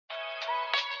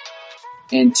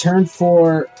And turn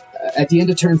 4, at the end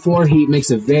of turn 4, he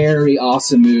makes a very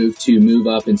awesome move to move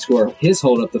up and score his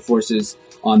Hold Up the Forces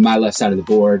on my left side of the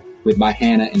board with my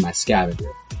Hannah and my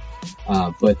Scavenger.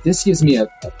 But this gives me a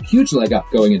huge leg up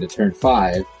going into turn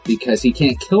 5 because he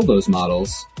can't kill those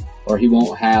models or he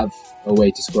won't have a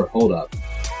way to score Hold Up.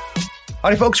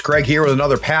 Howdy folks, Greg here with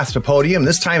another Path to Podium.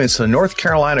 This time it's the North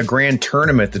Carolina Grand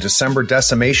Tournament, the December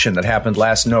Decimation that happened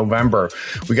last November.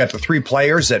 We got the 3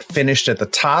 players that finished at the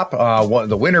top,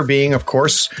 the winner being, of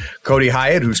course, Cody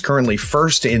Hyatt, who's currently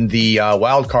first in the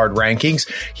wildcard rankings.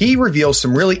 He reveals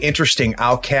some really interesting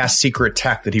Outcast secret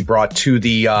tech that he brought to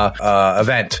the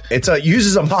event. It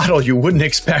uses a model you wouldn't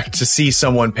expect to see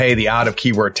someone pay the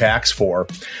out-of-keyword tax for.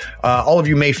 All of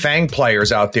you Mei Fang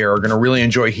players out there are going to really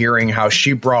enjoy hearing how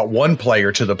she brought one player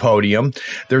to the podium.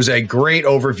 There's a great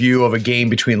overview of a game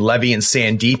between Levy and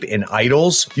Sandeep in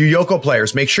Idols. You Yoko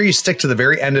players, make sure you stick to the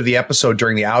very end of the episode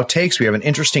during the outtakes. We have an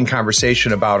interesting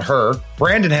conversation about her.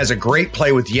 Brandon has a great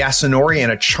play with Yasunori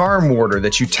and a Charm Warder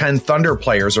that you 10 Thunder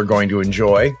players are going to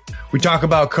enjoy. We talk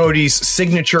about Cody's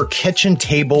signature kitchen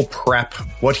table prep,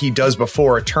 what he does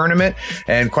before a tournament,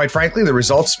 and quite frankly, the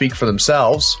results speak for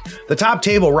themselves. The top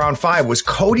table, round 5, was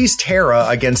Cody's Terra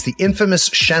against the infamous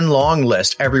Shenlong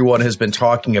list everyone has been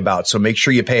talking about, so make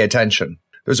sure you pay attention.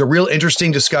 There's a real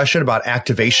interesting discussion about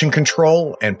activation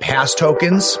control and pass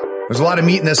tokens. There's a lot of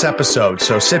meat in this episode,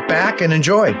 so sit back and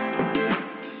enjoy.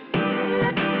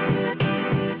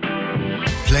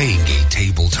 Playing a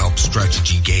tabletop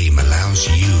strategy game allows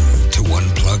you to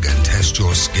unplug and test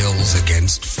your skills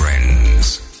against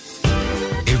friends.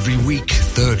 Every week,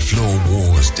 Third Floor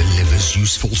Wars delivers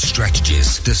useful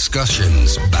strategies,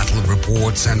 discussions, battle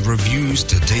reports, and reviews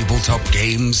to tabletop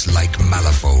games like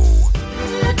Malifaux.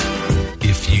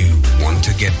 If you want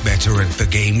to get better at the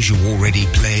games you already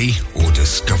play, or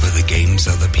discover the games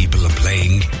other people are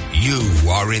playing, you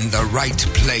are in the right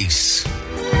place.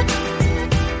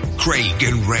 Craig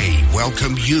and Ray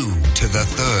welcome you to the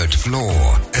Third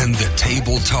Floor and the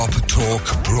Tabletop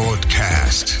Talk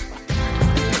broadcast.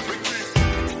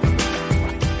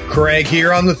 Craig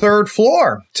here on the Third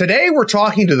Floor. Today we're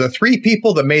talking to the 3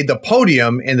 people that made the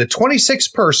podium in the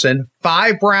 26-person,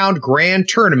 5-round grand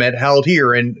tournament held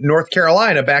here in North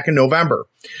Carolina back in November.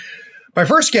 My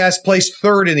first guest placed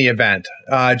 3rd in the event.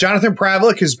 Jonathan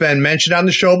Pravlik has been mentioned on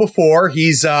the show before.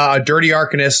 He's a dirty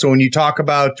Arcanist, so when you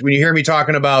hear me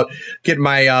talking about getting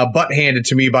my butt handed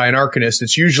to me by an Arcanist,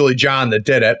 it's usually John that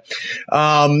did it.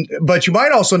 But you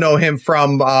might also know him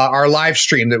from our live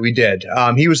stream that we did.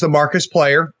 He was the Marcus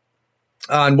player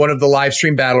on one of the live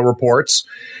stream battle reports.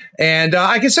 And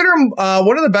I consider him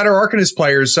one of the better Arcanist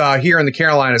players here in the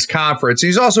Carolinas Conference.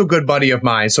 He's also a good buddy of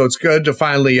mine, so it's good to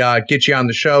finally get you on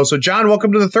the show. So, John,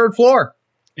 welcome to the Third Floor.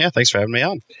 Yeah, thanks for having me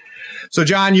on. So,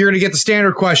 John, you're going to get the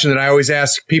standard question that I always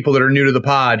ask people that are new to the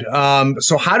pod.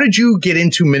 So how did you get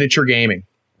into miniature gaming?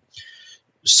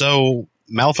 So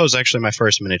Malifaux is actually my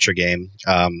first miniature game.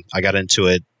 I got into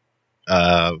it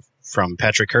from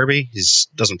Patrick Kirby. He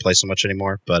doesn't play so much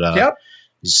anymore, but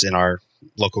he's in our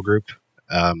local group.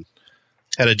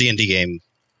 Had a D&D game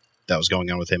that was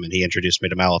going on with him, and he introduced me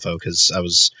to Malifaux because I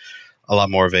was a lot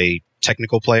more of a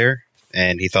technical player,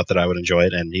 and he thought that I would enjoy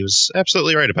it, and he was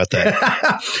absolutely right about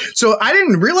that. So I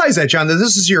didn't realize that, John, that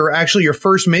this is your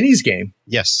first minis game.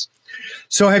 Yes.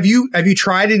 So have you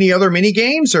tried any other mini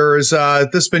games, or has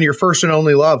this been your first and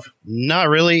only love? Not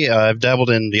really. I've dabbled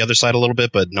in the other side a little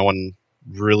bit, but no one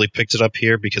really picked it up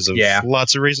here because of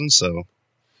lots of reasons, so...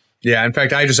 Yeah, in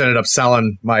fact, I just ended up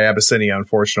selling my Abyssinia,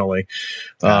 unfortunately.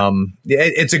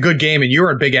 It's a good game, and you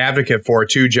were a big advocate for it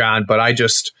too, John, but I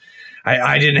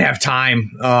didn't have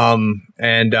time. I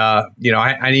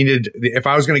needed, if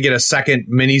I was going to get a second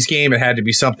minis game, it had to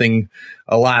be something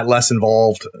a lot less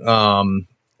involved.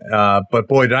 But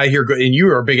boy, did I hear good, and you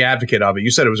were a big advocate of it. You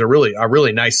said it was a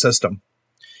really nice system.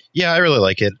 Yeah, I really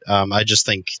like it. I just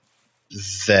think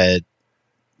that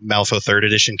Malifaux 3rd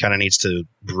edition kind of needs to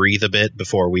breathe a bit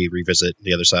before we revisit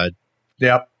the other side.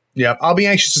 Yep. I'll be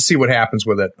anxious to see what happens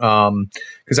with it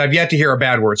because I've yet to hear a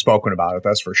bad word spoken about it.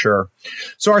 That's for sure.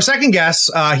 So our second guest,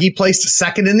 he placed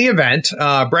 2nd in the event.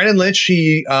 Brandon Lynch,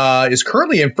 he is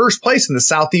currently in 1st place in the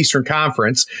Southeastern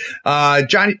Conference.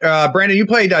 Brandon, you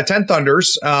played 10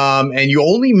 Thunders, and you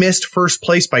only missed 1st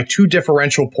place by 2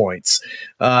 differential points.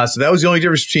 So that was the only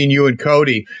difference between you and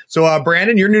Cody. So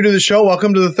Brandon, you're new to the show.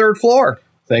 Welcome to the Third Floor.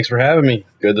 Thanks for having me.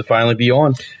 Good to finally be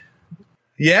on.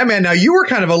 Yeah, man. Now, you were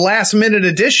kind of a last-minute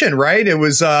addition, right? It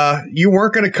was you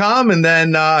weren't going to come, and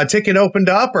then a ticket opened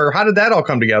up, or how did that all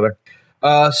come together?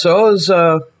 So I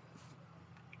was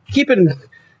keeping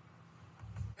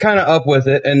kind of up with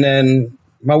it, and then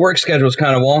my work schedule was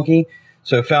kind of wonky,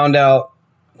 so I found out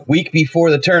week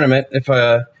before the tournament if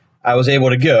I was able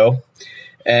to go,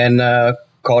 and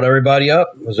called everybody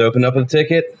up, was opened up with a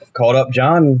ticket, called up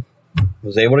John,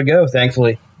 was able to go,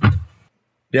 thankfully.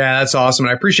 Yeah, that's awesome.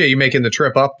 And I appreciate you making the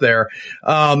trip up there.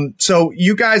 So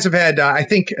you guys have had, I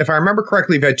think, if I remember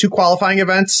correctly, you've had 2 qualifying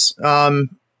events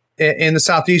in the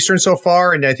Southeastern so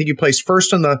far. And I think you placed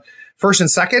first and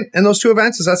second in those 2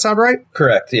 events. Does that sound right?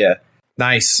 Correct, yeah.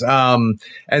 Nice. And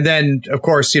then, of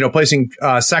course, placing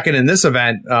second in this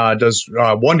event does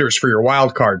wonders for your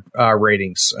wild card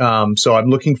ratings. So I'm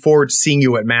looking forward to seeing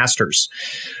you at Masters.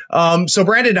 So,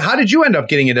 Brandon, how did you end up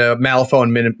getting into Malifaux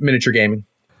and miniature gaming?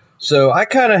 So I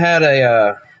kind of had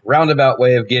a roundabout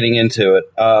way of getting into it.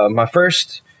 My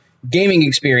first gaming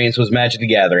experience was Magic the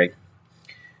Gathering,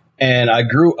 and I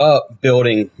grew up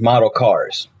building model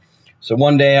cars. So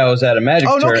one day I was at a Magic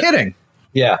tournament. Oh, no kidding.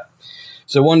 Yeah.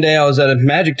 So one day I was at a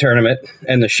Magic tournament,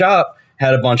 and the shop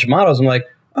had a bunch of models. I'm like,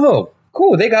 oh,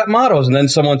 cool, they got models. And then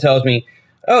someone tells me,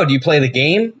 oh, do you play the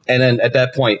game? And then at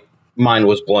that point, mine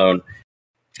was blown.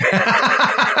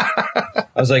 I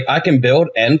was like, I can build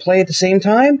and play at the same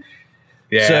time?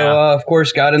 Yeah. So, of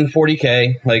course, got in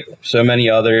 40K, like so many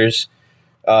others.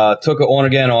 Took it on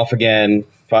again, off again.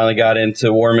 Finally got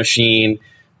into War Machine.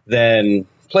 Then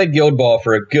played Guild Ball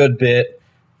for a good bit.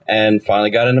 And finally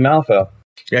got into Malifaux.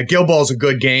 Yeah, Guild Ball is a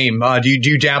good game. Do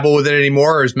you dabble with it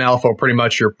anymore, or is Malifaux pretty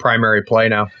much your primary play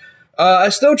now? I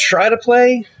still try to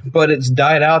play, but it's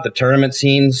died out. The tournament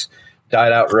scene's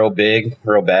died out real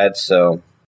bad, so...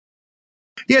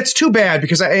 Yeah, it's too bad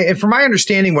because from my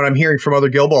understanding, what I'm hearing from other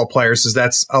Guild Ball players is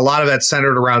that's a lot of that's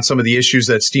centered around some of the issues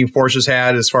that Steam Forces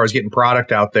had as far as getting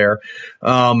product out there.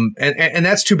 And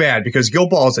that's too bad because Guild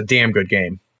Ball is a damn good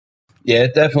game. Yeah,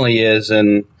 it definitely is.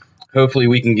 And hopefully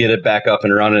we can get it back up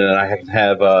and running and I can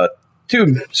have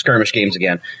 2 skirmish games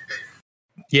again.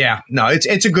 Yeah, no,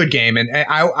 it's a good game. And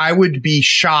I would be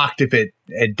shocked if it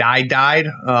died.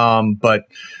 But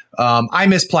I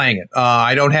miss playing it.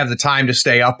 I don't have the time to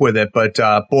stay up with it, but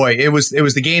boy, it was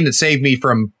the game that saved me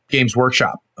from Games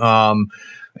Workshop.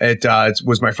 It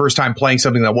was my first time playing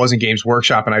something that wasn't Games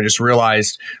Workshop, and I just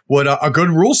realized what a good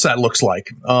rule set looks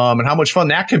like, and how much fun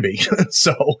that can be.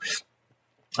 So,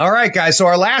 all right, guys. So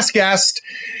our last guest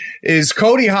is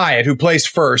Cody Hyatt, who placed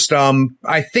first.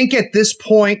 I think at this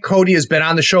point, Cody has been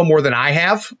on the show more than I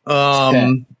have.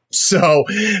 So,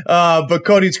 but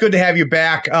Cody, it's good to have you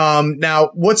back. Now,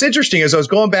 what's interesting is I was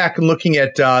going back and looking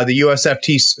at the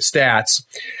USFT stats,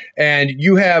 and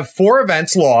you have 4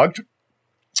 events logged,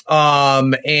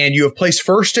 and you have placed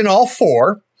first in all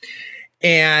 4.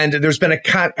 And there's been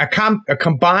a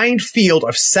combined field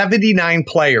of 79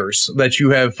 players that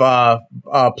you have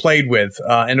played with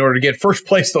in order to get first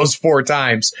place those 4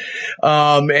 times.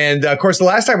 And of course, the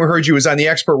last time we heard you was on the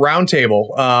Expert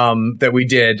Roundtable that we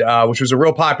did, which was a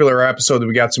real popular episode that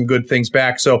we got some good things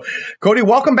back. So, Cody,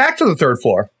 welcome back to the third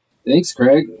floor. Thanks,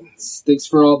 Craig. Thanks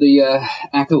for all the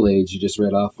accolades you just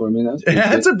read off for me.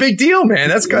 That's a big deal, man.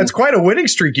 That's quite a winning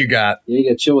streak you got. Yeah, you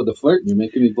got to chill with the flirt. You're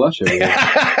making me blush over here.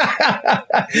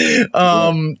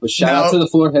 But shout out to the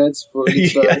floor heads for the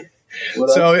start.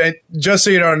 So just so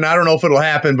you know, and I don't know if it'll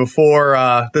happen before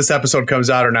this episode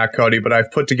comes out or not, Cody, but I've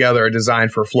put together a design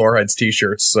for Floorheads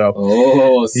t-shirts.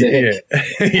 So sick.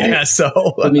 Yeah,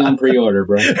 so put me on pre-order,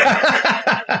 bro.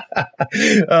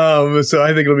 So I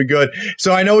think it'll be good.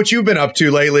 So I know what you've been up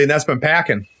to lately, and that's been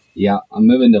packing. Yeah, I'm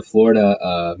moving to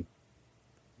Florida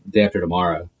day after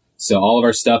tomorrow. So all of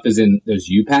our stuff is in those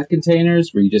U-Pack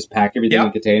containers where you just pack everything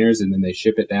in containers and then they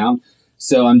ship it down.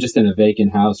 So I'm just in a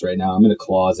vacant house right now. I'm in a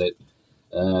closet.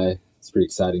 It's pretty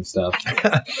exciting stuff.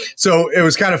 So it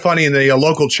was kind of funny in the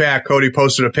local chat. Cody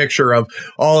posted a picture of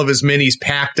all of his minis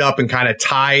packed up and kind of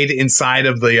tied inside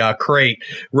of the crate,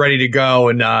 ready to go.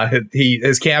 And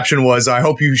his caption was, "I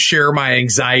hope you share my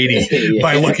anxiety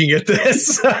by looking at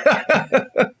this."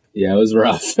 Yeah, it was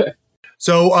rough.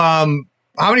 So,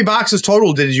 how many boxes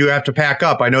total did you have to pack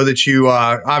up? I know that you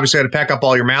obviously had to pack up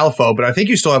all your Malifaux, but I think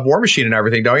you still have War Machine and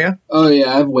everything, don't you? Oh,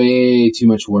 yeah. I have way too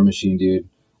much War Machine, dude.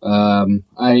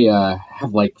 I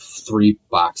have like 3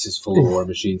 boxes full of War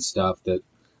Machine stuff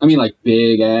like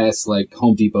big ass, like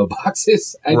Home Depot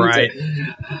boxes.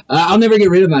 I'll never get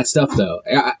rid of my stuff, though.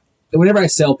 Whenever I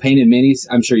sell painted minis,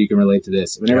 I'm sure you can relate to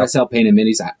this. Whenever I sell painted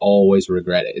minis, I always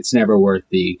regret it. It's never worth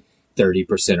the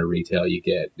 30% of retail you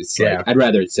get. It's like, I'd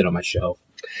rather it sit on my shelf.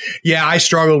 Yeah, I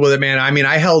struggled with it, man. I mean,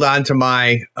 I held on to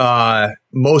my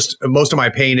most of my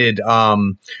painted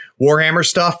Warhammer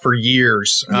stuff for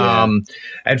years. And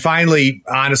finally,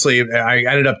 honestly, I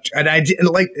ended up, and I did,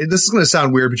 like, this is going to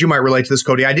sound weird, but you might relate to this,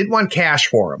 Cody. I didn't want cash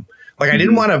for them. Like I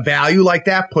didn't want a value like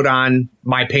that put on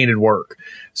my painted work.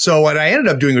 So what I ended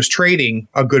up doing was trading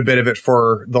a good bit of it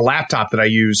for the laptop that I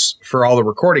use for all the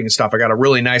recording and stuff. I got a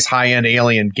really nice high-end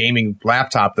Alien gaming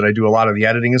laptop that I do a lot of the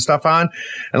editing and stuff on.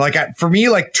 And like for me,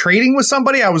 like trading with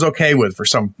somebody I was okay with for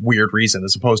some weird reason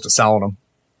as opposed to selling them.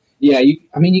 Yeah, you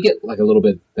get like a little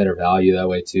bit better value that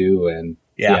way too. And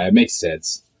yeah it makes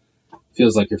sense.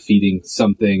 Feels like you're feeding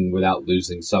something without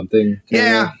losing something.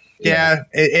 Yeah.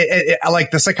 It,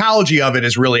 like the psychology of it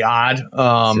is really odd.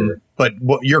 Sure. But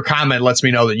your comment lets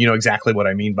me know that you know exactly what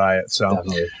I mean by it. So,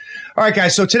 definitely. All right,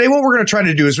 guys. So today what we're going to try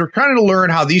to do is we're trying to learn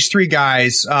how these three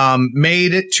guys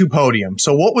made it to podium.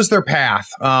 So what was their path?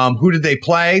 Who did they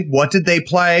play? What did they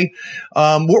play?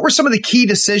 What were some of the key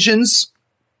decisions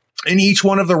in each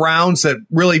one of the rounds that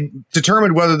really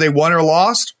determined whether they won or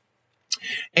lost?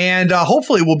 And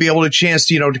hopefully we'll be able to chance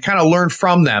to, to kind of learn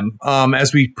from them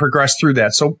as we progress through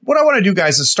that. So what I want to do,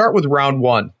 guys, is start with round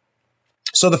one.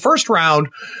 So the first round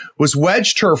was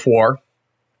Wedge Turf War.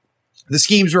 The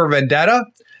schemes were Vendetta,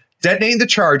 Detonate the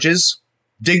Charges,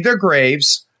 Dig Their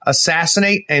Graves,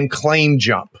 Assassinate, and Claim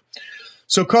Jump.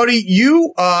 So, Cody,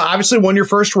 you obviously won your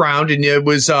first round, and it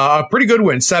was a pretty good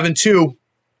win, 7-2,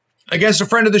 against a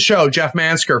friend of the show, Jeff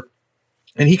Mansker.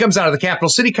 And he comes out of the Capital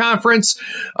City Conference.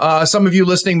 Some of you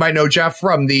listening might know Jeff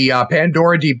from the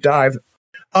Pandora Deep Dive.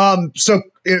 So,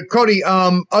 Cody,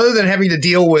 other than having to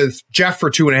deal with Jeff for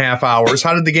 2.5 hours,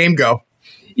 how did the game go?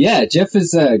 Yeah, Jeff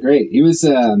is great. He was.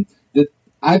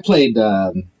 I played.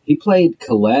 He played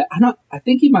Colette. I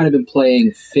think he might have been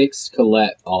playing fixed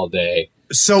Colette all day.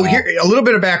 So here, a little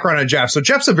bit of background on Jeff. So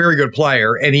Jeff's a very good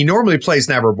player, and he normally plays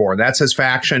Neverborn. That's his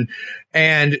faction.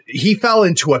 And he fell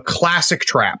into a classic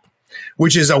trap,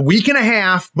 which is a week and a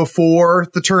half before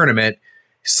the tournament,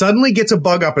 suddenly gets a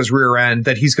bug up his rear end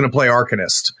that he's going to play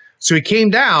Arcanist. So he came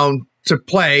down to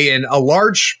play in a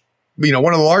large, one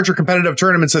of the larger competitive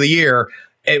tournaments of the year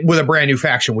with a brand new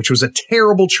faction, which was a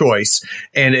terrible choice.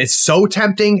 And it's so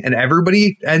tempting, and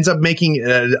everybody ends up making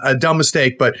a dumb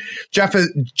mistake. But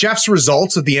Jeff's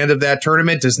results at the end of that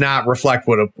tournament does not reflect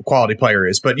what a quality player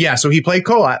is. But yeah, so he played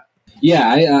Colette.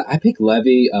 Yeah, I picked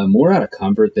Levy more out of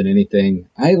comfort than anything.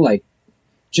 I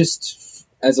just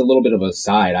as a little bit of a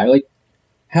side, I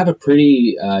have a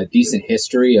pretty decent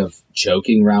history of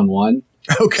choking round one.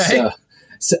 Okay.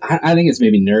 So I think it's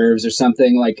maybe nerves or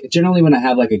something. Like generally when I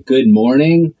have like a good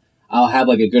morning, I'll have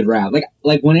like a good round.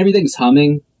 Like when everything's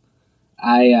humming,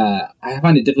 I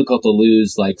find it difficult to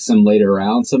lose like some later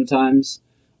rounds sometimes,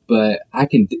 but I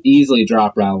can easily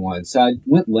drop round one. So I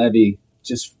went Levy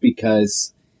just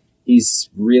because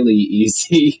he's really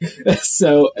easy.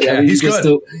 So yeah, he's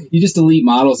good. You just delete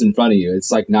models in front of you. It's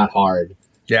like not hard.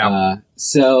 Yeah.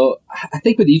 So I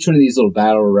think with each one of these little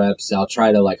battle reps, I'll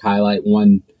try to like highlight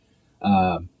one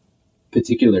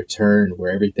particular turn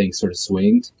where everything sort of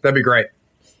swinged. That'd be great.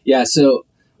 Yeah. So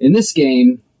in this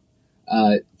game,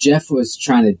 Jeff was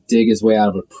trying to dig his way out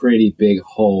of a pretty big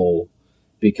hole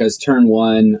because turn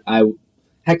one, I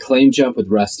had Claim Jump with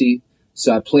Rusty.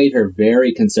 So I played her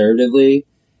very conservatively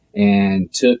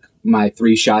and took my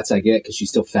 3 shots I get because she's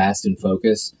still fast and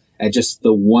focused at just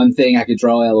the one thing I could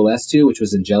draw LOS to, which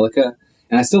was Angelica.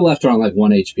 And I still left her on like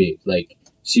 1 HP. Like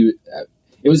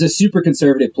it was a super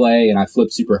conservative play, and I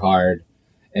flipped super hard.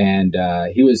 And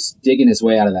he was digging his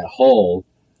way out of that hole.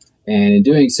 And in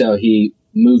doing so, he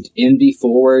moved Envy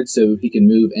forward so he can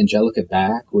move Angelica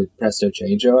back with Presto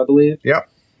Changeo, I believe. Yep.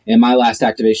 And my last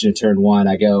activation in turn 1,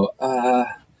 I go,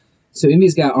 so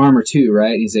Envy's got armor too,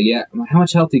 right? He's like, yeah. I'm like, how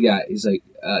much health he got? He's like,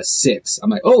 6. I'm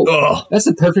like, that's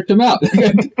the perfect amount.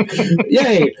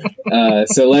 Yay.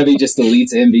 So Levy just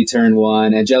deletes Envy turn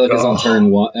 1. Angelica's on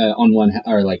turn 1, on 1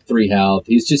 or like 3 health.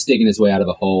 He's just digging his way out of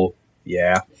a hole.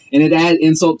 Yeah. And it added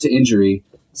insult to injury.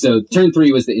 So turn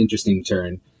 3 was the interesting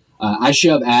turn. I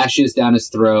shove Ashes down his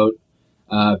throat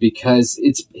because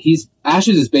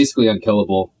Ashes is basically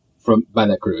unkillable by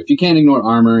that crew. If you can't ignore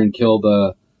armor and kill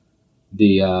the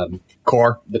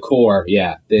core,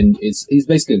 yeah, then he's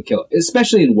basically gonna kill it.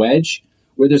 Especially in Wedge,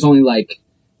 where there's only like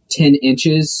 10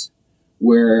 inches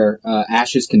where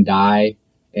Ashes can die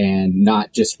and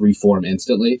not just reform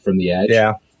instantly from the edge.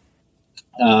 Yeah.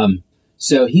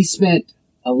 So he spent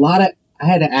I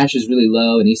had Ashes really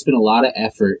low, and he spent a lot of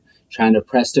effort trying to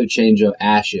Presto Changeo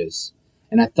Ashes.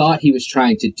 And I thought he was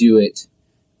trying to do it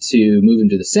to move him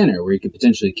to the center where he could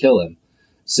potentially kill him.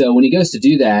 So when he goes to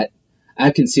do that, I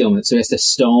have concealment. So he has to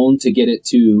stone to get it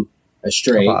to a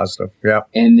straight. Positive, yeah.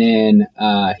 And then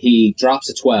he drops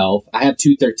a 12. I have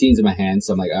 2 13s in my hand,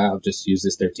 so I'm like, I'll just use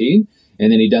this 13. And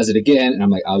then he does it again, and I'm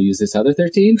like, I'll use this other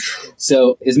 13.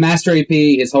 So his master AP,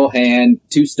 his whole hand,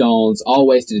 2 stones, all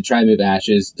wasted to try and move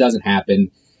Ashes. Doesn't happen.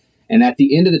 And at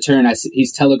the end of the turn,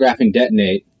 he's telegraphing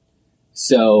detonate.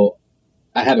 So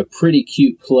I have a pretty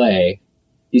cute play.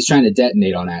 He's trying to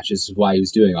detonate on Ashes, is why he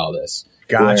was doing all this.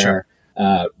 Gotcha.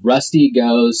 Where, Rusty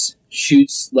goes,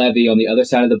 shoots Levy on the other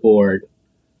side of the board,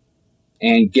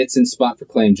 and gets in spot for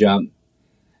claim jump.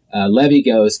 Levy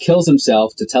goes, kills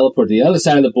himself to teleport to the other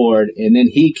side of the board, and then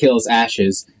he kills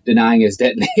Ashes, denying his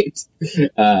detonate.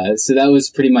 So that was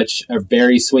pretty much a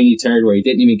very swingy turn where he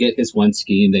didn't even get his one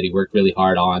scheme that he worked really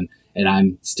hard on, and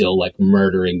I'm still like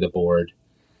murdering the board.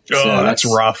 Oh, so that's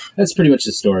rough. That's pretty much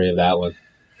the story of that one.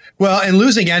 Well, and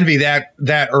losing Envy that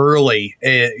early,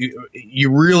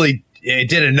 you really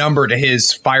did a number to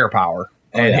his firepower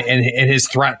and his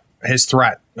threat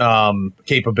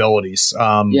capabilities.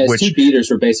 His two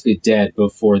beaters were basically dead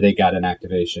before they got an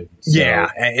activation. So. Yeah,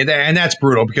 and that's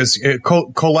brutal because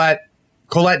Colette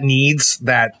needs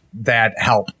that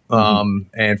help,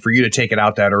 and for you to take it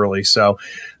out that early. So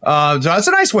that's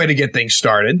a nice way to get things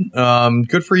started.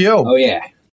 Good for you. Oh, yeah.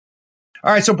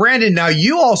 All right, so Brandon, now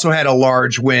you also had a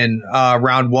large win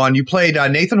round one. You played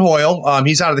Nathan Hoyle.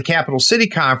 He's out of the Capital City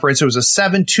Conference. It was a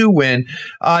 7-2 win.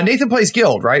 Nathan plays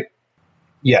Guild, right?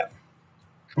 Yeah.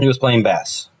 He was playing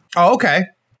Bass. Oh, okay.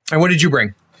 And what did you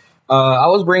bring? I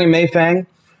was bringing Mayfang.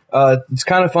 It's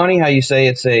kind of funny how you say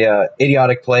it's a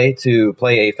idiotic play to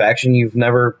play a faction you've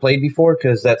never played before,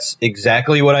 because that's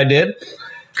exactly what I did.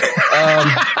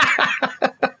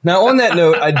 Now, on that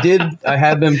note, I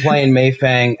have been playing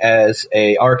Mayfang as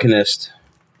a Arcanist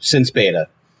since beta.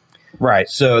 Right.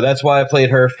 So that's why I played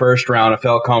her first round. I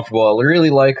felt comfortable. I really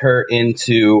like her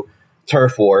into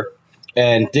Turf War,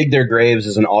 and Dig Their Graves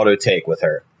is an auto take with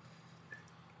her.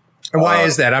 And why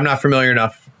is that? I'm not familiar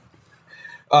enough.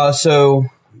 So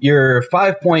your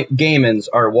 5-point Gaimons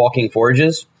are walking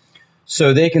forges,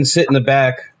 so they can sit in the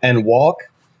back and walk,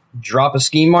 drop a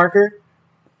scheme marker,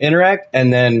 interact,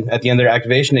 and then at the end of their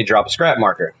activation, they drop a scrap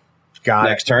marker.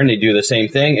 Next turn, they do the same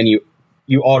thing, and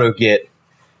you auto get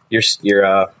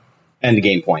your end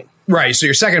game point. Right. So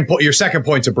your second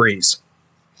point's a breeze.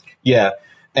 Yeah,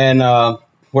 and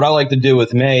what I like to do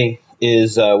with May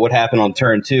is what happened on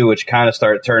turn 2, which kind of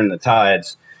started turning the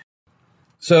tides.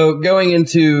 So going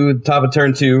into the top of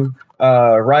turn 2,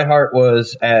 Reinhardt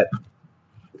was at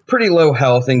pretty low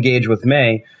health, engaged with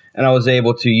May, and I was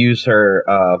able to use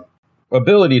her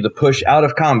ability to push out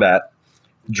of combat,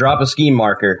 drop a scheme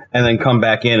marker, and then come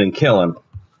back in and kill him,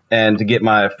 and to get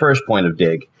my first point of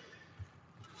dig.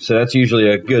 So that's usually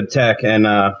a good tech. And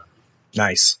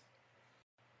nice.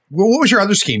 Well, what was your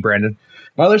other scheme, Brandon?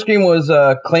 My other scheme was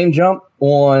claim jump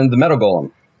on the Metal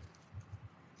Golem.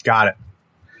 Got it.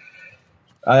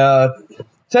 I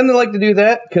tend to like to do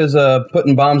that because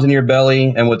putting bombs in your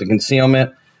belly and with the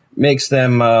concealment makes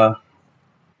them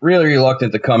really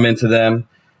reluctant to come into them,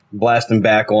 blast them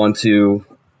back onto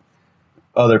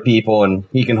other people, and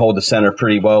he can hold the center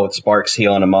pretty well with Sparks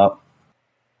healing him up.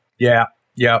 Yeah.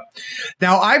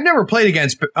 Now, I've never played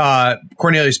against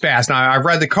Cornelius Bass. Now, I've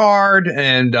read the card,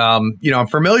 and I'm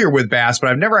familiar with Bass, but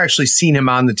I've never actually seen him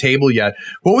on the table yet.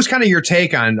 What was kind of your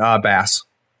take on Bass?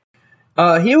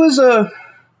 He was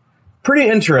pretty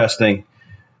interesting.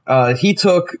 He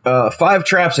took 5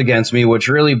 traps against me, which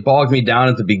really bogged me down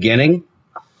at the beginning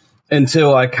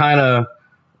until I kind of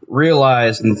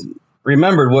realized and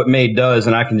remembered what May does,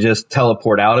 and I can just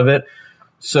teleport out of it.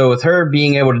 So with her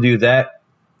being able to do that,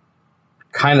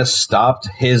 kind of stopped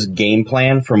his game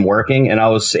plan from working, and I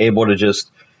was able to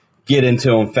just get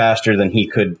into him faster than he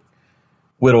could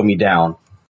whittle me down.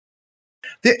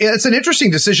 It's an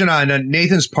interesting decision on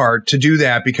Nathan's part to do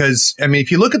that because, I mean, if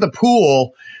you look at the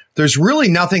pool, there's really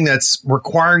nothing that's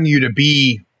requiring you to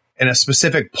be in a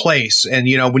specific place. And,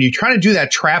 when you try to do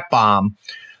that trap bomb,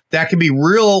 that can be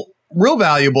real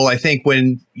valuable, I think,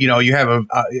 when, you have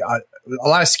a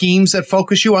lot of schemes that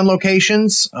focus you on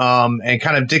locations and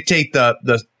kind of dictate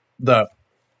the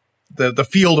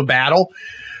field of battle,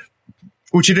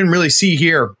 which you didn't really see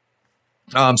here.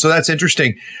 So that's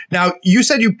interesting. Now, you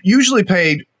said you usually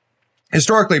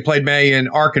historically played May in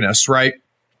Arcanist, right?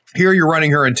 Here you're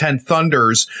running her in 10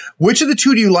 Thunders. Which of the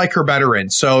two do you like her better in?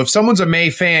 So if someone's a May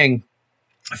fan,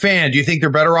 do you think they're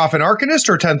better off in Arcanist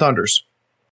or 10 Thunders?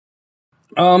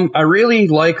 I really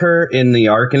like her in the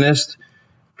Arcanist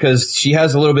because she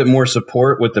has a little bit more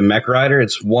support with the Mech Rider.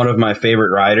 It's one of my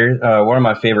favorite riders, one of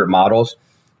my favorite models.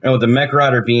 And with the Mech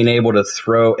Rider being able to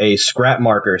throw a scrap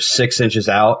marker 6 inches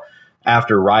out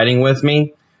after riding with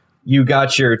me, you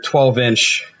got your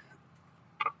 12-inch.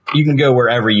 You can go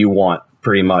wherever you want,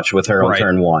 pretty much, with her on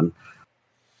turn 1.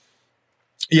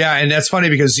 Yeah, and that's funny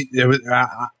because it was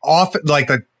often like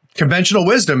the conventional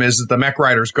wisdom is that the Mech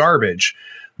Rider's garbage.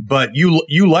 but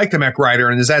you like the Mech Rider,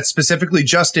 and is that specifically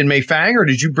just in Mei Fang, or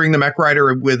did you bring the Mech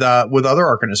Rider with other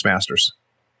Arcanist Masters?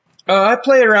 I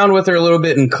played around with her a little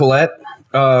bit in Colette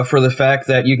for the fact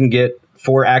that you can get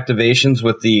 4 activations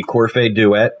with the Corfei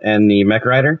Duet and the Mech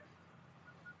Rider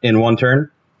in one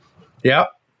turn. Yeah,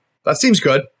 that seems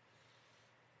good.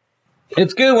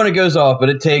 It's good when it goes off, but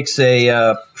it takes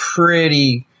a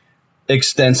pretty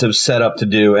extensive setup to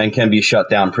do and can be shut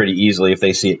down pretty easily if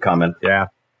they see it coming. Yeah,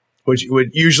 which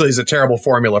usually is a terrible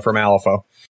formula for Malifaux.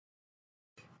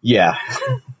 Yeah.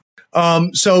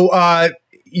 So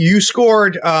you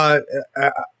scored on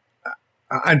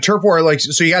Turf War,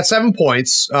 so you got 7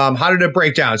 points. How did it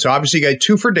break down? So obviously you got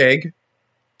 2 for Dig.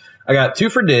 I got 2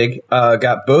 for Dig.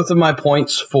 Got both of my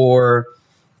points for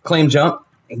Claim Jump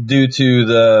due to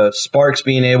the Sparks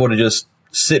being able to just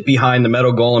sit behind the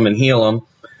Metal Golem and heal them.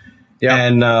 Yeah.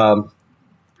 And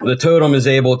the Totem is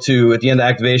able to, at the end of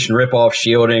activation, rip off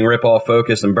Shielding, rip off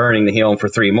Focus, and Burning to heal them for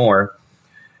 3 more.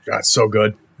 That's so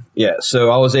good. Yeah, so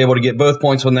I was able to get both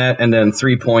points on that and then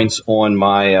 3 points on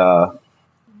my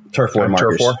Turf War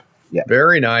markers. Turf War. Yeah.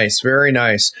 Very nice, very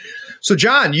nice. So,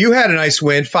 John, you had a nice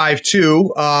win,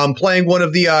 5-2, playing one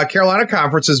of the Carolina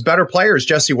Conference's better players,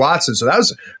 Jesse Watson. So that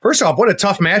was, first off, what a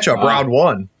tough matchup, round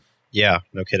 1. Yeah,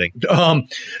 no kidding.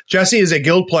 Jesse is a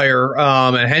guild player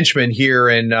and henchman here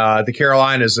in the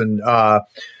Carolinas, and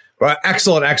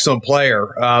excellent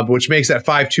player, which makes that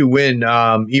 5-2 win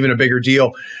even a bigger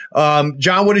deal.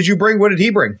 John, what did you bring? What did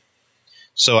he bring?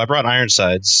 So I brought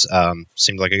Ironsides.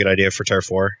 Seemed like a good idea for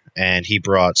Turf War, and he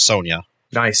brought Sonya.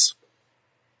 Nice.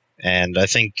 And I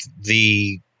think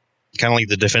the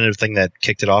definitive thing that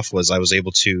kicked it off was I was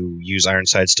able to use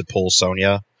Ironsides to pull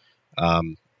Sonya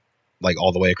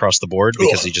all the way across the board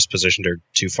because he just positioned her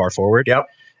too far forward. Yep.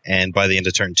 And by the end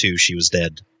of turn 2, she was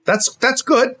dead. That's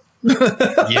good.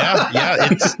 yeah,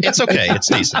 it's okay. It's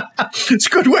decent. It's a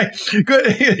good way.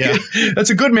 Good. Yeah. That's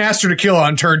a good master to kill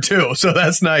on turn 2. So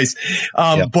that's nice.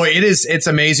 Boy, it's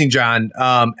amazing, John,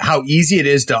 how easy it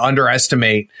is to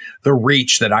underestimate the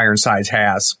reach that Ironsides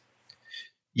has.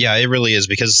 Yeah, it really is,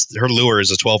 because her lure is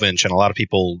a 12-inch, and a lot of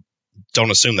people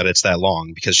don't assume that it's that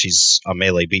long because she's a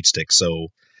melee beatstick. So,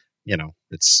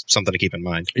 it's something to keep in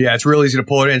mind. Yeah, it's real easy to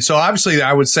pull it in. So obviously,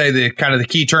 I would say the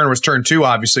key turn was turn 2,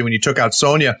 obviously, when you took out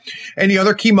Sonya. Any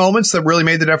other key moments that really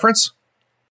made the difference?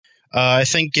 I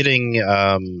think getting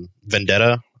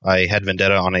Vendetta. I had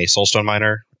Vendetta on a Soulstone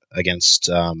Miner against,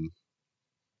 I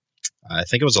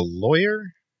think it was a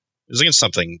lawyer. It was against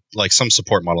something, like some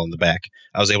support model in the back.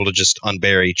 I was able to just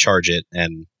unbury, charge it,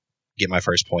 and get my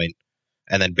first point,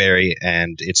 and then bury,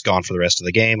 and it's gone for the rest of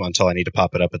the game until I need to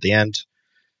pop it up at the end.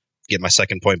 Get my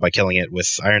second point by killing it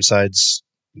with Ironsides.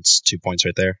 It's 2 points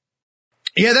right there.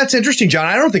 Yeah, that's interesting, John.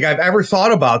 I don't think I've ever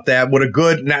thought about that. What a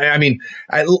good,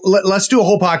 let's do a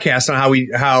whole podcast on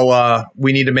how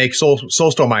we need to make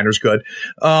Soulstone Miners good.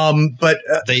 But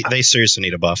they seriously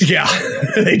need a buff. Yeah,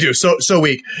 they do. So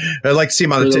weak. I'd like to see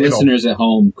him on the table. Listeners at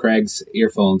home, Craig's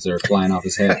earphones are flying off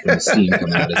his head from the steam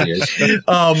coming out his ears.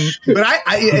 But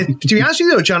I, to be honest with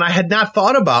you, though, John, I had not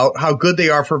thought about how good they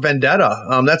are for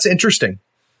Vendetta. That's interesting.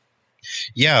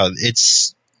 Yeah,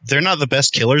 they're not the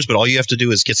best killers, but all you have to do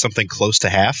is get something close to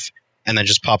half and then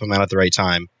just pop them out at the right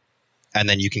time. And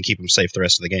then you can keep them safe the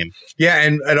rest of the game. Yeah,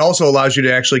 and it also allows you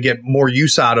to actually get more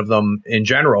use out of them in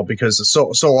general, because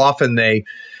so often they're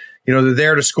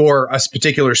there to score a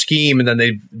particular scheme and then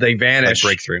they vanish.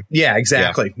 Like breakthrough. Yeah,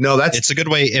 exactly. Yeah. No, it's a good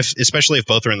way, especially if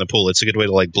both are in the pool, it's a good way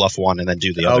to bluff one and then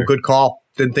do the other. Oh, good call.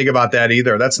 Didn't think about that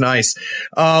either. That's nice.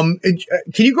 Can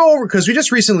you go over, because we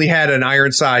just recently had an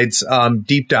Ironsides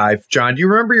deep dive. John, do you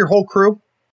remember your whole crew?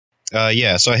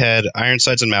 Yeah, so I had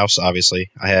Ironsides and Mouse, obviously.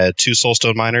 I had 2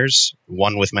 Soulstone Miners,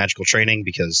 1 with Magical Training,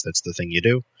 because that's the thing you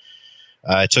do.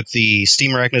 I took the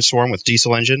Steam Arachnid Swarm with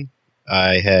Diesel Engine.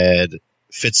 I had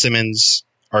Fitzsimmons,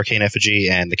 Arcane Effigy,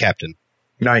 and the Captain.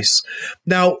 Nice.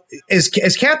 Now, is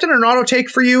Captain an auto take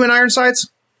for you in Ironsides?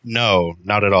 No,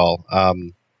 not at all.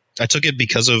 I took it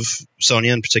because of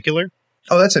Sonya in particular.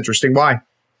 Oh, that's interesting. Why?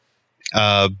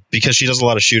 Because she does a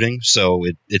lot of shooting, so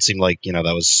it seemed like, that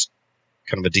was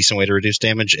kind of a decent way to reduce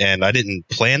damage. And I didn't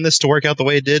plan this to work out the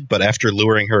way it did, but after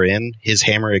luring her in, his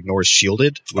hammer ignores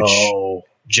Shielded, which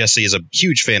Jesse is a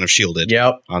huge fan of Shielded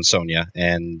on Sonya.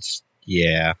 And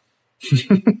yeah.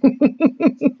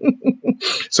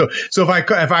 So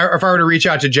if I were to reach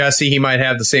out to Jesse, he might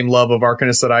have the same love of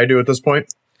Arcanist that I do at this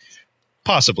point.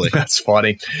 Possibly. That's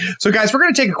funny. So, guys, we're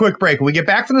going to take a quick break. When we get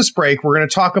back from this break, we're going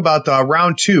to talk about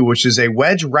round 2, which is a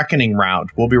Wedge Reckoning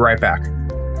round. We'll be right back.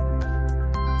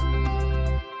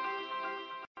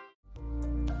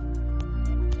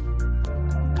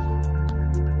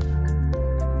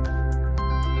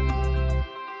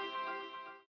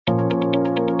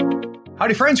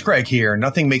 Howdy friends, Craig here.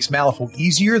 Nothing makes Malifaux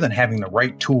easier than having the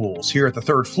right tools. Here at the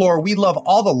third floor, we love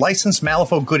all the licensed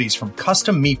Malifaux goodies from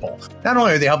Custom Meeple. Not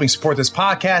only are they helping support this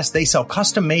podcast, they sell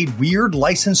custom-made weird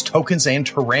licensed tokens and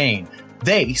terrain.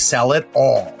 They sell it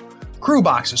all. Crew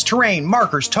boxes, terrain,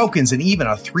 markers, tokens, and even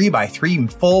a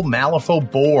 3x3 full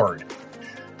Malifaux board.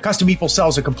 Custom Meeple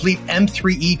sells a complete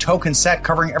M3E token set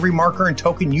covering every marker and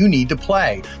token you need to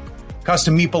play.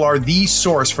 Custom Meeple are the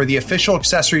source for the official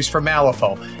accessories for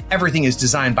Malifaux. Everything is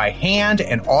designed by hand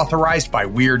and authorized by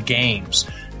Weird Games.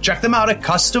 Check them out at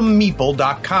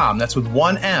custommeeple.com, that's with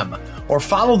one M, or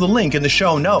follow the link in the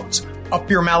show notes. Up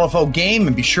your Malifaux game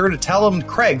and be sure to tell them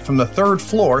Craig from the third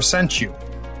floor sent you.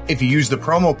 If you use the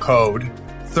promo code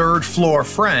Third Floor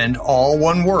Friend, all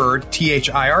one word,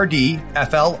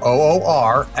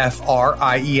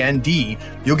 THIRD-FLOORFRIEND,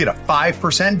 you'll get a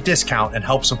 5% discount and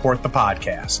help support the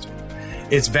podcast.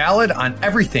 It's valid on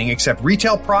everything except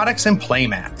retail products and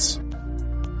playmats.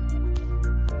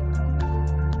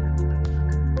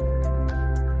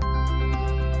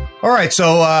 All right,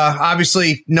 so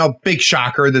obviously, no big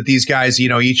shocker that these guys,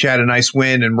 each had a nice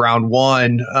win in round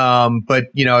one. But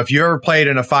if you ever played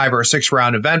in a 5 or a 6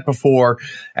 round event before,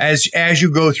 as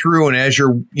you go through and as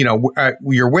you're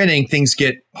winning, things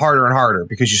get harder and harder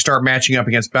because you start matching up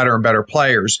against better and better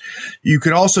players. You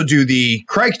can also do the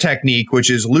Craig technique, which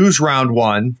is lose round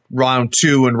 1, round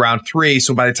 2, and round 3.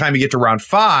 So by the time you get to round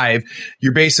 5,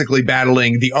 you're basically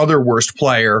battling the other worst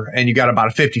player, and you got about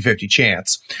a 50-50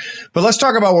 chance. But let's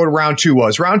talk about what round 2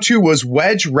 was. Round 2 was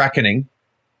Wedge Reckoning.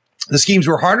 The schemes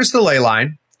were Harness the Ley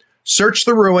Line, Search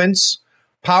the Ruins,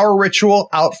 Power Ritual,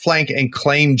 Outflank, and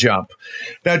Claim Jump.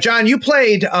 Now, John, you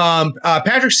played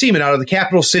Patrick Seaman out of the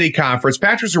Capital City Conference.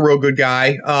 Patrick's a real good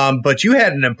guy, but you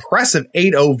had an impressive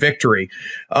 8-0 victory.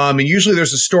 And usually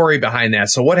there's a story behind that.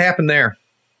 So what happened there?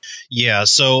 Yeah,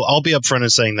 so I'll be upfront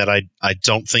in saying that I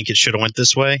don't think it should have went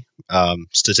this way.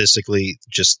 Statistically,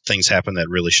 just things happen that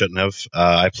really shouldn't have.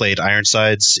 I played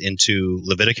Ironsides into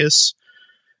Leviticus.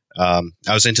 I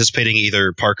was anticipating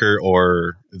either Parker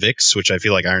or Vix, which I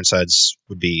feel like Ironsides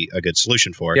would be a good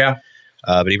solution for. Yeah.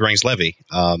 But he brings Levy.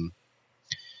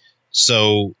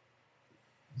 So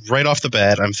right off the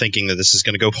bat, I'm thinking that this is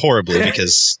going to go horribly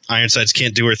because Ironsides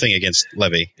can't do her thing against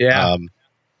Levy. Yeah.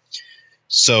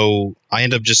 So I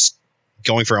end up just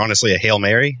going for, honestly, a Hail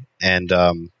Mary. And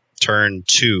turn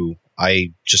 2,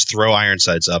 I just throw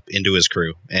Ironsides up into his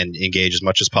crew and engage as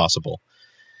much as possible.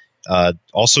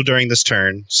 Also during this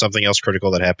turn, something else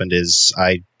critical that happened is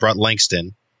I brought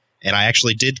Langston, and I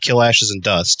actually did kill Ashes and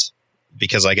Dust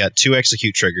because I got 2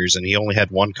 execute triggers, and he only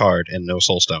had 1 card and no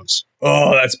soul stones.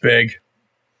 Oh, that's big.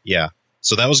 Yeah.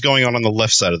 So that was going on the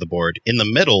left side of the board. In the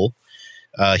middle,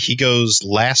 he goes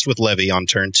last with Levy on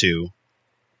turn 2.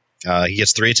 He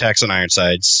gets 3 attacks on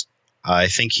Ironsides. I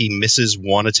think he misses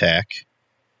 1 attack,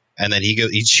 and then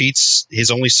he cheats his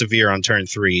only severe on turn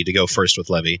 3 to go first with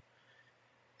Levy.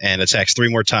 And attacks 3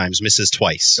 more times, misses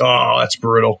twice. Oh, that's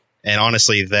brutal. And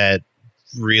honestly, that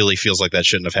really feels like that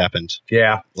shouldn't have happened.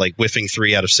 Yeah. Like whiffing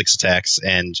 3 out of 6 attacks,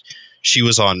 and she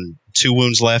was on 2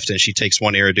 wounds left, and she takes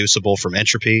 1 irreducible from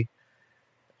Entropy.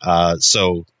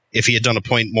 So if he had done a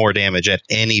point more damage at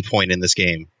any point in this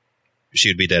game, she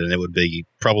would be dead, and it would be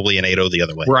probably an 8-0 the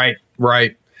other way.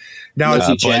 Right. Now, was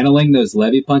he channeling those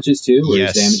Levy punches too?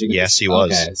 Yes, he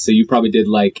was. Okay, so you probably did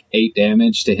like 8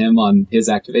 damage to him on his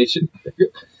activation.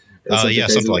 Yeah,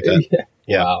 something like that.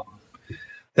 Yeah. Wow.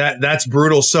 That's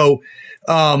brutal. So,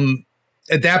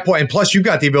 at that point, and plus you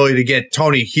got the ability to get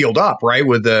Tony healed up, right?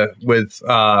 With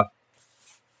what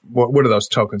are those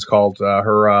tokens called?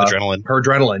 Her adrenaline. Her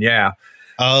adrenaline, yeah.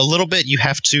 A little bit. You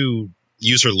have to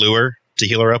use her lure to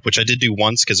heal her up, which I did do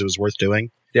once because it was worth doing.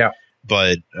 Yeah.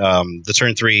 But the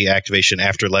turn 3 activation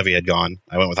after Levy had gone,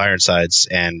 I went with Ironsides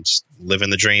and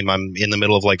living the dream. I'm in the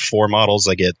middle of like 4 models.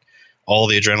 I get all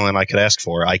the adrenaline I could ask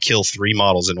for. I kill 3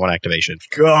 models in 1 activation.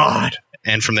 God.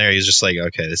 And from there, he's just like,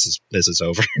 okay, this is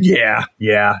over. Yeah.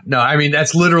 No, I mean,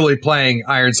 that's literally playing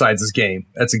Ironsides' game.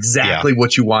 That's exactly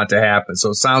what you want to happen.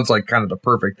 So it sounds like kind of the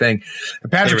perfect thing.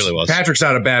 It really was. Patrick's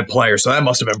not a bad player, so that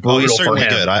must have been brutal for him.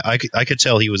 Good. I could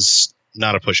tell he was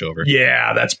not a pushover.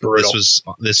 Yeah, that's brutal.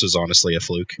 This was honestly a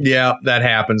fluke. Yeah, that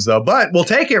happens though. But we'll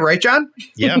take it, right, John?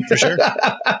 Yeah, for sure.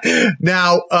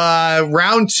 Now,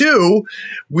 round 2,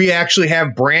 we actually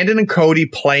have Brandon and Cody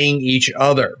playing each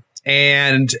other.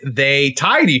 And they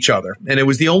tied each other, and it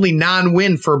was the only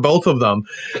non-win for both of them.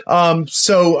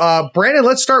 So, Brandon,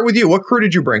 let's start with you. What crew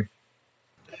did you bring?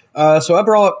 So I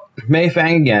brought Mei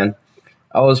Fang again.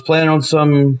 I was planning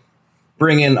on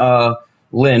bringing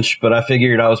Lynch, but I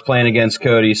figured I was playing against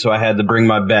Cody, so I had to bring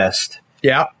my best.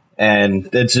 Yeah.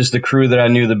 And it's just the crew that I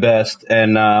knew the best.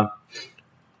 And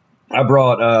I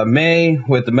brought May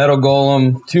with the Metal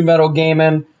Golem, 2 Metal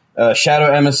Gaiman,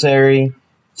 Shadow Emissary,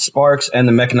 Sparks, and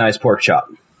the Mechanized Pork Chop.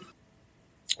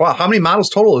 Wow, how many models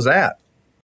total is that?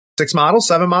 6 models?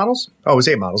 7 models? Oh, it was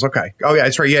 8 models. Okay. Oh, yeah,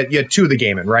 that's right. You had 2 of the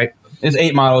Gaiman, right? It's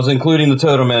 8 models, including the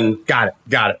Totem. And Got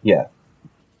it. Yeah.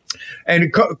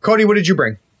 And Cody, what did you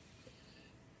bring?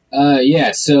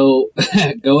 So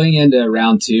going into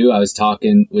round 2, I was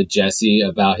talking with Jesse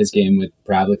about his game with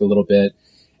Pravlik a little bit,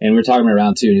 and we were talking about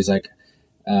round 2, and he's like,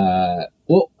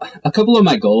 well, a couple of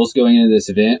my goals going into this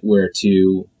event were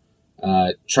to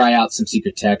try out some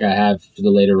secret tech I have for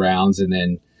the later rounds, and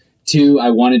then 2, I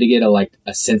wanted to get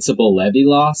a sensible levy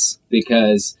loss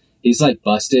because he's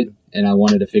busted, and I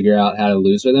wanted to figure out how to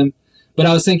lose with him. But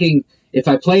I was thinking, if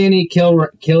I play any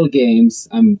kill games,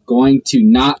 I'm going to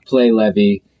not play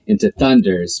Levy into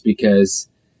Thunders because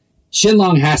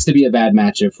Shenlong has to be a bad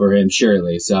matchup for him,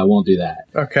 surely, so I won't do that.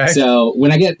 Okay. So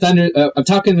when I get Thunder, I'm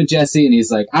talking with Jesse, and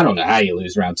he's like, I don't know how you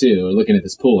lose round 2. We're looking at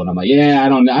this pool, and I'm like, yeah, I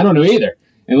don't know either.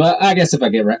 And I guess if I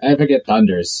get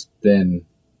Thunders, then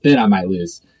I might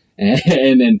lose.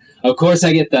 And then, of course,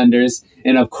 I get Thunders,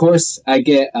 and of course, I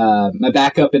get my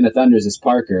backup in the Thunders is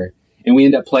Parker, and we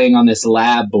end up playing on this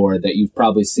lab board that you've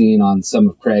probably seen on some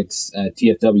of Craig's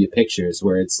TFW pictures,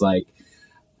 where it's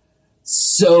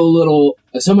so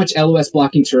much LOS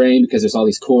blocking terrain because there's all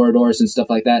these corridors and stuff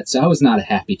like that. So I was not a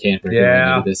happy camper going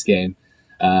into this game,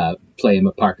 playing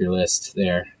a Parker list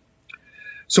there.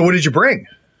 So what did you bring?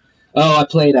 Oh, I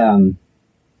played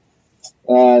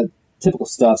typical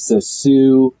stuff. So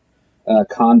Sue,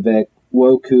 Convict,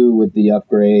 Woku with the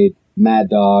upgrade, Mad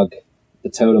Dog, the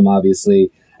Totem,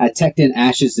 obviously. I teched in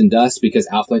Ashes and Dust because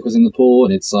Outflank was in the pool,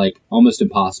 and it's almost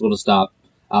impossible to stop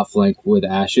Outflank with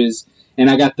Ashes.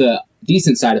 And I got the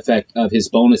decent side effect of his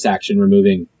bonus action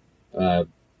removing,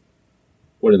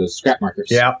 what are those, scrap markers?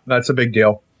 Yeah, that's a big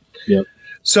deal. Yep.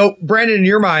 So, Brandon, in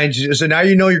your mind, so now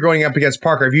you know you're going up against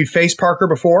Parker. Have you faced Parker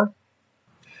before?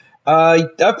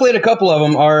 I've played a couple of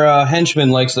them. Our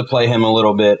henchman likes to play him a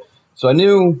little bit. So I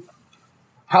knew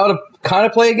how to kind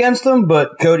of play against him,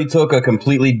 but Cody took a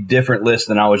completely different list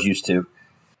than I was used to.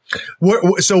 What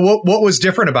was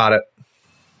different about it?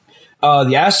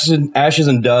 The Ashes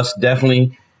and Dust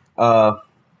definitely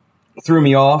threw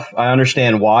me off. I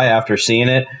understand why after seeing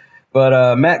it.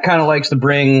 But Matt kind of likes to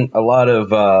bring a lot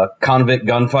of convict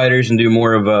gunfighters and do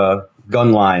more of a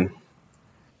gun line.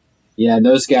 Yeah,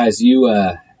 those guys,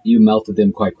 you melted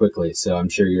them quite quickly, so I'm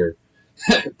sure you're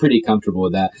pretty comfortable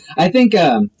with that. I think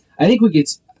we could,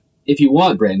 if you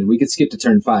want, Brandon, we could skip to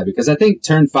turn 5 because I think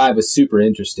turn 5 was super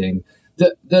interesting.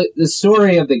 The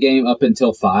story of the game up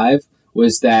until 5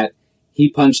 was that he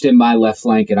punched in my left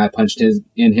flank and I punched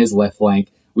in his left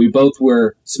flank. We both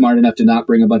were smart enough to not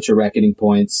bring a bunch of reckoning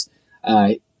points.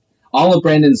 All of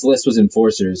Brandon's list was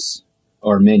enforcers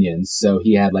or minions, so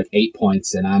he had 8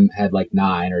 points and I had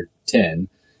 9 or 10.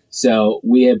 So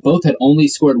we both had only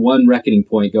scored 1 reckoning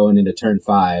point going into turn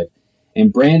 5,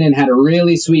 and Brandon had a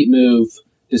really sweet move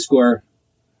to score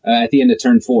at the end of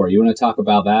turn 4. You want to talk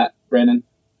about that, Brandon?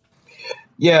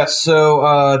 Yeah,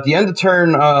 so the end of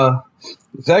turn,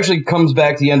 it actually comes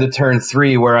back to the end of turn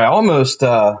 3 where I almost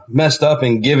messed up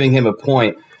in giving him a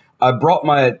point. I brought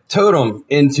my totem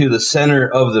into the center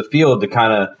of the field to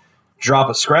kind of drop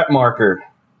a scrap marker,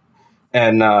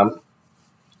 and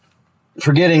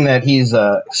forgetting that he's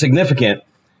significant,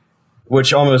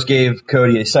 which almost gave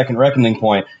Cody a second reckoning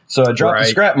point. So I dropped the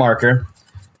scrap marker,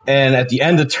 and at the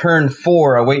end of turn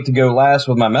 4, I wait to go last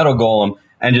with my metal golem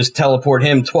and just teleport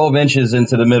him 12 inches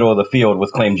into the middle of the field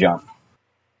with claim jump.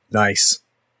 Nice.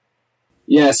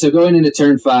 Yeah, so going into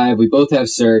turn 5, we both have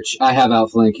search. I have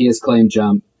outflank. He has claim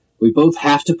jump. We both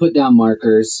have to put down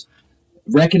markers.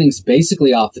 Reckoning's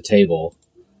basically off the table.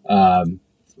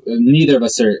 Neither of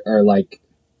us are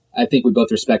I think we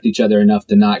both respect each other enough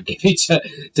to not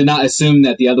to not assume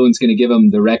that the other one's going to give him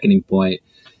the reckoning point.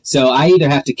 So I either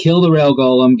have to kill the rail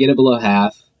golem, get it below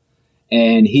half,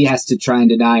 and he has to try and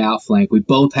deny outflank. We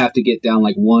both have to get down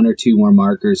 1 or 2 more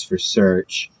markers for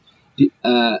search.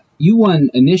 You won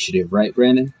initiative, right,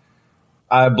 Brandon?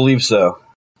 I believe so.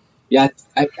 Yeah,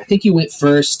 I think you went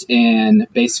first and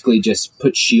basically just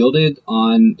put shielded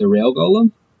on the rail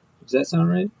golem. Does that sound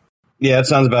right? Yeah, it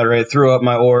sounds about right. Threw up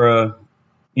my aura,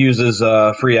 uses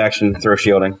free action, throw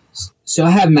shielding. So I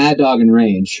have Mad Dog in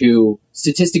range, who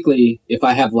statistically, if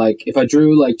I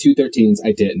drew 2 13s,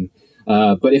 I didn't.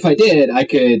 But if I did, I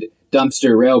could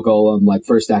dumpster rail golem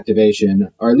first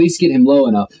activation, or at least get him low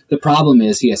enough. The problem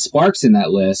is he has Sparks in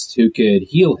that list who could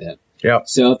heal him. Yeah.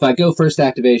 So if I go first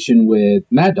activation with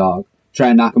Mad Dog, try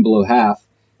and knock him below half,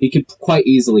 he could quite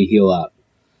easily heal up.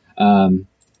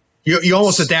 You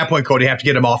almost at that point, Cody, have to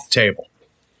get him off the table.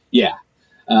 Yeah.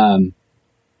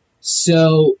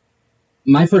 So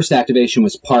my first activation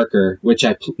was Parker, which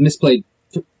I misplayed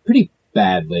pretty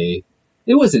badly.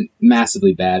 It wasn't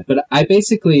massively bad, but I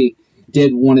basically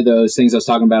did one of those things I was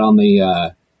talking about on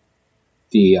the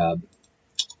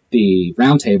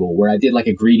round table where I did like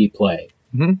a greedy play,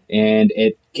 and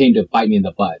it came to bite me in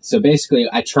the butt. So basically,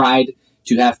 I tried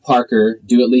to have Parker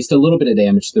do at least a little bit of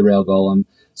damage to the Rail Golem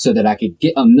so that I could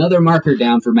get another marker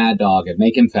down for Mad Dog and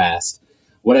make him fast.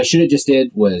 What I should have just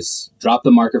did was drop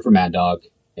the marker for Mad Dog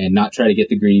and not try to get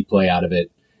the greedy play out of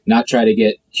it, not try to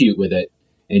get cute with it,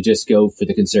 and just go for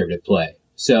the conservative play.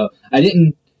 So I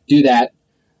didn't do that.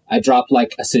 I dropped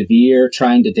like a severe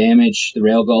trying to damage the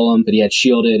Rail Golem, but he had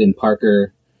shielded and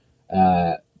Parker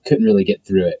couldn't really get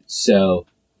through it. So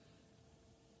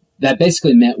that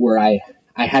basically meant where I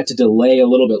had to delay a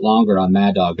little bit longer on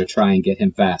Mad Dog to try and get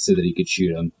him fast so that he could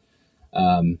shoot him.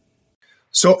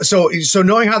 So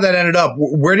knowing how that ended up,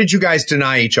 where did you guys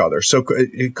deny each other? So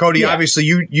Cody, obviously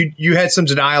you had some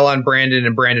denial on Brandon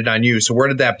and Brandon on you. So where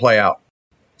did that play out?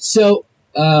 So,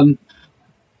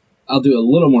 I'll do a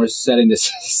little more setting the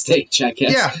stage, I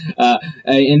guess. Yeah.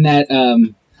 In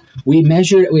that, we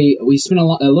measured, we spent a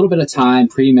little bit of time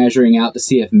pre-measuring out to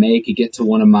see if May could get to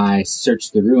one of my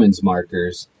Search the Ruins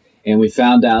markers. And we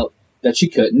found out that she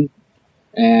couldn't.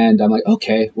 And I'm like,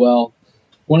 okay, well,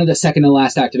 one of the second to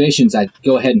last activations, I'd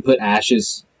go ahead and put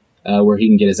Ashes where he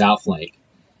can get his outflank.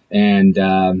 And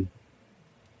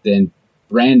then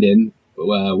Brandon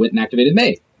went and activated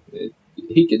May.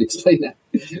 He could explain that.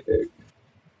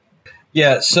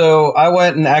 Yeah, so I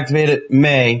went and activated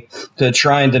May to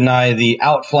try and deny the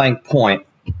outflank point,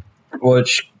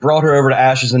 which brought her over to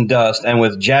Ashes and Dust, and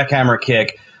with Jackhammer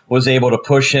Kick was able to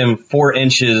push him 4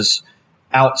 inches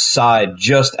outside,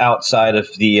 just outside of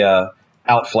the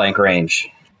outflank range.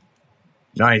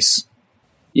 Nice.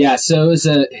 Yeah, so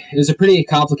it was a pretty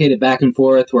complicated back and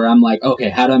forth where I'm like, okay,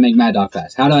 how do I make Mad Dog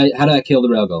fast? How do I kill the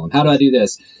Rail Golem? How do I do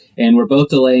this? And we're both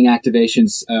delaying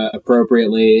activations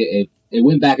appropriately. It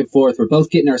went back and forth. We're both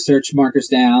getting our search markers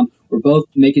down. We're both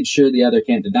making sure the other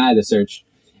can't deny the search.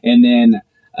 And then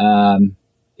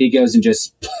he goes and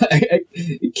just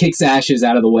kicks Ashes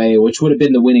out of the way, which would have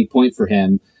been the winning point for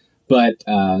him. But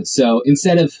so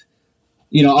instead of,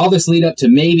 all this lead up to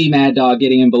maybe Mad Dog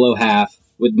getting him below half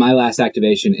with my last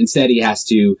activation, instead he has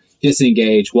to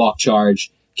disengage, walk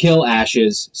charge, kill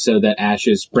Ashes so that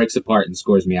Ashes breaks apart and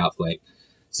scores me outflank.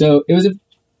 So it was a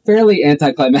fairly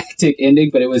anticlimactic ending,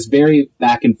 but it was very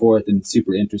back and forth and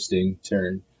super interesting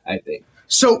turn, I think.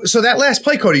 So that last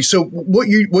play, Cody, so what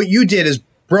you did is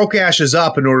broke Ashes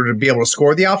up in order to be able to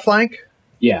score the outflank?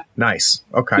 Yeah. Nice.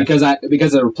 Okay. Because of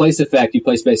the replace effect, you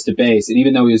place base to base, and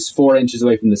even though he was 4 inches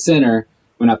away from the center,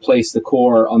 when I placed the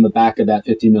core on the back of that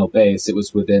 50 mil base, it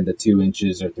was within the 2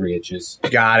 inches or 3 inches.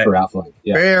 Got it. For outflank.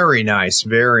 Yeah. Very nice.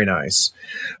 Very nice.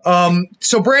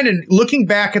 So, Brandon, looking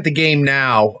back at the game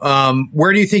now,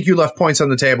 where do you think you left points on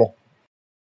the table?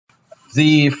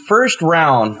 The first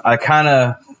round, I kind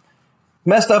of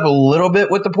messed up a little bit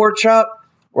with the pork chop.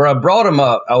 Where I brought him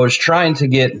up, I was trying to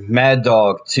get Mad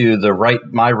Dog to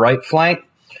my right flank,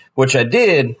 which I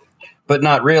did, but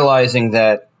not realizing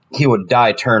that he would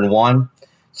die turn 1.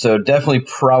 So definitely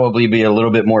probably be a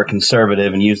little bit more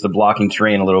conservative and use the blocking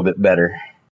terrain a little bit better.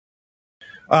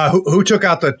 Who took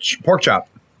out the pork chop?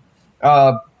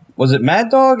 Was it Mad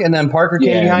Dog? And then Parker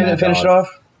came behind and finished it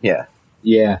off? Yeah.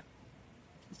 Yeah.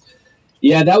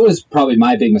 Yeah, that was probably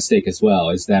my big mistake as well,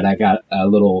 is that I got a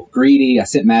little greedy. I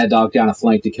sent Mad Dog down a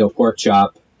flank to kill Pork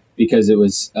Chop because it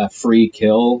was a free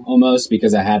kill almost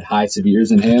because I had high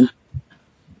severes in him.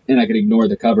 And I could ignore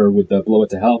the cover with the blow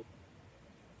it to hell.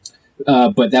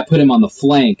 But that put him on the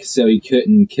flank, so he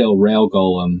couldn't kill Rail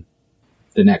Golem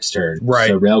the next turn. Right.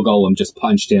 So Rail Golem just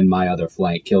punched in my other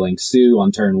flank, killing Sue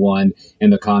on turn 1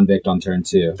 and the Convict on turn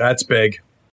 2. That's big.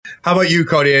 How about you,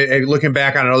 Cody? Looking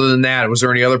back on it, other than that, was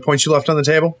there any other points you left on the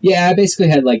table? Yeah, I basically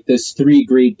had like those 3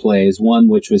 greed plays. One,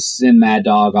 which was send Mad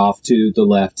Dog off to the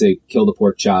left to kill the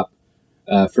Pork Chop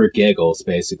for giggles,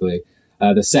 basically.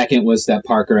 The second was that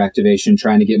Parker activation,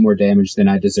 trying to get more damage than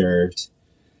I deserved.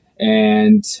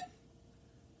 And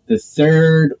the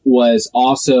third was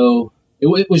also,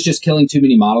 it was just killing too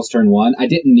many models turn 1. I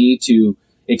didn't need to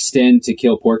extend to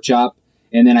kill Pork Chop.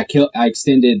 And then I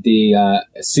extended the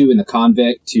Sue and the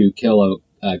Convict to kill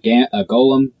a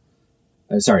golem.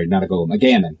 Sorry, not a golem, a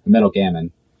gammon, a metal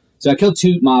gammon. So I killed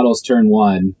 2 models turn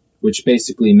 1, which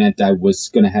basically meant I was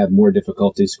going to have more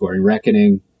difficulty scoring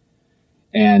Reckoning.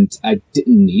 And I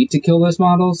didn't need to kill those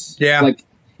models. Yeah. Like,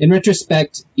 in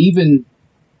retrospect, even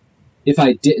if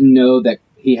I didn't know that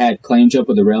he had claim jump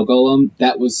with the Rail Golem,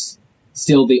 that was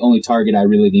still the only target I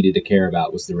really needed to care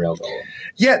about was the Rail Golem.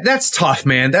 Yeah, that's tough,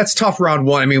 man. That's tough round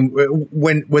one. I mean,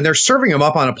 when they're serving them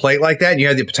up on a plate like that, and you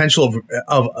have the potential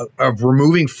of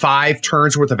removing 5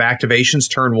 turns worth of activations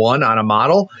turn one on a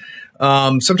model,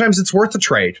 sometimes it's worth the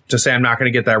trade to say I'm not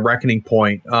going to get that reckoning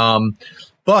point.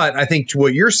 But I think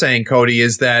what you're saying, Cody,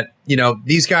 is that,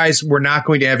 these guys were not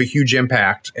going to have a huge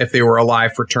impact if they were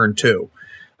alive for turn 2.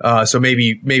 So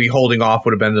maybe holding off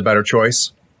would have been the better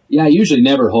choice. Yeah, I usually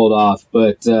never hold off,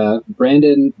 but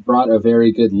Brandon brought a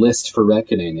very good list for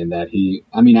Reckoning in that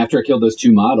after I killed those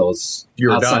 2 models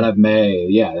outside of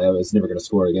May, I was never going to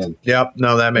score again. Yep,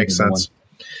 no, that makes sense.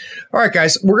 All right,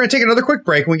 guys, we're going to take another quick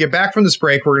break. When we get back from this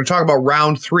break, we're going to talk about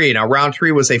round 3. Now, round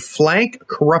 3 was a flank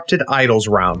Corrupted Idols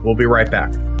round. We'll be right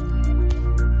back.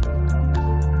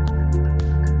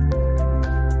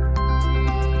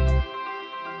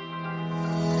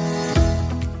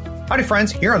 Howdy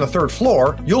friends, here on the 3rd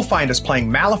floor, you'll find us playing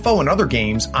Malifaux and other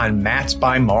games on Mats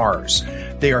by Mars.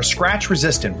 They are scratch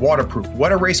resistant, waterproof,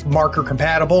 wet erase marker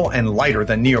compatible, and lighter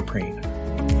than neoprene.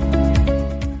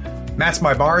 Mats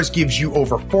by Mars gives you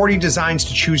over 40 designs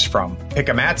to choose from. Pick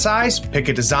a mat size, pick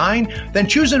a design, then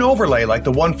choose an overlay like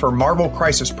the one for Marvel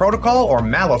Crisis Protocol or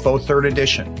Malifaux 3rd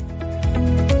Edition.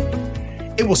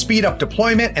 It will speed up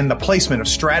deployment and the placement of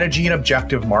strategy and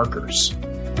objective markers.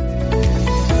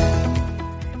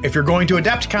 If you're going to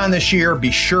AdeptCon this year, be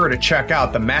sure to check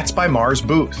out the Mats by Mars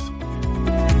booth.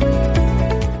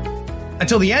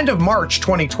 Until the end of March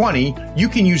 2020, you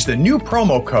can use the new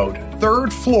promo code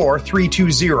 3rd Floor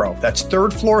 320. That's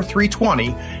 3rd Floor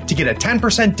 320 to get a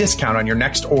 10% discount on your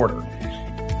next order.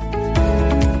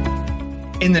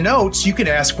 In the notes, you can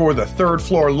ask for the 3rd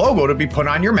Floor logo to be put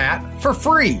on your mat for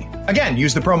free. Again,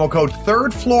 use the promo code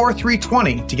 3rd Floor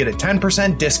 320 to get a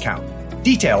 10% discount.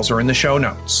 Details are in the show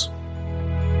notes.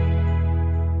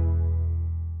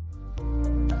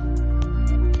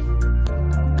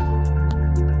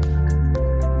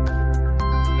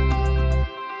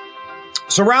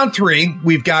 So round 3,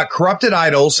 we've got Corrupted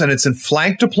Idols, and it's in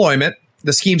flank deployment.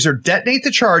 The schemes are detonate the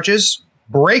charges,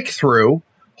 break through,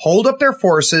 hold up their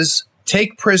forces,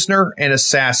 take prisoner, and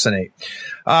assassinate.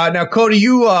 Now, Cody,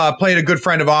 you played a good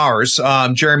friend of ours,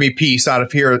 Jeremy Peace, out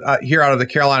of here out of the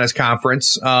Carolinas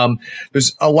Conference.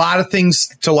 There's a lot of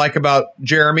things to like about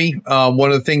Jeremy. One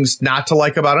of the things not to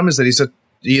like about him is that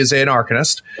he is an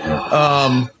Arcanist,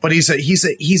 but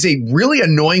he's a really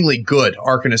annoyingly good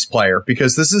Arcanist player,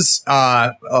 because this is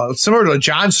similar to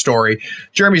John's story.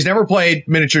 Jeremy's never played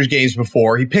miniatures games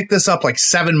before. He picked this up like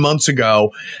 7 months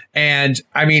ago, and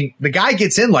I mean, the guy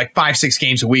gets in like 5-6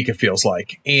 games a week, it feels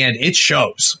like, and it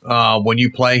shows when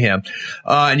you play him.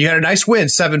 And you had a nice win,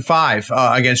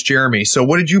 7-5 against Jeremy. So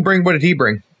what did you bring? What did he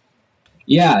bring?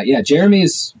 Yeah.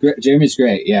 Jeremy's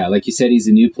great. Yeah, like you said, he's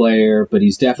a new player, but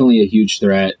he's definitely a huge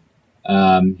threat.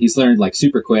 He's learned like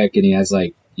super quick, and he has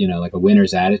like a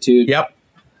winner's attitude. Yep.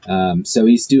 So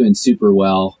he's doing super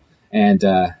well. And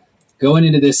going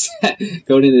into this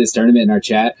tournament in our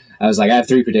chat, I was like, I have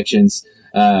 3 predictions.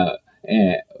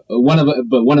 One of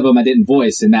them I didn't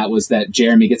voice, and that was that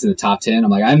Jeremy gets in the top 10.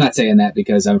 I'm like, I'm not saying that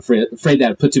because I'm afraid that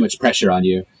would put too much pressure on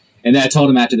you. And then I told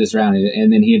him after this round,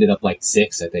 and then he ended up like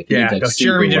 6, I think.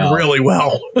 Jeremy did really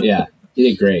well. Yeah, he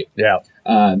did great. Yeah.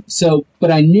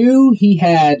 But I knew he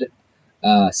had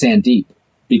Sandeep,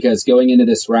 because going into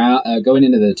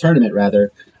the tournament,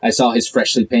 rather, I saw his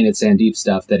freshly painted Sandeep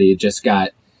stuff that he had just got,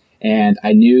 and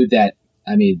I knew that,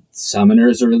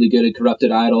 summoners are really good at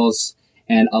Corrupted Idols,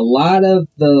 and a lot of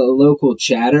the local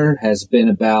chatter has been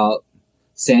about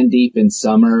Sandeep and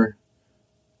Summer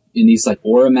in these like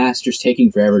Aura Masters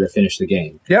taking forever to finish the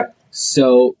game. Yep.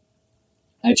 So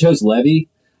I chose Levy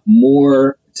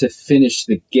more to finish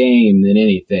the game than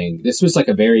anything. This was like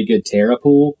a very good Terra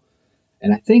pool,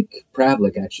 and I think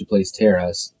Pravlik actually plays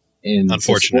Terras.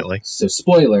 Unfortunately. So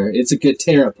spoiler, it's a good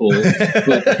Terra pool.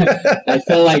 But I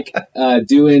felt like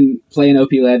playing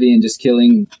OP Levy and just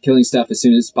killing stuff as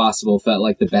soon as possible felt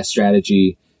like the best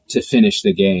strategy to finish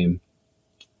the game.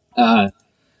 Yeah.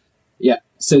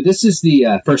 So this is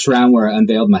the first round where I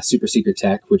unveiled my super secret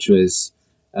tech, which was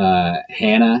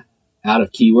Hannah out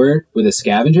of Keyword with a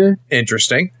Scavenger.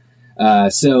 Interesting.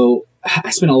 So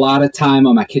I spent a lot of time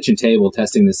on my kitchen table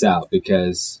testing this out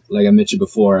because, like I mentioned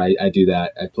before, I do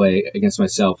that. I play against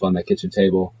myself on my kitchen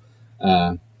table.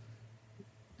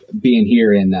 Being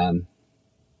here in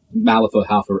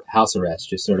Malifaux house arrest,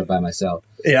 just sort of by myself.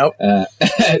 Yep.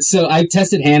 So I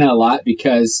tested Hannah a lot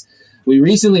because we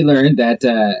recently learned that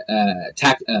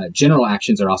general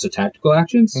actions are also tactical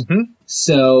actions. Mm-hmm.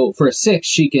 So for a 6,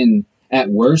 she can at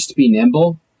worst be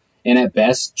nimble and at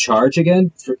best charge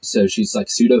again. So she's like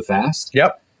pseudo fast.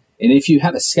 Yep. And if you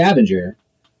have a Scavenger,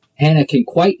 Hannah can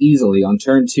quite easily, on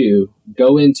turn 2,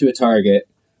 go into a target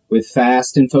with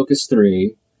fast and focus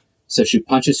 3. So she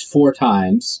punches 4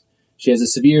 times. She has a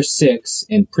severe 6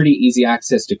 and pretty easy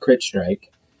access to crit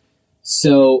strike.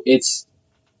 So it's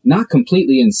not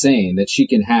completely insane that she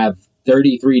can have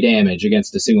 33 damage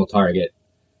against a single target,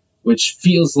 which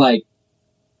feels like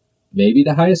maybe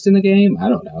the highest in the game. I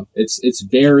don't know. It's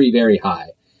very, very high.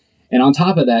 And on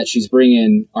top of that, she's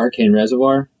bringing Arcane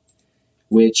Reservoir,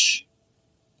 which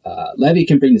Levy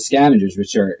can bring the Scavengers,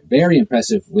 which are very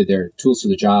impressive with their tools for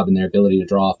the job and their ability to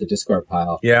draw off the discard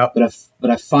pile. Yeah.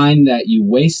 But I find that you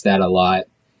waste that a lot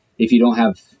if you don't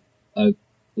have a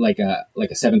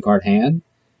 7-card hand,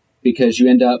 because you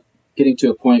end up getting to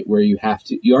a point where you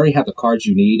already have the cards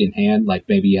you need in hand, like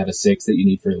maybe you have a 6 that you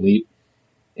need for a leap,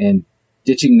 and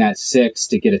ditching that 6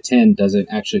 to get a 10 doesn't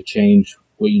actually change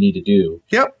what you need to do.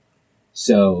 Yep.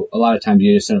 So a lot of times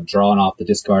you just end up drawing off the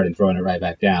discard and throwing it right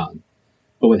back down.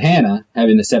 But with Hannah,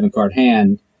 having the 7-card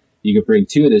hand, you could bring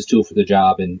 2 of those tools for the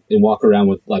job and walk around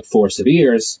with like 4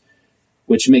 severes,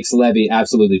 which makes Levy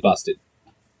absolutely busted.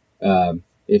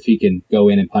 If he can go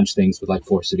in and punch things with like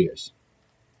 4 severes.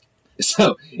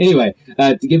 So anyway,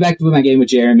 to get back to my game with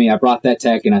Jeremy, I brought that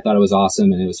tech and I thought it was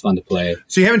awesome and it was fun to play.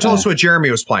 So you haven't told us what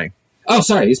Jeremy was playing. Oh,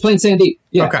 sorry. He's playing Sandeep.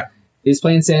 Yeah. Okay. He's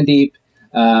playing Sandeep.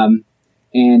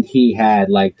 And he had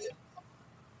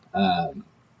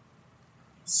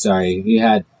he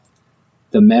had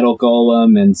the Metal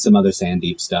Golem and some other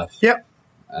Sandeep stuff. Yep.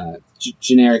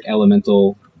 Generic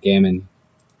elemental gammon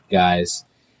guys.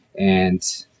 And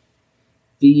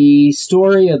the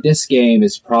story of this game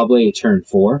is probably turn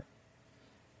 4.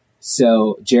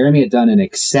 So Jeremy had done an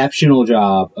exceptional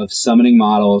job of summoning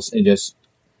models and just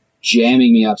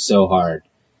jamming me up so hard.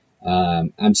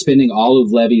 I'm spending all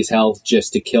of Levy's health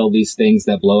just to kill these things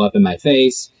that blow up in my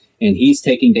face, and he's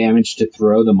taking damage to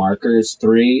throw the markers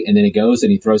 3, and then he goes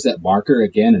and he throws that marker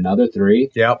again, another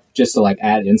 3. Yep. Just to like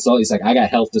add insult. He's like, I got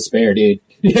health to spare, dude.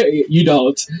 You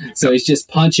don't. So he's just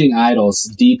punching idols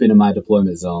deep into my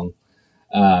deployment zone.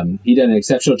 He did an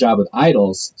exceptional job with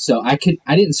idols, so I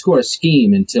didn't score a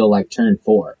scheme until like turn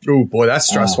 4. Oh boy, that's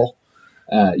stressful.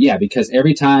 Yeah, because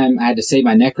every time I had to save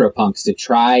my Necropunks to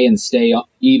try and stay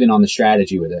even on the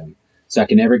strategy with him. So I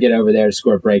could never get over there to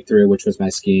score a breakthrough, which was my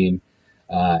scheme.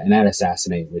 And I had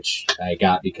Assassinate, which I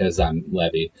got because I'm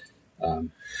Levy. But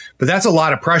that's a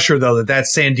lot of pressure, though, that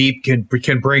Sandeep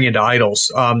can bring into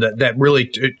idols. That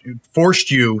really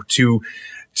forced you to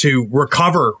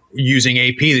recover using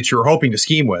AP that you were hoping to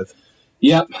scheme with.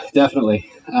 Yep, definitely.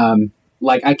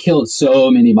 I killed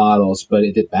so many models, but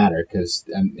it didn't matter because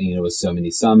it was so many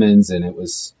summons, and it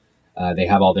was they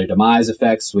have all their demise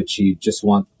effects, which he just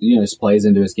just plays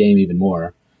into his game even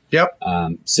more. Yep.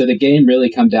 So the game really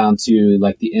come down to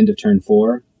like the end of turn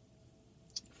 4.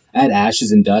 I had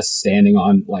Ashes and Dust standing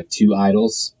on like 2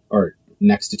 idols or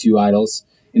next to 2 idols,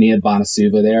 and he had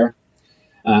Banasuva there.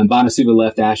 Banasuva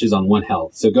left Ashes on 1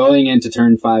 health. So going into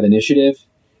turn 5 initiative,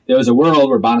 there was a world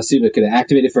where Banasuva could have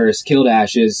activated first, killed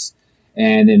Ashes,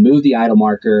 and then moved the idol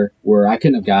marker where I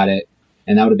couldn't have got it,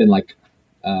 and that would have been like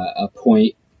a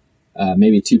point,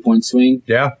 maybe a 2-point swing.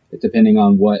 Yeah. Depending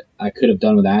on what I could have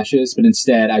done with Ashes. But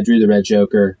instead, I drew the red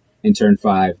Joker in turn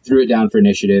 5, threw it down for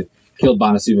initiative, killed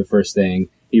Banasuva first thing.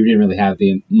 He didn't really have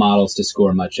the models to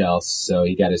score much else, so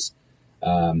he got his...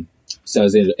 so I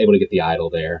was able to get the idol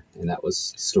there, and that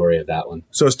was the story of that one.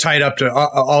 So it's tied up to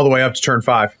all the way up to turn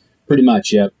 5. Pretty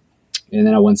much, yep. And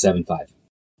then I won 7-5.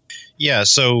 Yeah,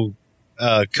 so...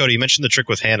 Cody, you mentioned the trick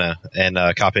with Hannah and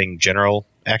copying general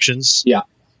actions. Yeah.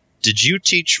 Did you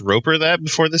teach Roper that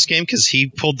before this game? Because he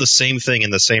pulled the same thing in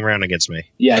the same round against me.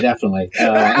 Yeah, definitely.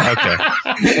 Okay.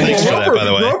 Thanks for that, by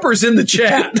the way. Roper's in the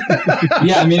chat.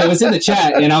 Yeah, it was in the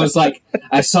chat, and I was like,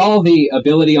 I saw the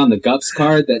ability on the Gups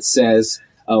card that says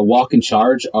walk and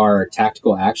charge are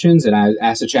tactical actions, and I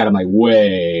asked the chat, I'm like,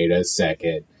 wait a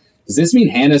second. Does this mean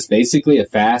Hannah's basically a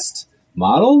fast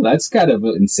model? That's kind of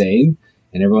insane.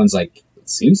 And everyone's like, it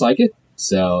seems like it.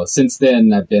 So since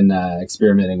then, I've been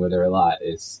experimenting with her a lot.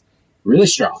 It's really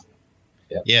strong.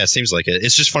 Yep. Yeah, it seems like it.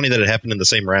 It's just funny that it happened in the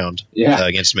same round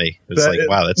against me. It's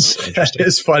wow, that's interesting.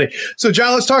 It's funny. So,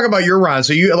 John, let's talk about your round.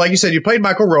 So, you, like you said, you played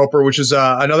Michael Roper, which is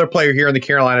another player here in the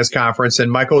Carolinas Conference,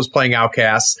 and Michael was playing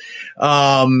Outcasts.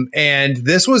 And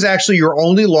this was actually your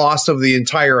only loss of the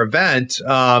entire event.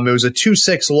 It was a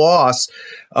 2-6 loss.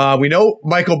 We know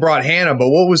Michael brought Hannah, but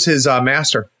what was his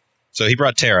master? So he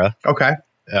brought Terra. Okay.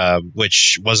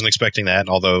 Which wasn't expecting that,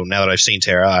 although now that I've seen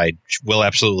Terra, I will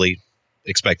absolutely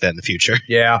expect that in the future.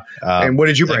 Yeah. And what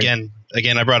did you bring?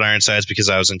 Again, I brought Ironsides because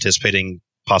I was anticipating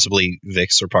possibly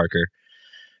Vix or Parker.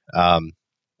 And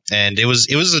it was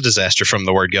a disaster from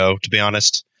the word go, to be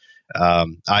honest.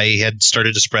 I had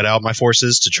started to spread out my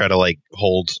forces to try to like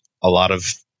hold a lot of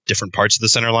different parts of the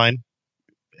center line,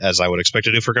 as I would expect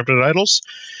to do for Cryptid Idols.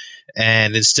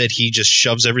 And instead, he just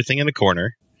shoves everything in a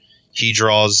corner. He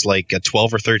draws like a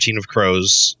 12 or 13 of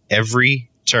crows every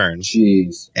turn.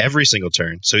 Jeez. Every single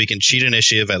turn. So he can cheat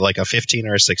initiative at like a 15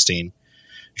 or a 16.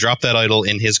 Drop that idol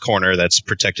in his corner that's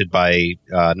protected by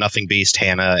Nothing Beast,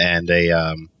 Hannah, and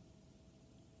a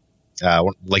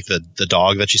like the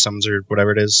dog that she summons or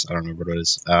whatever it is. I don't remember what it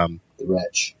is. The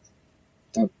Wretch.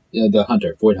 Yeah, the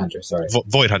Hunter. Void Hunter, sorry.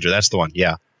 Void Hunter, that's the one,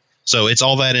 yeah. So it's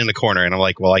all that in a corner, and I'm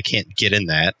like, well, I can't get in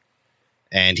that.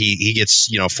 And he gets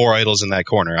 4 idols in that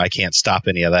corner. I can't stop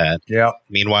any of that. Yeah.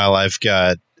 Meanwhile, I've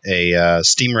got a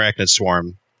Steam Arachnid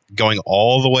Swarm going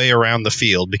all the way around the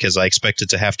field because I expected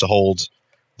to have to hold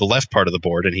the left part of the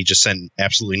board, and he just sent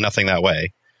absolutely nothing that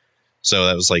way. So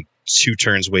that was like 2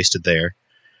 turns wasted there.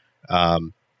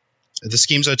 The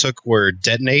schemes I took were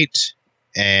Detonate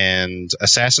and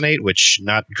Assassinate, which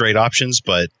not great options,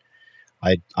 but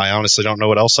I honestly don't know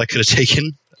what else I could have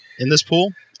taken in this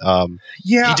pool.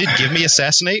 He did give me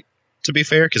Assassinate, to be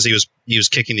fair, because he was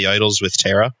kicking the idols with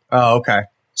Terra. Oh, okay.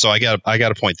 So I got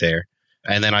a point there,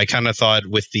 and then I kind of thought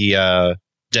with the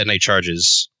Detonate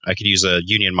charges, I could use a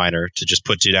Union Miner to just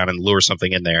put 2 down and lure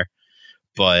something in there.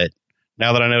 But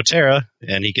now that I know Terra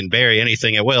and he can bury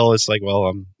anything at will, it's like, well,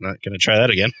 I'm not going to try that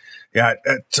again. Yeah,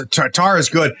 Tara is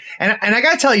good. And I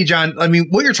got to tell you, John, I mean,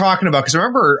 what you're talking about, because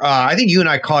remember, I think you and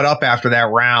I caught up after that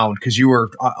round because you were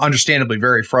understandably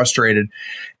very frustrated.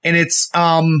 And it's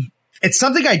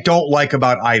something I don't like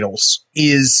about idols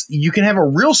is you can have a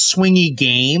real swingy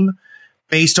game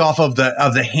based off of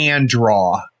the hand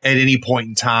draw at any point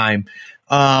in time.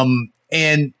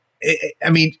 And I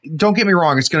mean, don't get me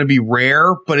wrong, it's going to be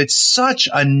rare, but it's such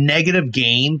a negative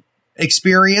game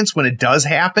experience when it does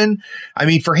happen. I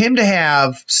mean, for him to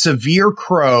have severe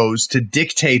crows to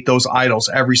dictate those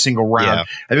idols every single round.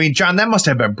 Yeah. I mean, John, that must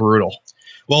have been brutal.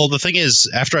 Well, the thing is,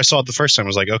 after I saw it the first time, I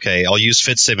was like, okay, I'll use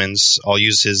Fitzsimmons. I'll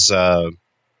use his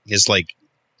like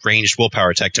ranged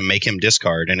willpower attack to make him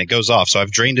discard, and it goes off. So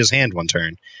I've drained his hand one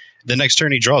turn. The next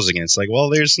turn he draws again. It's like, well,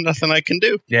 there's nothing I can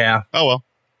do. Yeah. Oh, well.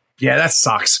 Yeah, that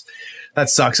sucks. That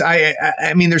sucks. I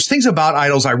mean, there's things about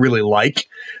idols I really like,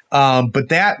 but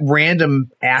that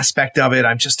random aspect of it,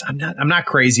 I'm not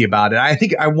crazy about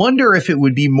it. I wonder if it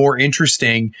would be more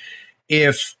interesting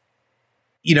if,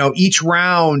 each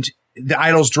round the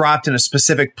idols dropped in a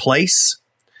specific place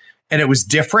and it was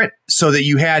different so that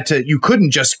you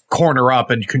couldn't just corner up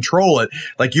and control it.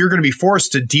 Like you're going to be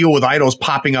forced to deal with idols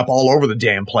popping up all over the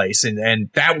damn place. And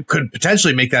that could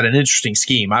potentially make that an interesting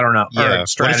scheme. I don't know. Yeah.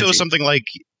 What if it was something like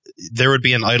there would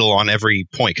be an idol on every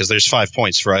point? Because there's 5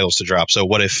 points for idols to drop. So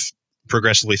what if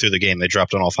progressively through the game they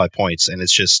dropped on all 5 points and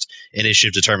it's just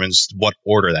initiative determines what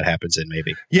order that happens in,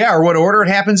 maybe? Yeah, or what order it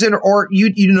happens in, or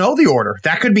you know the order.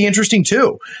 That could be interesting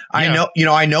too. Yeah.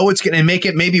 I know it's going to make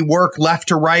it maybe work left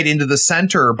to right into the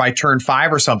center by turn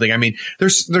 5 or something. I mean,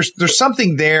 there's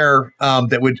something there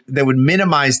that would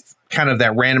minimize kind of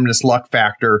that randomness luck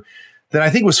factor that I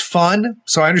think was fun.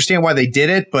 So I understand why they did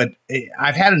it, but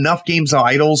I've had enough games of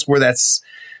idols where that's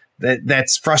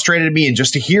frustrated me, and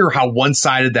just to hear how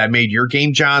one-sided that made your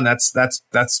game, John,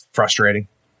 that's frustrating.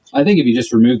 I think if you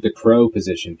just remove the crow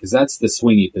position, because that's the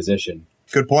swingy position.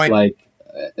 Good point. Like,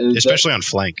 especially on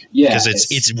flank, because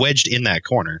it's wedged in that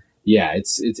corner. Yeah,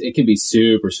 it can be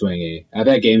super swingy. I've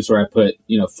had games where I put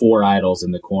 4 idols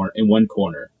in one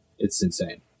corner. It's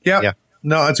insane. Yeah.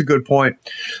 No, that's a good point.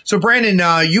 So, Brandon,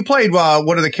 you played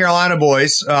one of the Carolina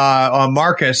boys,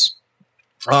 Marcus,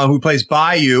 who plays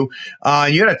Bayou.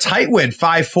 You had a tight win,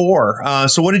 5-4.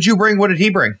 So what did you bring? What did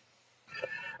he bring?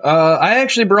 I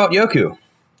actually brought Yoku.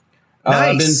 Nice.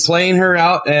 I've been playing her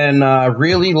out and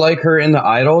really like her in the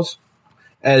idols.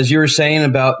 As you were saying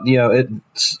about,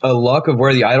 it's a luck of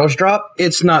where the idols drop.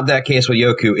 It's not that case with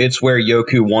Yoku. It's where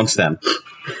Yoku wants them.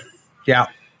 Yeah.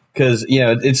 Because,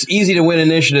 it's easy to win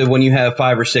initiative when you have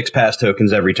 5 or 6 pass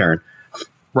tokens every turn.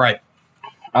 Right.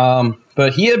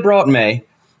 But he had brought May.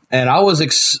 And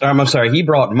he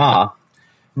brought Ma.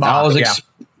 I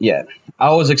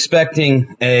was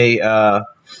expecting a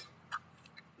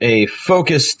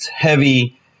focused,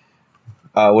 heavy,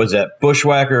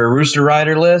 Bushwhacker Rooster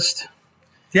Rider list.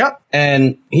 Yep.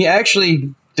 And he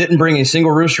actually didn't bring a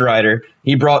single Rooster Rider.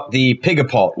 He brought the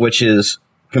Pigapult, which is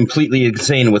completely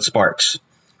insane with sparks.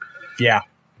 Yeah.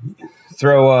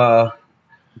 Throw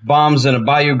bombs and a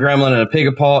Bayou Gremlin and a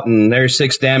Pigapult, and there's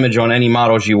 6 damage on any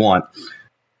models you want.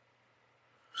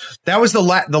 That was the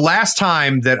last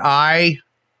time that I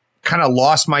kind of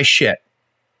lost my shit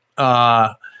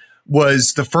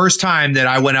was the first time that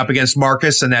I went up against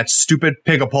Marcus and that stupid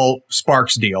Pigapult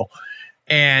Sparks deal.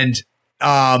 And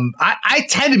I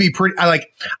tend to be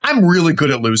I'm really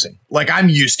good at losing. Like, I'm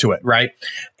used to it, right?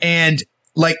 And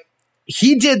like,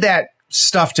 he did that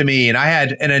stuff to me, and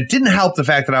it didn't help the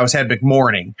fact that I had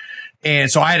McMorning.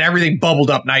 And so I had everything bubbled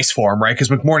up nice for him, right? Because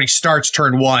McMorning starts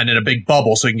turn 1 in a big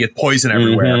bubble so he can get poison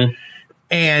everywhere. Mm-hmm.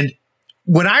 And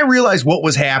when I realized what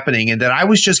was happening and that I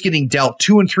was just getting dealt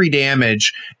 2 and 3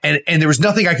 damage and there was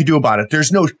nothing I could do about it.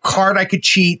 There's no card I could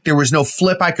cheat. There was no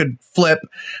flip I could flip.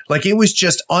 Like, it was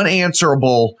just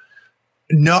unanswerable,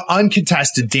 no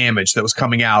uncontested damage that was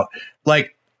coming out.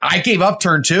 Like, I gave up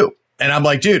turn 2 and I'm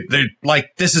like, dude,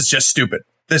 this is just stupid.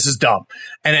 This is dumb.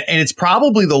 And it's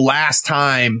probably the last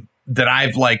time that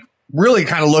I've like really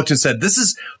kind of looked and said, this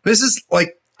is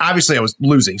like, obviously I was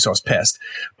losing, so I was pissed,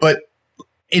 but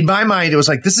in my mind, it was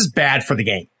like, this is bad for the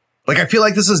game. Like, I feel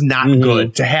like this is not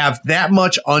good to have that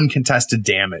much uncontested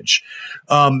damage.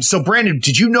 So Brandon,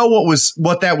 did you know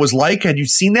what that was like? Had you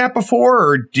seen that before,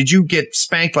 or did you get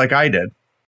spanked like I did?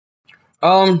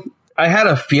 I had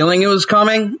a feeling it was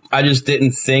coming. I just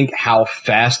didn't think how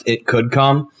fast it could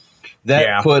come.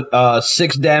 That put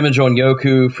 6 damage on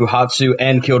Yoku, Fuhatsu,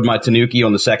 and killed my Tanuki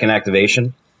on the second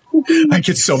activation. I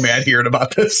get so mad hearing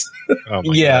about this. Oh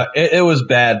it was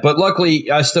bad. But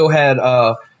luckily, I still had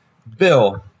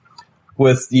Bill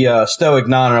with the Stoic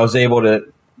Non, and I was able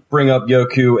to bring up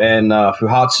Yoku and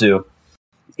Fuhatsu.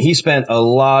 He spent a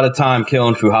lot of time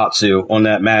killing Fuhatsu on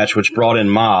that match, which brought in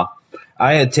Ma.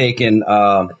 I had taken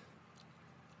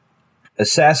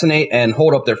Assassinate and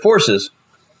Hold Up Their Forces.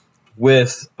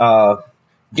 With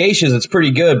Geishas, it's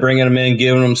pretty good, bringing them in,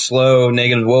 giving them slow,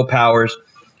 negative willpowers.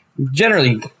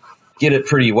 Generally get it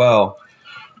pretty well.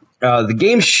 The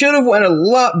game should have went a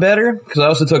lot better because I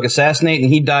also took Assassinate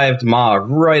and he dived Ma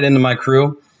right into my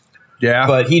crew. Yeah.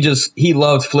 But he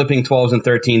loved flipping 12s and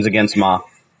 13s against Ma.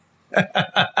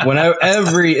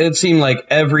 It seemed like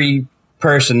every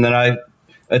person that I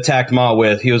attacked Ma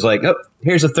with, he was like, oh,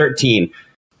 here's a 13.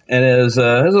 And it was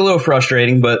a little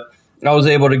frustrating, but I was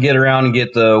able to get around and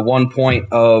get the 1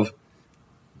 point of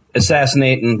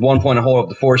Assassinate and 1 point of Hold Up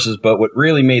the Forces. But what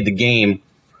really made the game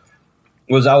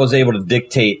was I was able to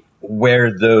dictate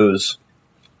where those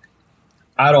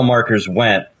idle markers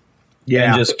went. Yeah.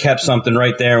 And just kept something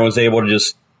right there and was able to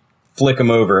just flick them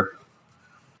over.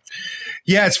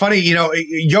 Yeah, it's funny.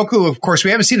 Yoku, of course, we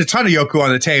haven't seen a ton of Yoku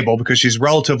on the table because she's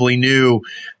relatively new.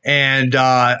 And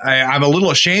I'm a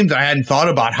little ashamed that I hadn't thought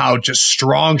about how just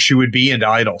strong she would be into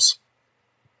idols.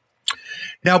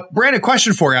 Now, Brandon,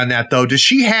 question for you on that, though. Does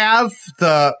she have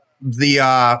the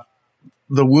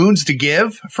wounds to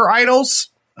give for idols?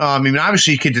 I mean,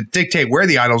 obviously, you could dictate where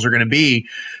the idols are going to be,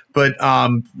 but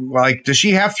does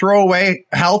she have throwaway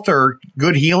health or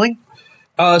good healing?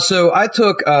 So I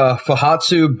took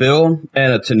Fuhatsu, Bill,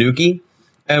 and a Tanuki,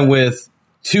 and with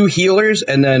 2 healers,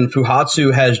 and then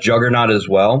Fuhatsu has Juggernaut as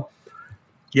well.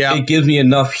 Yeah, it gives me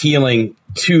enough healing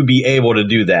to be able to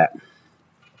do that.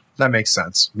 That makes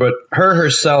sense. But her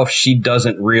herself, she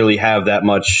doesn't really have that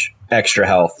much extra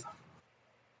health.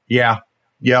 Yeah.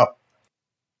 Yep.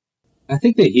 I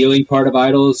think the healing part of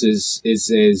idols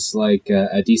is like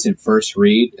a decent first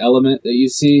read element that you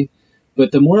see.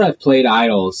 But the more I've played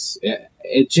idols,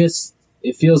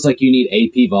 it feels like you need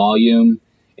AP volume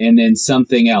and then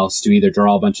something else to either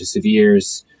draw a bunch of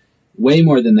severes, way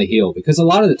more than the heal. Because a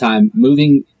lot of the time,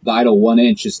 moving the idol 1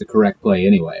 inch is the correct play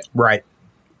anyway. Right.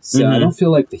 So I don't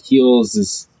feel like the heals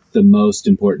is the most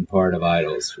important part of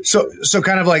idols. So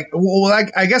kind of like, well,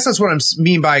 I guess that's what I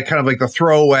mean by kind of like the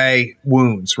throwaway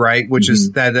wounds, right? Which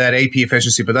is that AP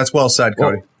efficiency, but that's well said,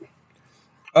 Cody.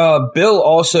 Bill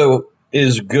also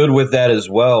is good with that as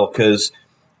well, because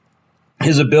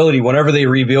his ability, whenever they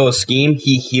reveal a scheme,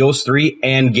 he heals 3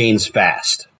 and gains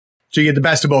fast. So you get the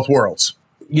best of both worlds.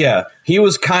 Yeah, he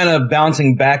was kind of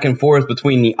bouncing back and forth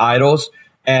between the idols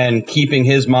and keeping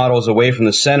his models away from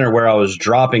the center where I was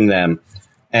dropping them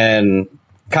and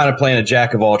kind of playing a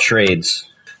jack of all trades.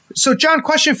 So, John,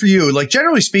 question for you. Like,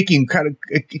 generally speaking, kind of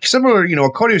similar,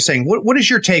 what Cody was saying, what is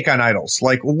your take on idols?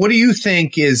 Like, what do you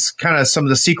think is kind of some of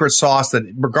the secret sauce that,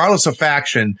 regardless of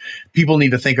faction, people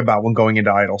need to think about when going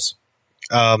into idols?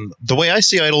 The way I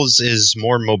see idols is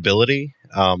more mobility.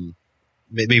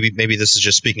 Maybe this is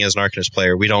just speaking as an Arcanist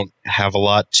player. We don't have a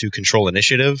lot to control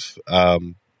initiative.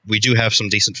 We do have some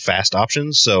decent fast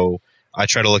options, so I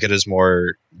try to look at it as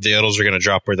more the idols are going to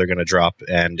drop where they're going to drop,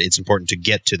 and it's important to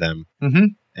get to them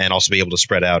and also be able to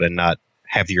spread out and not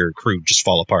have your crew just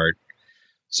fall apart.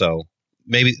 So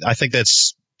maybe I think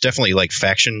that's definitely like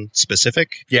faction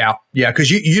specific. Yeah,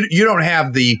 because you don't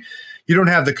have the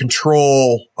the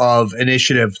control of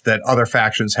initiative that other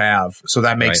factions have. So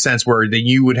that makes sense where then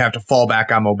you would have to fall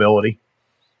back on mobility.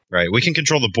 Right. We can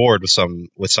control the board with some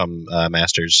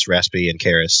masters, Raspy and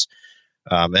Karis.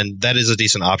 And that is a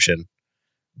decent option,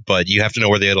 but you have to know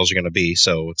where the idols are going to be.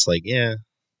 So it's like, yeah.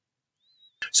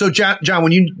 So John,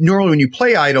 when you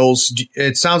play idols,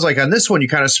 it sounds like on this one you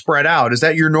kind of spread out. Is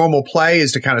that your normal play,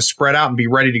 is to kind of spread out and be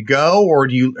ready to go, or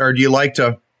do you like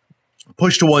to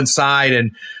push to one side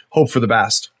and hope for the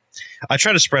best? I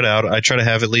try to spread out. I try to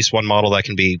have at least one model that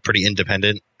can be pretty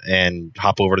independent and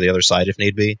hop over to the other side if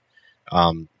need be.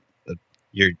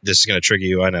 This is going to trigger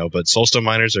you, I know, but Soulstone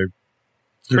Miners are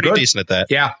pretty decent at that.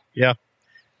 Yeah. Yeah.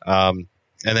 And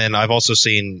then I've also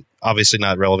seen, obviously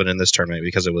not relevant in this tournament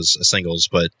because it was a singles,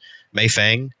 but Mei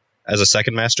Fang as a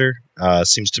second master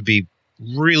seems to be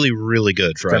really, really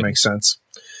good for That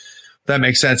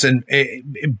makes sense. And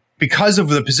because of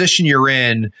the position you're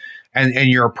in and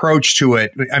your approach to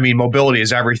it, I mean, mobility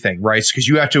is everything, right? Because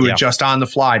you have to adjust on the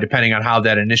fly depending on how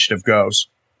that initiative goes.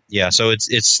 Yeah, so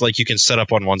it's like you can set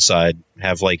up on one side,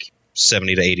 have like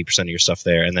 70 to 80% of your stuff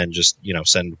there, and then just,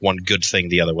 send one good thing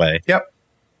the other way. Yep.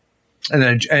 And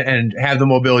then and have the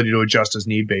mobility to adjust as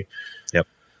need be. Yep.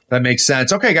 That makes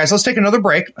sense. Okay, guys, let's take another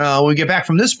break. When we get back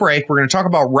from this break, we're going to talk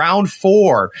about round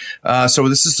 4. So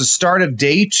this is the start of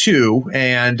day 2,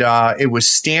 and it was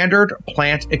standard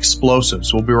plant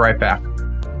explosives. We'll be right back.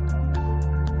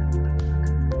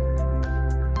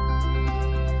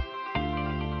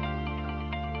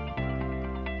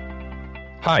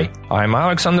 Hi, I'm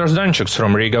Alexander Zdanchuk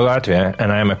from Riga, Latvia,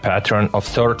 and I'm a patron of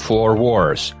Third Floor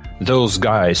Wars. Those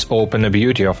guys open the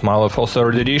beauty of Malifaux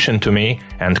 3rd Edition to me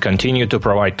and continue to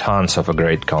provide tons of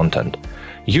great content.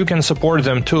 You can support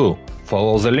them too.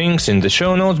 Follow the links in the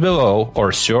show notes below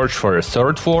or search for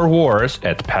Third Floor Wars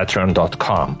at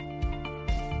patreon.com.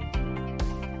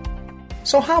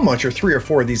 So how much are 3 or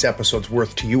 4 of these episodes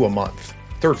worth to you a month?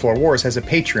 Third Floor Wars has a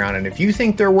Patreon, and if you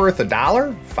think they're worth $1,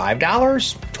 $5,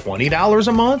 $20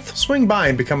 a month, swing by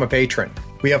and become a patron.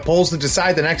 We have polls to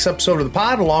decide the next episode of the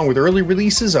pod, along with early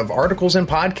releases of articles and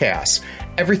podcasts.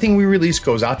 Everything we release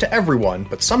goes out to everyone,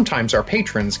 but sometimes our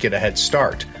patrons get a head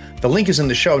start. The link is in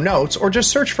the show notes, or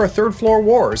just search for Third Floor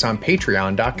Wars on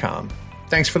patreon.com.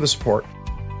 Thanks for the support.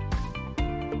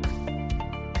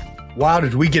 Wow,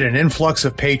 did we get an influx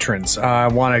of patrons. I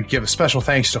want to give a special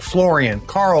thanks to Florian,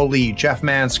 Carl Lee, Jeff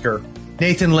Mansker,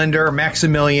 Nathan Linder,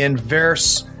 Maximilian,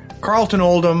 Vers, Carlton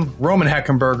Oldham, Roman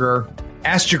Heckenberger,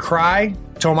 Astrid Cry,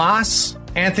 Tomas,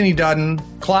 Anthony Dudden,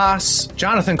 Klaas,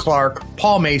 Jonathan Clark,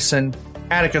 Paul Mason,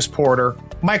 Atticus Porter,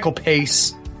 Michael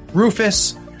Pace,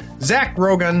 Rufus, Zach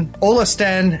Rogan, Ola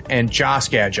Sten, and Josh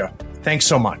Gadja. Thanks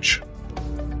so much.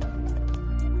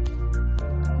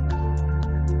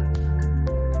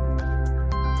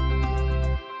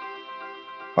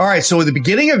 All right, so at the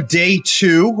beginning of day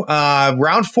 2,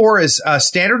 round 4 is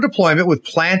standard deployment with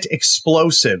plant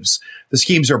explosives. The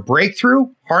schemes are breakthrough,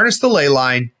 harness the ley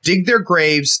line, dig their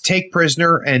graves, take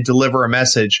prisoner, and deliver a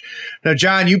message. Now,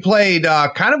 John, you played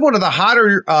kind of one of the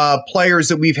hotter players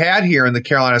that we've had here in the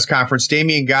Carolinas Conference,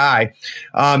 Damian Guy,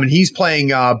 and he's playing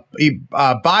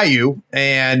Bayou,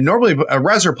 and normally a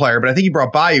Rezer player, but I think he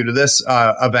brought Bayou to this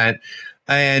event,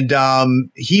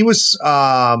 and he was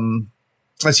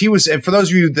and for those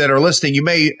of you that are listening, you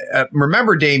may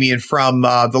remember Damian from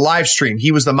the live stream.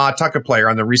 He was the Ma Tucka player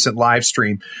on the recent live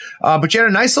stream. But you had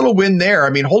a nice little win there. I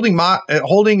mean, holding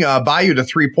Bayou to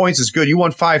 3 points is good. You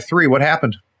won 5-3. What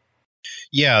happened?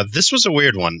 Yeah, this was a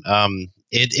weird one.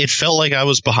 It felt like I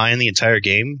was behind the entire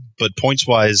game, but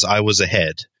points-wise, I was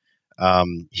ahead.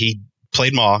 He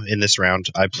played Ma in this round.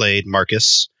 I played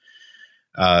Marcus.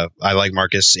 I like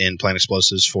Marcus in plant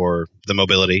explosives for the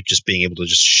mobility, just being able to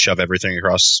just shove everything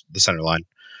across the center line.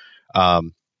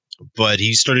 But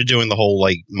he started doing the whole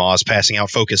like Ma's passing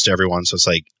out focus to everyone. So it's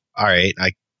like, all right,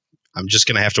 I'm just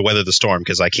going to have to weather the storm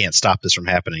because I can't stop this from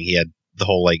happening. He had the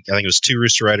whole, like, I think it was 2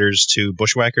 Rooster Riders, 2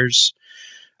 Bushwhackers.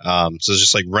 So it's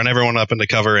just like run everyone up into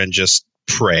cover and just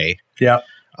pray. Yeah.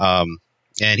 And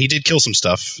he did kill some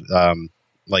stuff,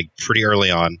 like pretty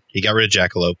early on. He got rid of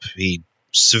Jackalope. He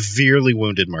severely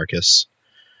wounded Marcus.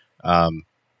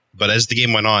 But as the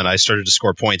game went on, I started to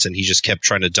score points, and he just kept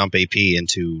trying to dump AP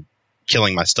into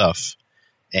killing my stuff.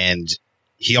 And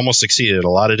he almost succeeded at a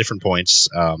lot of different points.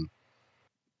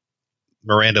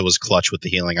 Miranda was clutch with the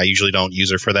healing. I usually don't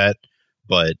use her for that,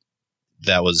 but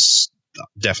that was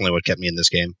definitely what kept me in this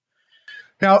game.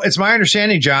 Now, it's my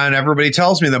understanding, John, everybody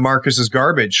tells me that Marcus is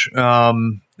garbage.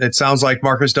 It sounds like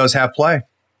Marcus does have play.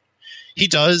 He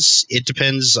does. It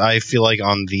depends, I feel like,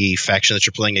 on the faction that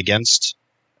you're playing against.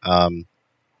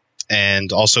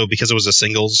 And also, because it was a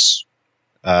singles,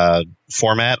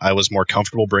 format, I was more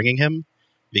comfortable bringing him,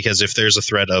 because if there's a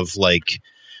threat of like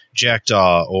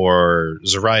Jackdaw or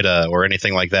Zoraida or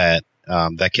anything like that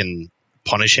that can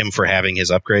punish him for having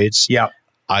his upgrades,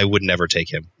 I would never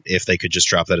take him if they could just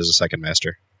drop that as a second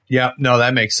master. Yeah, no,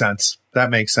 that makes sense.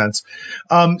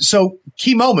 So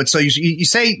key moments. So you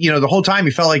say, the whole time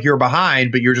you felt like you were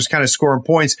behind, but you're just kind of scoring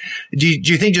points. Do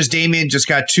you think just Damien just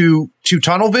got too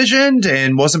tunnel visioned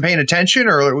and wasn't paying attention,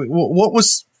 or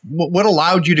what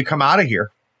allowed you to come out of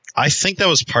here? I think that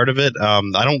was part of it.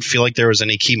 I don't feel like there was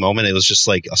any key moment. It was just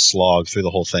like a slog through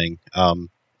the whole thing.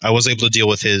 I was able to deal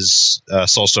with his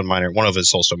Soulstone Miner, one of his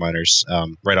Soulstone Miners,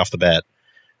 right off the bat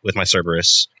with my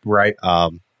Cerberus. Right.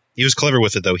 He was clever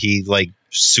with it, though. He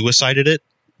suicided it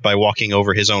by walking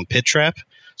over his own pit trap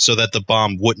so that the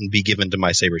bomb wouldn't be given to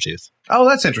my Sabertooth. Oh,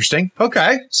 that's interesting.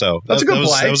 Okay. So that's a good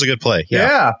play. That was a good play.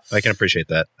 Yeah. I can appreciate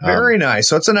that. Very nice.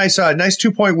 So it's a nice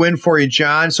 2-point win for you,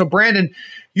 John. So Brandon,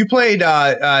 you played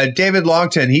David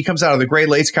Longton. He comes out of the Great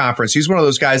Lakes Conference. He's one of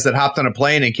those guys that hopped on a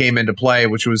plane and came into play,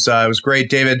 which was great.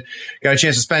 David, got a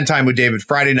chance to spend time with David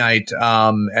Friday night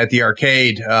at the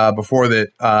arcade before the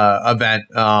event.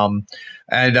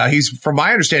 And he's, from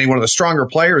my understanding, one of the stronger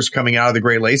players coming out of the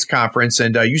Great Lakes Conference.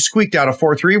 And you squeaked out a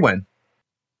 4-3 win.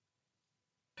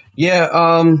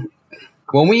 Yeah.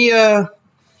 When we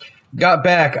got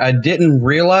back, I didn't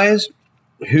realize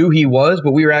who he was,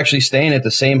 but we were actually staying at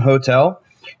the same hotel.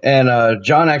 And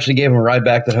John actually gave him a ride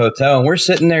back to the hotel. And we're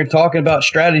sitting there talking about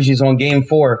strategies on Game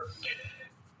 4,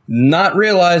 not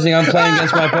realizing I'm playing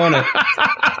against my opponent.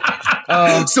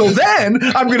 So then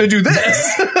I'm going to do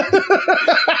this.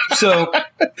 So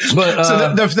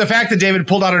the fact that David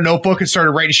pulled out a notebook and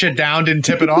started writing shit down didn't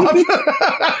tip it off?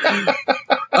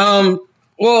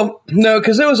 Well, no,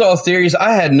 because it was all theories.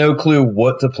 I had no clue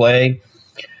what to play.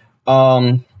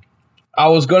 I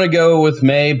was going to go with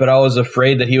May, but I was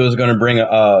afraid that he was going to bring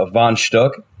Von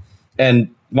Stuck, and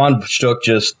Von Stuck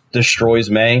just destroys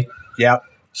May. Yeah.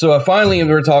 So I finally we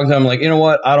were talking to him, like, you know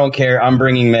what? I don't care. I'm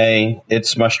bringing May.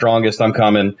 It's my strongest. I'm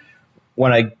coming.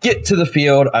 When I get to the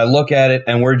field, I look at it,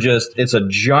 and it's a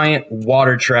giant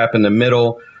water trap in the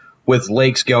middle with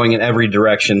lakes going in every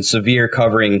direction, severe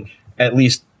covering at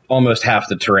least almost half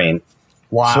the terrain.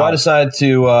 Wow. So I decided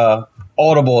to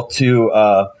audible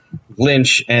to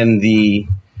Lynch and the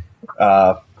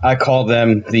I call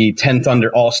them the 10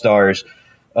 Thunder All-Stars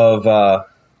of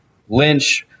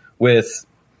Lynch with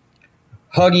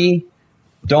Huggy,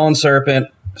 Dawn Serpent,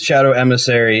 Shadow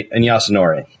Emissary, and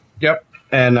Yasunori. Yep.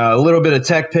 And a little bit of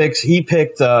tech picks. He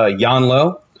picked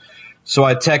Yanlo, so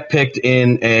I tech picked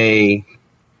in a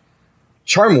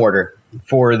Charm Warder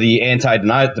for the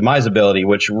anti-demise ability,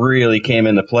 which really came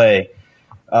into play.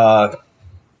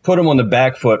 Put him on the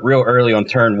back foot real early on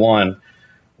turn 1.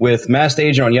 With Masked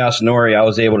Agent on Yasunori, I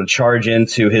was able to charge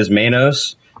into his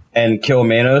Manos and kill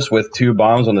Manos with 2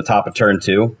 bombs on the top of turn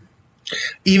 2.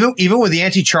 Even with the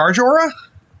anti-charge aura?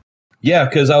 Yeah,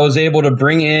 because I was able to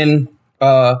bring in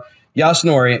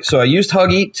Yasunori. So I used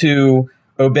Huggy to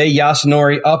obey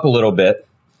Yasunori up a little bit.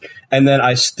 And then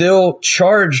I still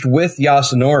charged with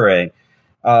Yasunori,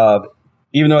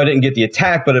 even though I didn't get the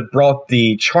attack, but it brought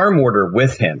the Charm Warder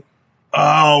with him.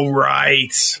 Oh,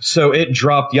 right. So it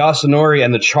dropped Yasunori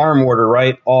and the Charm Warder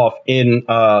right off in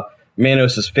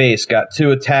Manos' face. Got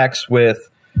 2 attacks with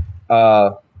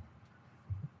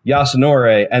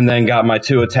Yasunori, and then got my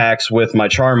 2 attacks with my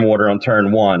Charm Warder on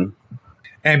turn 1.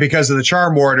 And because of the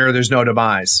Charm Warder, there's no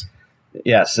demise.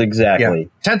 Yes, exactly. Yeah.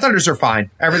 10 Thunders are fine.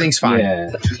 Everything's fine.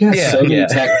 Yeah. So many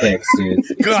tech picks, dude.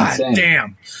 God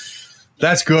damn.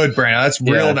 That's good, Brandon. That's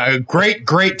real.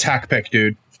 Great tech pick,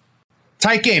 dude.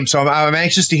 Tight game. So I'm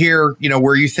anxious to hear,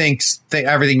 where you think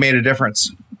everything made a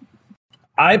difference.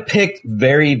 I picked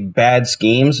very bad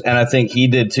schemes, and I think he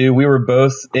did too. We were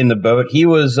both in the boat. He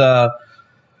was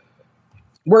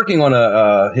working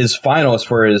on his finals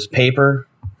for his paper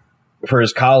for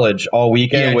his college all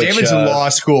weekend. Yeah, David's in law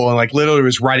school and literally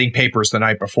was writing papers the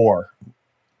night before.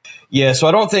 Yeah, so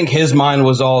I don't think his mind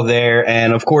was all there.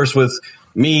 And of course, with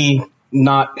me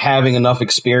not having enough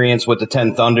experience with the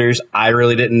 10 Thunders, I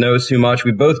really didn't know too much.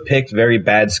 We both picked very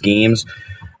bad schemes.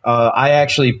 I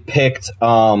actually picked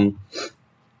hold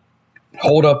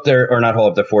up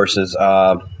their forces,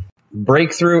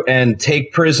 breakthrough and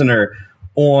take prisoner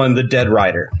on the Dead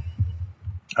Rider.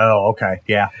 Oh, okay.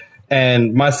 Yeah.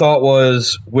 And my thought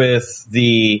was with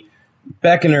the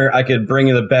Beckoner, I can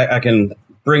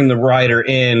bring the rider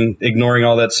in, ignoring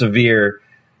all that severe,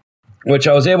 which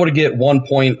I was able to get 1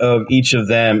 point of each of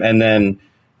them, and then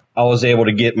I was able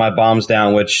to get my bombs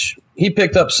down, which he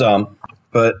picked up some.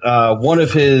 But one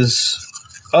of his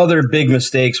other big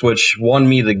mistakes which won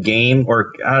me the game,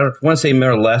 or I don't want to say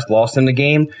more or less lost in the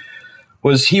game,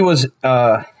 was he was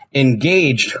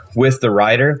engaged with the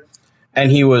rider, and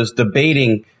he was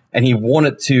debating, and he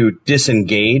wanted to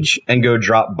disengage and go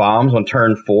drop bombs on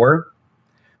turn 4,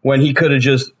 when he could have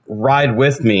just ride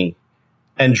with me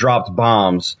and dropped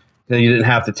bombs. So you didn't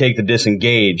have to take the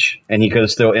disengage, and he could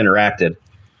have still interacted,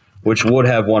 which would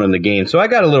have won him the game. So I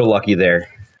got a little lucky there.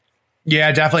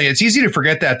 Yeah, definitely. It's easy to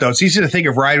forget that, though. It's easy to think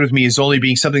of Ride With Me as only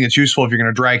being something that's useful if you're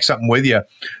going to drag something with you.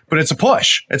 But it's a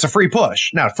push. It's a free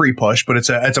push. Not a free push, but it's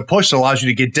a push that allows you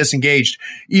to get disengaged,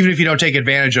 even if you don't take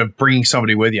advantage of bringing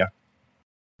somebody with you.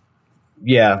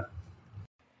 Yeah.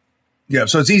 Yeah,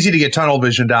 so it's easy to get tunnel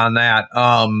visioned on that.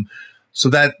 So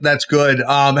that's good.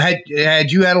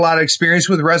 Had you had a lot of experience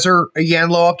with Rezer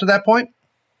Yanlo up to that point?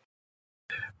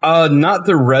 Not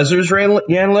the Rezzers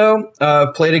Yanlo.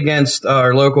 I've played against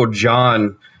our local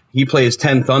John. He plays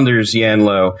 10 Thunders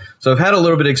Yanlo. So I've had a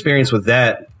little bit of experience with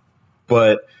that,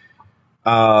 but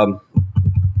I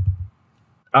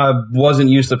wasn't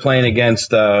used to playing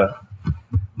against what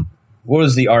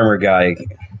was the armor guy?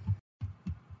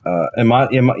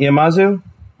 Iamazu?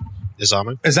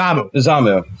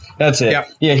 Izamu. That's it.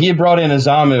 Yep. Yeah, he had brought in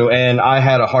Izamu, and I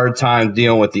had a hard time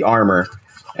dealing with the armor.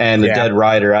 And the Dead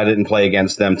Rider, I didn't play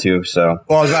against them too. So,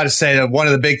 well, I was about to say that one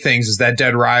of the big things is that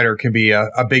Dead Rider can be a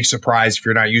big surprise if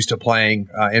you're not used to playing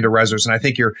into Rezzers. And I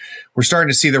think we're starting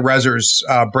to see the Rezzers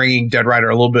bringing Dead Rider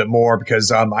a little bit more,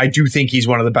 because I do think he's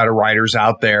one of the better riders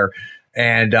out there,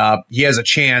 and he has a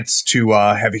chance to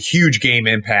have a huge game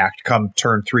impact come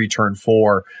turn 3, turn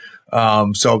 4.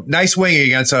 So nice wing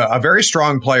against a very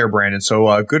strong player, Brandon.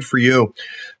 So good for you,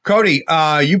 Cody.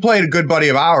 You played a good buddy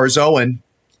of ours, Owen.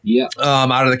 Yeah.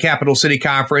 Out of the Capital City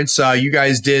Conference, you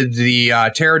guys did the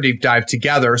Terra deep dive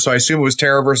together. So I assume it was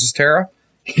Terra versus Terra.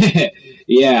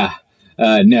 Yeah.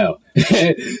 No.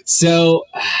 So,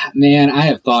 man, I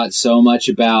have thought so much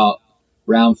about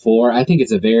round 4. I think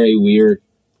it's a very weird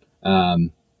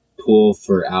pool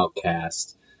for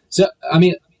Outcast. So, I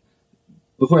mean,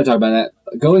 before I talk about that,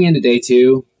 going into day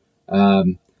 2,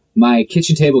 my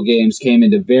kitchen table games came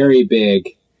into very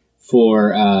big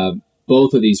for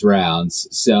both of these rounds.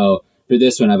 So for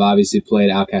this one, I've obviously played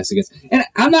Outcast against, and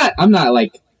I'm not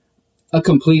like a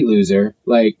complete loser.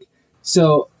 Like,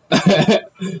 so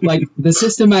like the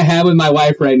system I have with my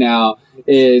wife right now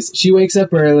is she wakes up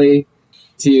early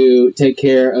to take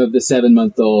care of the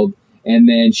 7-month-old, and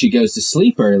then she goes to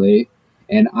sleep early,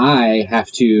 and I have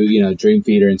to, dream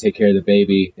feed her and take care of the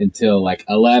baby until like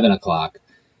 11 o'clock.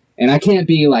 And I can't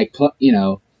be like,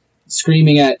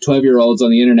 screaming at 12-year-olds on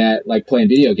the internet, like playing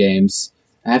video games.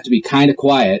 I have to be kind of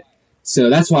quiet. So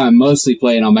that's why I'm mostly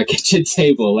playing on my kitchen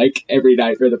table, like every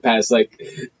night for the past, like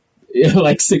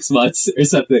 6 months or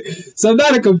something. So I'm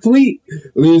not a complete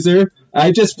loser.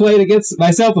 I just played against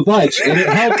myself a bunch, and it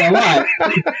helped a lot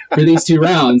for these 2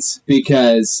 rounds,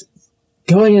 because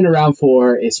going into round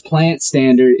 4 is plant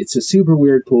standard. It's a super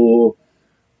weird pool.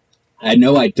 I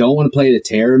know I don't want to play the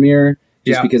Terra Mirror,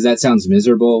 just because that sounds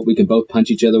miserable. We can both punch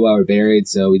each other while we're buried,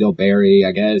 so we don't bury,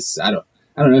 I guess. I don't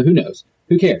know. Who knows?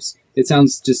 Who cares? It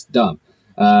sounds just dumb.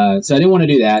 So I didn't want to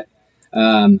do that.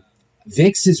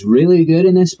 Vix is really good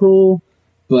in this pool,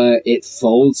 but it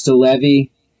folds to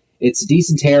Levy. It's a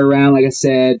decent Terra round, like I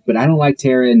said, but I don't like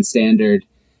Terra in Standard,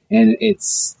 and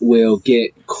will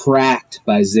get cracked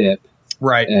by Zip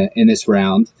in this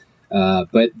round.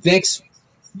 But Vix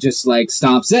just like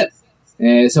stomps Zip.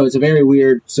 And so it's a very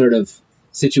weird sort of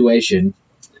situation.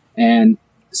 And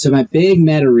so my big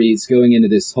meta reads going into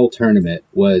this whole tournament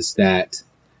was that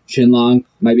Shinlong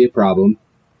might be a problem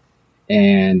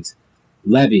and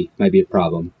Levy might be a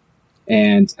problem.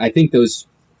 And I think both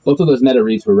of those meta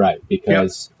reads were right,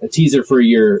 because a teaser for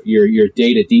your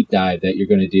data deep dive that you're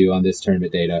going to do on this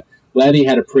tournament data, Levy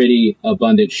had a pretty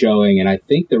abundant showing, and I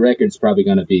think the record's probably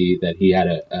going to be that he had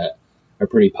a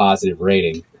pretty positive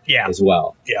rating as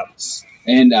well. Yeah.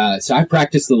 And so I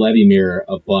practiced the Levy mirror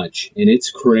a bunch, and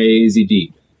it's crazy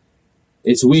deep.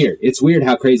 It's weird. It's weird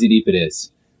how crazy deep it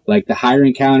is. Like, the higher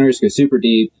encounters go super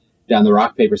deep down the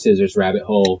rock, paper, scissors rabbit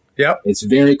hole. Yep. It's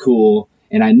very cool.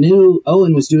 And I knew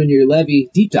Owen was doing your Levy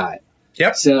deep dive.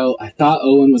 Yep. So I thought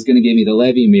Owen was going to give me the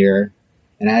Levy mirror,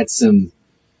 and I had some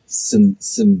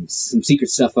secret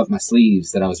stuff up my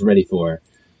sleeves that I was ready for.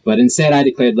 But instead, I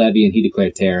declared Levy, and he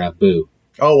declared Terra. Boo.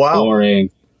 Oh, wow. Boring.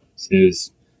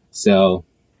 Snooze. So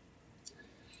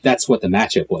that's what the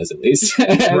matchup was, at least.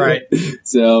 Right.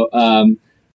 So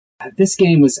this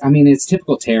game was, it's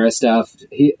typical Terra stuff.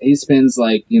 He spends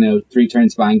 3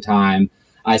 turns buying time.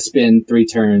 I spend 3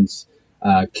 turns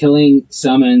killing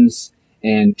summons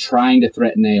and trying to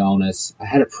threaten Aeolus. I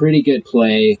had a pretty good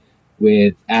play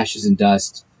with Ashes and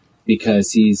Dust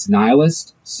because he's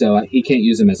Nihilist, so he can't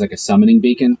use him as like a summoning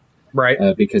beacon. Right.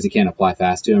 Because he can't apply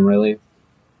fast to him, really.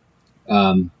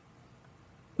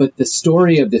 But the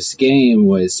story of this game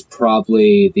was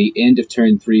probably the end of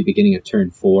turn 3, beginning of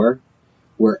turn 4,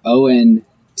 where Owen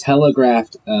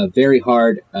telegraphed a very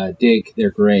hard dig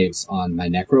their graves on my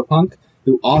Necropunk,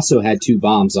 who also had 2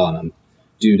 bombs on him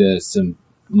due to some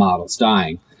models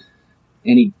dying.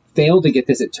 And he failed to get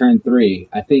this at turn 3.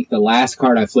 I think the last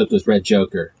card I flipped was Red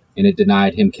Joker, and it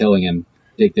denied him killing him,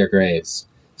 dig their graves.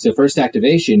 So first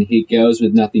activation, he goes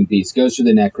with Nothing Beast, goes for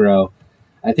the Necro.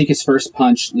 I think his first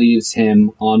punch leaves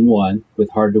him on 1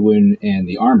 with Hard to Wound and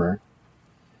the armor.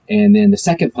 And then the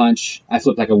second punch, I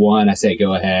flip like a 1. I say,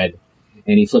 go ahead.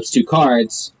 And he flips 2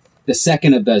 cards. The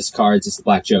second of those cards is the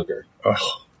Black Joker. Ugh.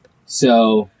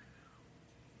 So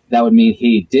that would mean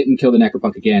he didn't kill the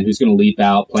Necropunk again, who's going to leap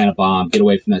out, plant a bomb, get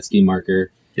away from that scheme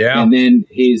marker. Yeah. And then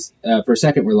he's, for a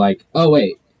second, we're like, oh,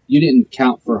 wait, you didn't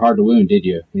count for Hard to Wound, did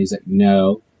you? And he's like,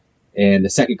 no. And the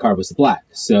second card was the black.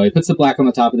 So he puts the black on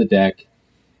the top of the deck.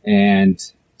 And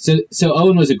so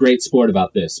Owen was a great sport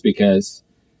about this because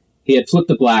he had flipped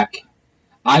the black.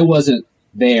 I wasn't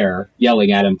there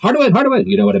yelling at him, hard to win,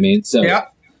 you know what I mean? So yeah.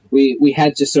 we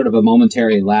had just sort of a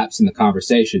momentary lapse in the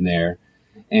conversation there.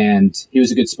 And he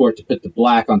was a good sport to put the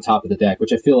black on top of the deck,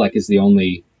 which I feel like is the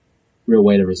only real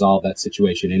way to resolve that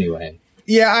situation anyway.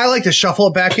 Yeah, I like to shuffle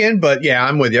it back in, but yeah,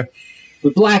 I'm with you.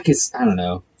 But black is, I don't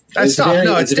know. It's tough.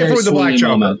 No, it's different with the Black Joker.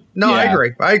 Moment. No, yeah.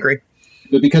 I agree.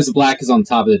 But because the black is on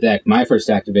top of the deck, my first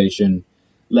activation,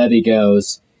 Levy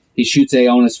goes, he shoots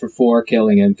Aeonis for 4,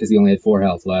 killing him because he only had 4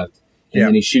 health left. And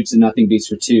then he shoots the Nothing Beast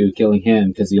for 2, killing him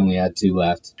because he only had 2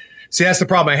 left. See, that's the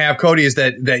problem I have, Cody, is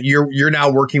that you're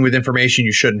now working with information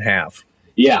you shouldn't have.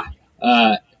 Yeah.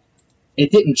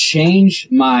 It didn't change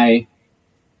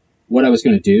what I was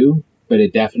going to do, but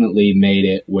it definitely made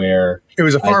it where... It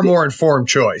was a far more informed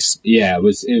choice. Yeah, it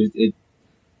was...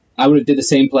 I would have did the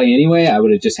same play anyway. I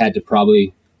would have just had to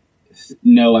probably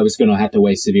know I was going to have to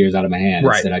waste Severes out of my hand.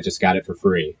 Right. Instead, I just got it for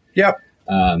free. Yep.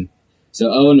 So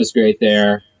Owen was great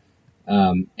there.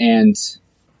 And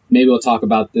maybe we'll talk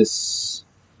about this.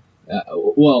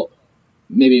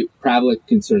 Maybe Pravlik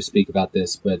can sort of speak about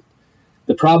this, but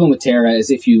the problem with Terra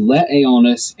is if you let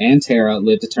Aeonis and Terra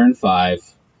live to turn 5,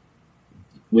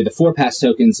 with the 4 pass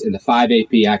tokens and the 5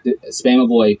 AP,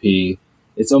 spammable AP,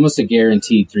 it's almost a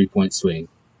guaranteed 3-point swing.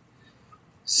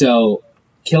 So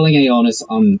killing Aeonis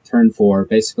on turn 4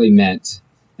 basically meant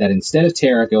that instead of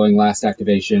Terra going last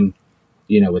activation,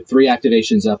 with 3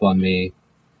 activations up on me,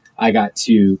 I got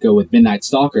to go with Midnight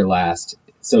Stalker last.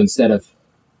 So instead of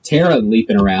Terra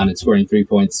leaping around and scoring 3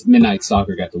 points, Midnight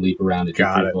Stalker got to leap around and do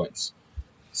 3 points.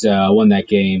 So I won that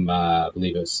game, I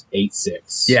believe it was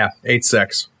 8-6. Yeah,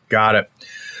 8-6. Got it.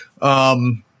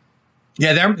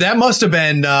 Yeah, that must have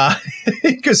been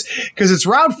because it's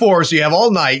round 4, so you have all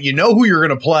night. You know who you're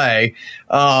going to play,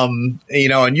 and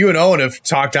you and Owen have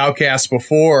talked Outcast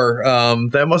before.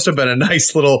 That must have been a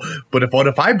nice little. But what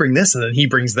if I bring this and then he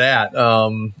brings that?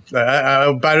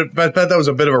 I bet that was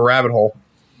a bit of a rabbit hole.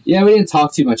 Yeah, we didn't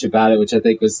talk too much about it, which I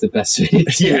think was the best way to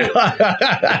do it.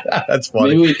 That's funny.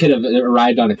 Maybe we could have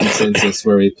arrived on a consensus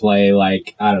where we play,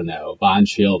 like, I don't know, Von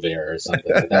Schilbeer or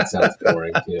something. But that sounds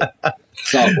boring, too.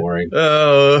 It's all boring.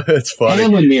 Oh, it's funny.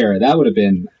 Hamlin Mirror, that would have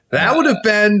been... That would have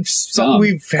been something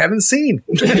we haven't seen.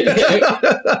 For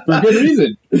good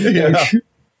reason. Yeah.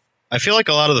 I feel like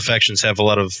a lot of the factions have a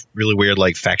lot of really weird,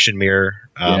 like, faction mirror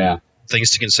things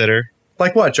to consider.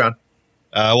 Like what, John?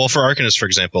 Well, for Arcanist, for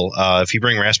example, if you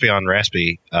bring Raspy on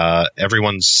Raspy,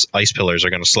 everyone's ice pillars are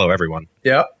going to slow everyone.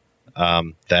 Yep.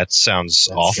 That's sounds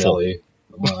awful. Silly.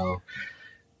 Wow.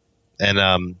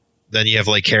 And then you have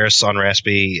like Karis on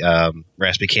Raspy.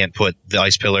 Raspy can't put the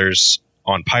ice pillars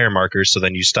on pyre markers, so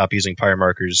then you stop using pyre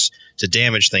markers to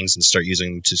damage things and start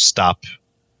using them to stop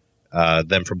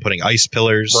them from putting ice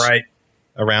pillars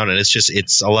around. And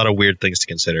it's a lot of weird things to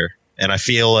consider. And I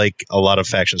feel like a lot of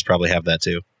factions probably have that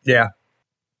too. Yeah.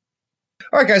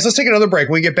 All right, guys, let's take another break.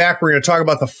 When we get back, we're going to talk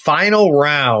about the final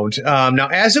round. Now,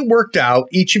 as it worked out,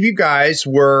 each of you guys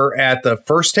were at the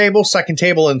first table, second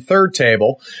table, and third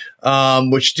table,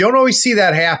 which you don't always see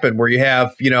that happen, where you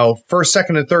have, first,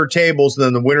 second, and third tables, and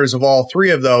then the winners of all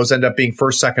 3 of those end up being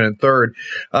first, second, and third.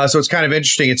 So it's kind of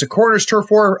interesting. It's a Corners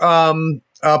Turf War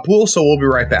pool, so we'll be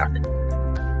right back.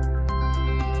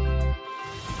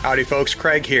 Howdy folks,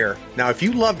 Craig here. Now if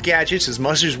you love gadgets as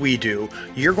much as we do,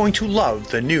 you're going to love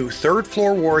the new Third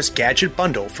Floor Wars Gadget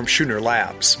Bundle from Schooner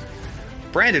Labs.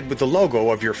 Branded with the logo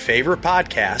of your favorite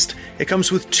podcast, it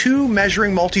comes with 2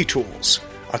 measuring multi-tools,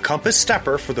 a compass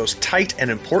stepper for those tight and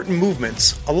important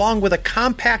movements, along with a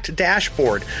compact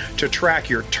dashboard to track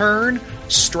your turn,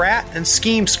 strat, and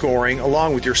scheme scoring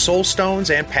along with your soul stones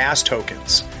and pass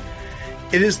tokens.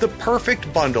 It is the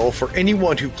perfect bundle for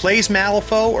anyone who plays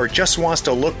Malifaux or just wants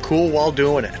to look cool while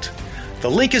doing it. The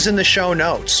link is in the show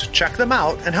notes. Check them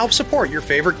out and help support your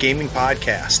favorite gaming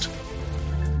podcast.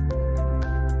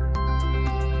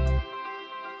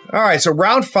 All right, so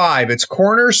round 5, it's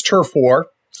Corners Turf War.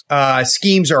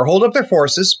 Schemes are hold up their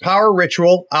forces, power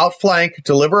ritual, outflank,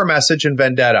 deliver a message, and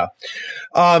vendetta.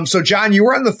 So, John, you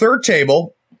were on the third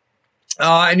table,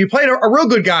 and you played a real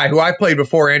good guy who I've played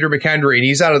before, Andrew McHenry, and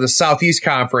he's out of the Southeast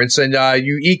Conference, and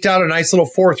you eked out a nice little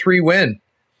 4-3 win.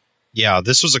 Yeah,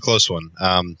 this was a close one.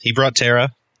 He brought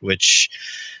Terra, which,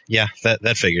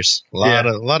 that figures. A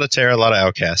lot of Terra, a lot of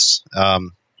outcasts.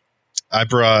 I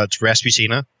brought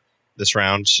Rasputina this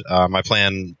round. My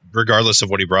plan, regardless of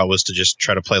what he brought, was to just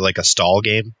try to play like a stall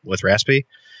game with Raspi,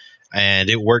 and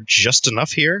it worked just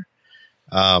enough here.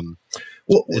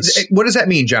 What does that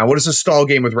mean, John? What does a stall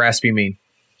game with Raspi mean?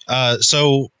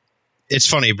 So it's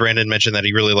funny. Brandon mentioned that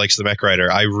he really likes the Mech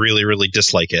Rider. I really, really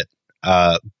dislike it.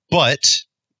 But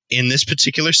in this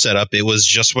particular setup, it was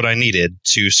just what I needed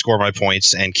to score my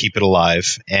points and keep it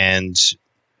alive. And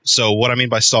so what I mean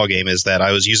by stall game is that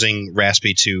I was using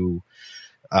Raspi to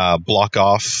block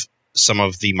off some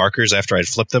of the markers after I'd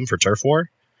flipped them for Turf War.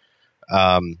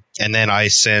 And then I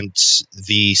sent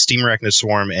the Steam Arachnid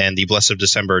Swarm and the Blessed of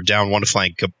December down one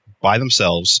flank by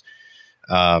themselves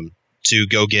to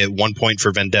go get 1 point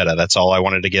for Vendetta. That's all I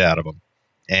wanted to get out of them.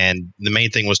 And the main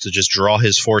thing was to just draw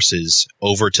his forces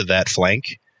over to that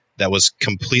flank that was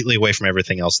completely away from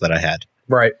everything else that I had.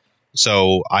 Right.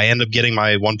 So I ended up getting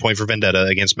my 1 point for Vendetta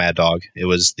against Mad Dog. It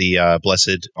was the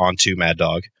Blessed onto Mad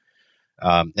Dog.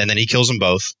 And then he kills them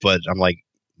both, but I'm like,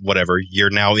 whatever, you're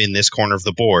now in this corner of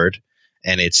the board,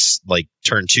 and it's like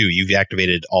turn 2, you've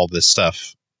activated all this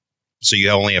stuff. So you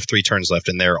only have 3 turns left,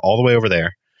 and they're all the way over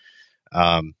there.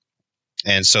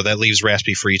 And so that leaves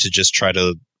Raspi free to just try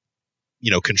to,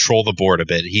 control the board a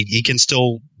bit. He can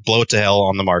still blow it to hell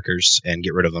on the markers and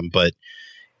get rid of them, but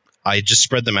I just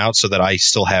spread them out so that I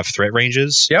still have threat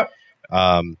ranges. Yep.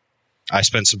 I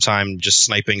spent some time just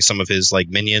sniping some of his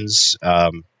minions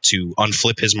to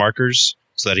unflip his markers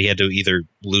so that he had to either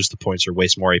lose the points or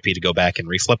waste more AP to go back and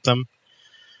reflip them.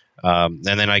 And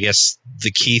then I guess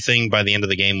the key thing by the end of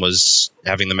the game was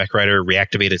having the Mech Rider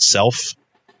reactivate itself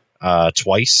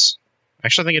twice.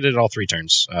 Actually, I think it did it all 3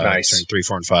 turns. Nice. Turn 3,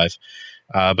 4, and 5.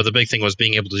 But the big thing was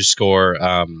being able to score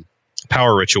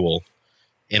Power Ritual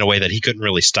in a way that he couldn't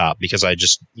really stop, because I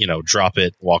just, drop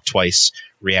it, walk twice,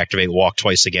 reactivate, walk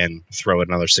twice again, throw it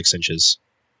another 6 inches.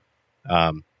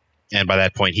 And by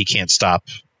that point, he can't stop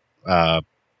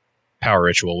Power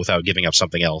Ritual without giving up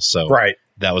something else. So right.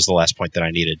 That was the last point that I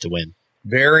needed to win.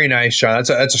 Very nice, John.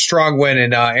 That's a strong win,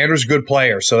 and Andrew's a good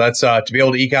player. So that's to be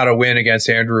able to eke out a win against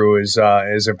Andrew is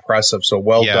impressive. So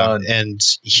well done. And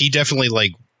he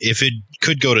definitely, if it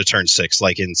could go to turn 6,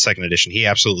 like in second edition, he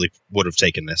absolutely would have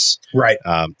taken this. Right.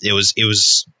 It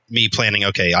was me planning,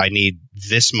 okay, I need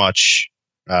this much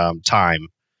time.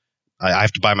 I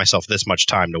have to buy myself this much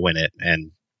time to win it.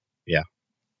 And yeah.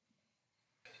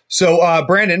 So,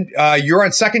 Brandon, you're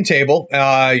on second table.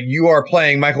 You are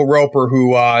playing Michael Roper,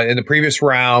 who in the previous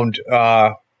round,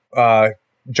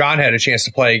 John had a chance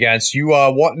to play against. You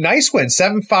nice win,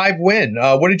 7-5 win.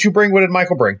 What did you bring? What did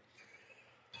Michael bring?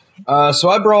 So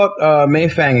I brought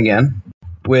Mayfang again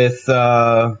with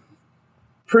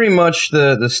pretty much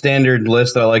the standard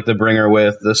list that I like to bring her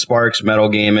with. The Sparks, Metal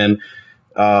Gaiman,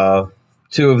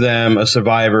 2 of them, a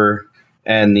Survivor,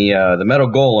 and the Metal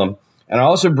Golem. And I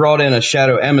also brought in a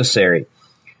Shadow Emissary.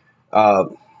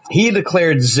 He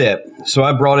declared Zip, so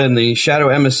I brought in the Shadow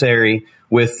Emissary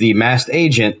with the Masked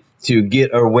Agent to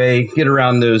get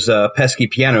around those pesky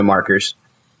piano markers.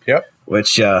 Yep.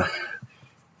 Which,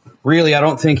 really, I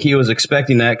don't think he was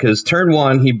expecting that, because turn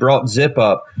 1, he brought Zip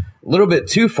up a little bit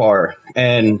too far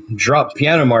and dropped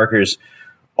piano markers,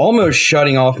 almost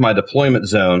shutting off my deployment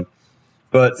zone.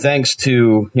 But thanks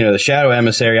to the Shadow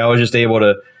Emissary, I was just able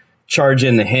to charge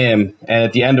into him, and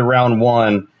at the end of round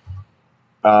 1,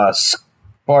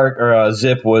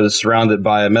 Zip was surrounded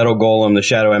by a Metal Golem, the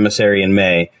Shadow Emissary, and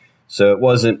May. So it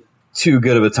wasn't too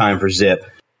good of a time for Zip.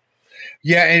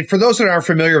 Yeah, and for those that aren't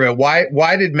familiar with it,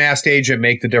 why did Masked Agent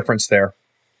make the difference there?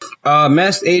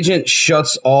 Masked Agent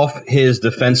shuts off his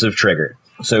defensive trigger,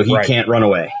 so he can't run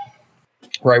away.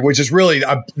 Right, which is really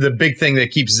the big thing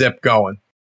that keeps Zip going.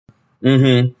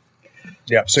 Mm-hmm.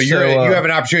 Yeah, so you have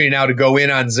an opportunity now to go in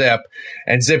on Zip,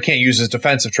 and Zip can't use his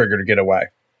defensive trigger to get away.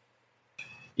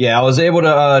 Yeah, I was able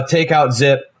to take out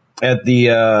Zip at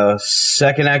the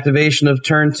second activation of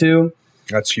turn 2.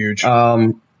 That's huge.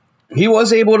 He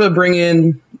was able to bring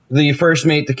in the first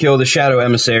mate to kill the Shadow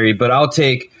Emissary, but I'll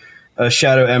take a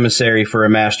Shadow Emissary for a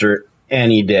Master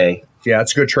any day. Yeah,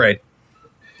 it's a good trade.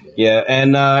 Yeah,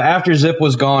 and after Zip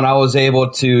was gone, I was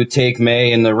able to take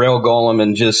May and the Rail Golem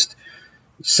and just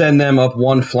send them up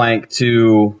one flank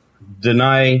to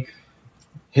deny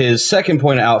his second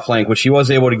point of outflank, which he was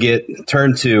able to get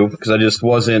turn 2, because I just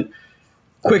wasn't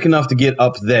quick enough to get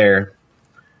up there.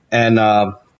 And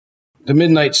the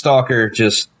Midnight Stalker,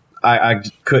 just I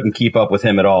couldn't keep up with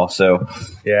him at all, so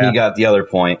he got the other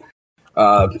point.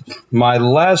 My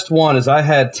last one is I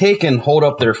had taken Hold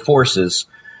Up Their Forces,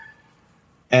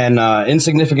 and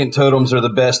insignificant totems are the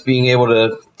best, being able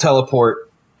to teleport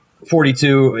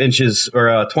 42 inches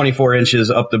or 24 inches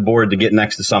up the board to get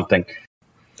next to something.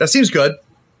 That seems good.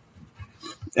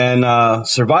 And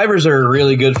survivors are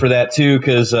really good for that too,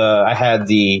 because I had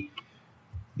a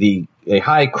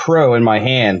high crow in my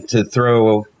hand to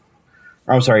throw.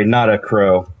 I'm sorry, not a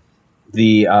crow.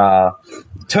 The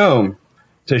tome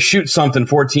to shoot something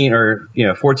 14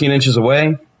 inches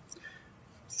away.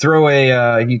 Throw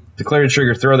you declare a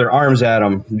trigger, throw their arms at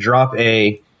them, drop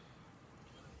a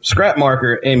scrap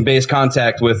marker in base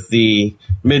contact with the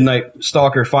Midnight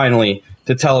Stalker finally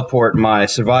to teleport my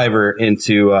survivor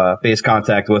into base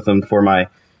contact with them for my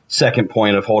second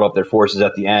point of Hold Up Their Forces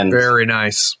at the end. Very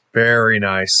nice. Very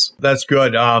nice. That's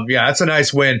good. That's a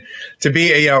nice win. To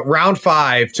be a round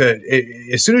 5,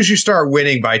 as soon as you start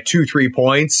winning by 2-3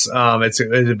 points, it's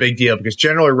a big deal, because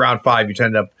generally round 5 you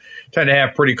tend to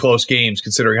have pretty close games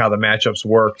considering how the matchups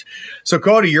worked. So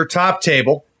Cody, your top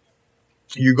table,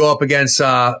 you go up against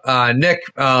Nick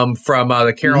from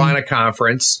the Carolina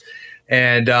Conference,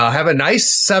 and have a nice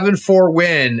 7-4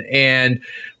 win. And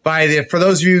for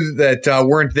those of you that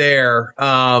weren't there,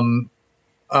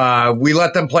 we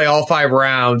let them play all 5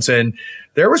 rounds, and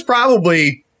there was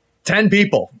probably 10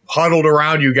 people huddled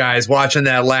around you guys watching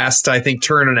that last, I think,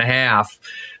 turn and a half.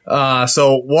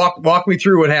 So walk me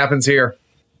through what happens here.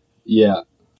 Yeah.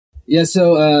 Yeah,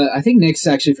 so I think Nick's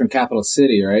actually from Capital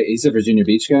City, right? He's a Virginia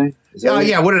Beach guy.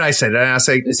 Yeah. What did I say? Did I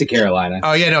say? It's a Carolina.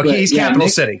 Oh, yeah, no, he's Capital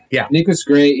City. Yeah. Nick was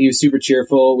great. He was super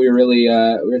cheerful. We were really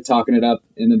we were talking it up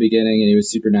in the beginning, and he was a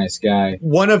super nice guy.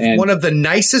 One of the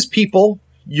nicest people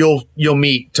you'll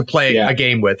meet to play a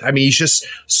game with. I mean, he's just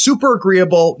super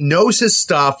agreeable, knows his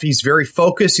stuff. He's very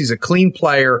focused. He's a clean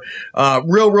player.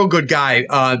 Real good guy.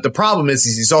 The problem is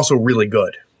he's also really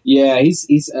good. Yeah, he's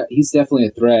definitely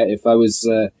a threat. If I was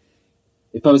a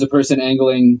person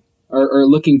angling or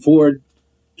looking forward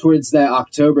towards that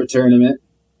October tournament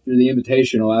through the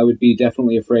Invitational, I would be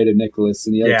definitely afraid of Nicholas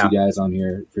and the other 2 guys on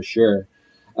here for sure.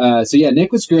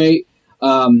 Nick was great.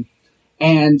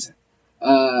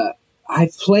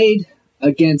 I've played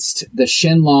against the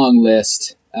Shenlong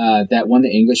list that won the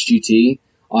English GT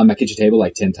on my kitchen table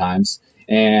like 10 times.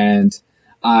 And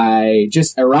I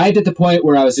just arrived at the point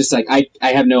where I was just like, I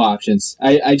have no options.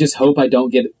 I just hope I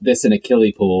don't get this in a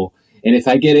Killy pool. And if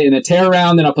I get it in a Terra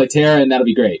round, then I'll play Terra, and that'll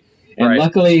be great. And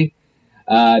luckily,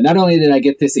 not only did I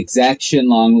get this exact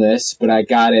Shenlong list, but I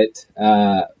got it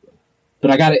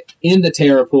in the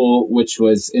Terra pool, which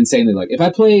was insanely lucky. If I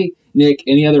play Nick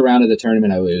any other round of the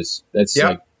tournament, I lose. That's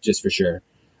like just for sure.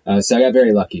 So I got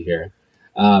very lucky here.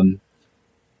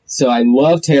 So I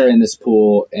love Terra in this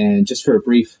pool, and just for a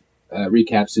brief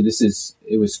recap, so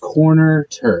it was corner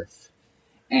turf,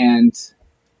 and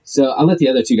so I'll let the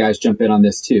other 2 guys jump in on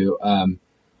this too.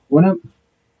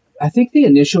 I think the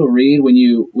initial read when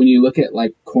you look at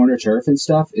like corner turf and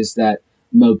stuff is that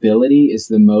mobility is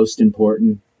the most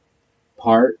important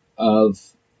part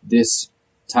of this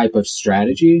type of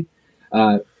strategy.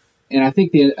 And I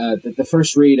think the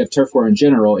first read of Turf War in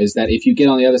general is that if you get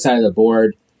on the other side of the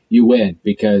board, you win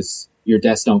because your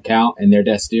deaths don't count and their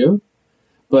deaths do.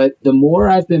 But the more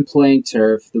I've been playing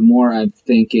Turf, the more I'm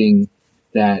thinking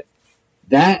that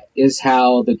is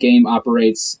how the game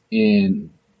operates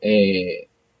in a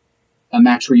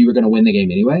match where you were going to win the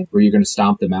game anyway, where you're going to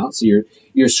stomp them out. So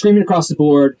you're screaming across the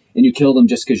board and you kill them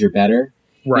just because you're better.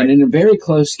 Right. And in very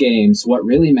close games, what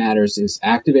really matters is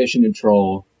activation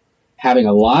control, having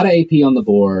a lot of AP on the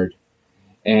board,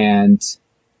 and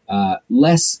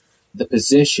less the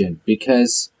position,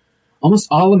 because almost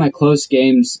all of my close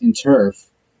games in Turf,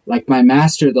 like my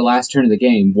master, the last turn of the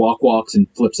game, walks and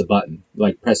flips a button,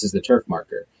 like presses the turf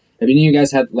marker. Have any of you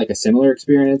guys had like a similar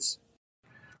experience?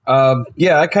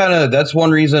 That's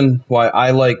one reason why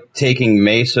I like taking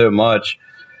May so much,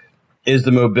 is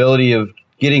the mobility of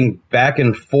getting back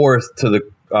and forth to the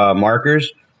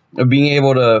markers, of being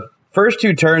able to, first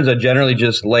 2 turns, I generally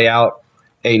just lay out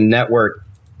a network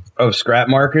of scrap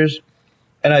markers.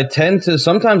 And I tend to,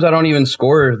 sometimes I don't even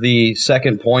score the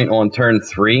second point on turn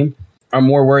 3. I'm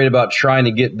more worried about trying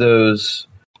to get those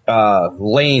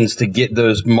lanes to get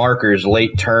those markers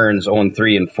late turns on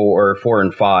 3 and 4, or 4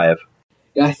 and 5.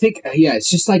 Yeah, I think, it's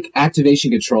just like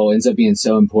activation control ends up being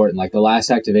so important. Like the last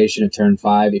activation of turn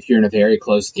 5, if you're in a very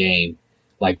close game,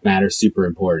 like matters super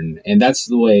important. And that's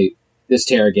the way this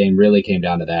Terra game really came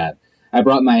down to that. I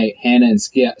brought my Hannah and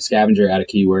Scavenger out of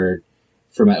keyword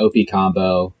for my OP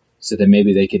combo so that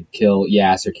maybe they could kill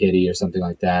Yas or Kitty or something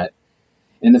like that.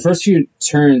 And the first few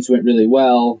turns went really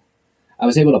well. I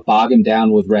was able to bog him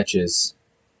down with Wretches,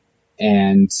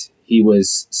 and he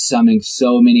was summoning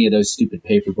so many of those stupid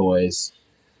paper boys.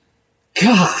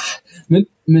 God,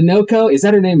 Minoko, is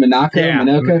that her name? Minako? Yeah,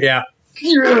 Minoko? yeah.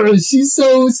 She's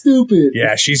so stupid.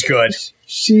 Yeah, she's good.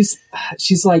 She's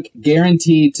like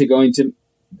guaranteed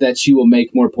that she will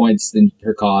make more points than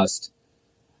her cost.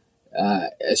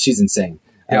 She's insane.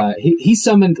 Yep. He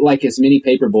summoned like as many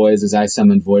paper boys as I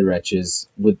summoned Void Wretches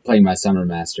with playing my Summer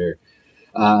Master,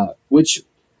 which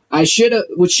should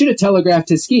have telegraphed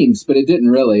his schemes, but it didn't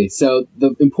really. So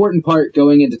the important part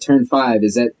going into turn 5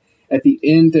 is that at the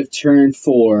end of turn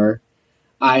 4,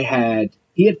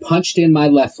 he had punched in my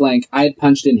left flank, I had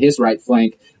punched in his right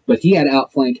flank, but he had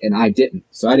outflank and I didn't.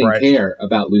 So I didn't care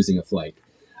about losing a flank.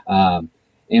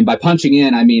 And by punching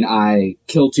in, I mean I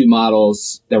killed 2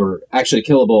 models that were actually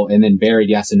killable and then buried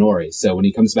Yasunori. So when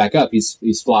he comes back up,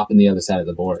 he's flopping the other side of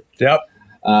the board. Yep.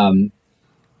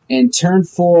 And turn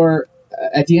 4,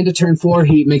 at the end of turn 4,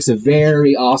 he makes a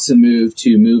very awesome move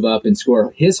to move up and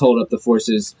score his hold up the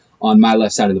forces on my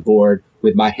left side of the board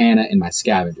with my Hannah and my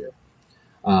Scavenger.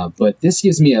 But this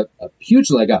gives me a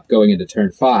huge leg up going into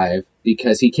turn 5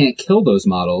 because he can't kill those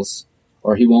models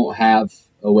or he won't have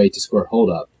a way to score hold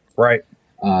up. Right.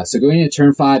 So going into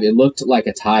turn 5, it looked like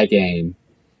a tie game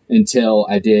until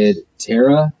I did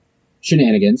Terra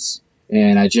shenanigans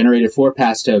and I generated 4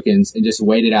 pass tokens and just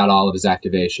waited out all of his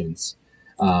activations.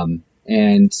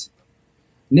 And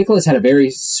Nicholas had a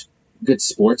very good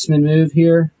sportsman move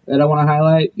here that I want to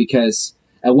highlight because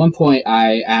at one point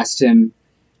I asked him,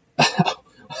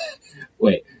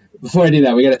 wait, before I do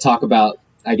that, we got to talk about,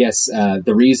 I guess,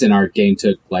 the reason our game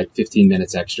took like 15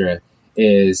 minutes extra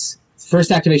is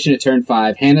first activation at turn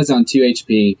 5. Hannah's on 2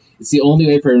 HP. It's the only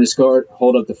way for him to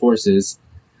hold up the forces.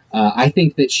 I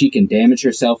think that she can damage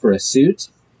herself for a suit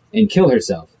and kill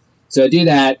herself. So I do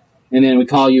that, and then we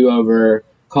call you over,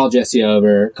 call Jesse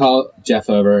over, call Jeff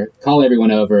over, call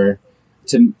everyone over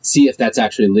to see if that's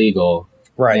actually legal.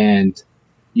 Right. And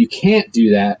you can't do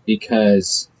that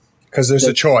because there's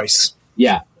a choice.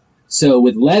 Yeah. So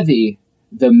with Levy,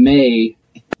 the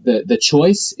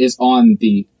choice is on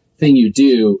the thing you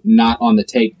do, not on the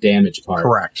take damage part.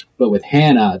 Correct. But with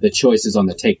Hannah, the choice is on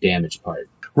the take damage part.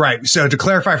 Right. So to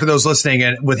clarify for those listening,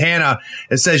 and with Hannah,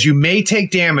 it says you may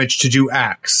take damage to do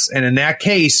X. And in that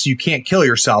case, you can't kill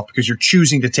yourself because you're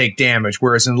choosing to take damage.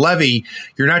 Whereas in Levy,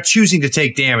 you're not choosing to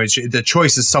take damage. The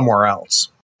choice is somewhere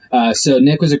else. So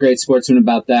Nick was a great sportsman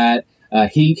about that.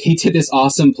 He did this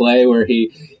awesome play where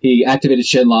he activated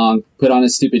Shenlong, put on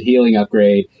his stupid healing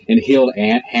upgrade, and healed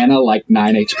Hannah like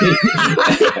 9 HP.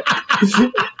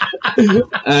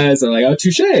 So I'm like, oh,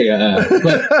 touche.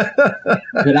 But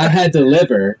I had to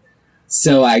deliver.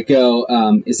 So I go,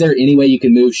 is there any way you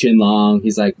can move Shenlong?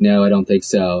 He's like, no, I don't think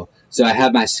so. So I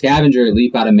have my Scavenger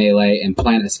leap out of melee and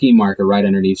plant a scheme marker right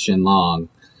underneath Shenlong.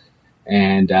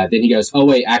 And then he goes, oh,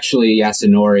 wait, actually,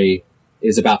 Yasunori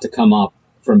is about to come up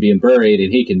from being buried,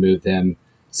 and he can move them.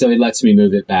 So he lets me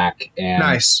move it back. And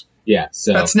nice. Yeah.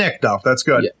 So that's Nick, though. That's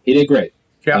good. Yeah, he did great.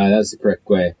 Yeah. That was the correct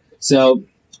way. So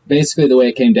basically the way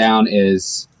it came down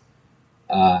is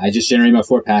I just generate my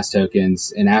 4 pass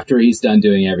tokens, and after he's done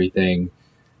doing everything,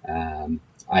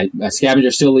 my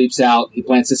Scavenger still leaps out. He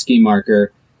plants a scheme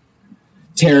marker.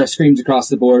 Terra screams across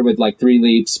the board with like 3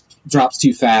 leaps, drops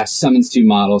too fast, summons 2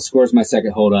 models, scores my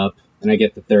second hold up, and I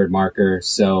get the 3rd marker.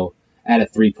 So I had a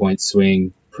 3-point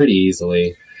swing pretty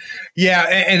easily. Yeah,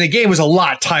 and the game was a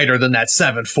lot tighter than that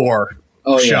 7-4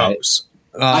 shows.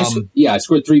 I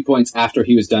scored 3 points after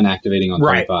he was done activating on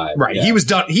 25. Right. Yeah. He was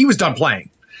done playing.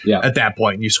 Yeah. At that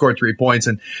point, you scored 3 points.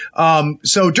 And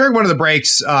so during one of the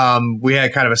breaks, we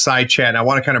had kind of a side chat, and I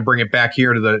want to kind of bring it back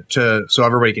here to so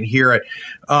everybody can hear it.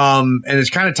 And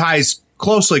it kind of ties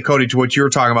closely, Cody, to what you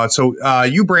were talking about. So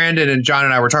you, Brandon, and John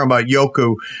and I were talking about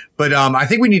Yoku, But I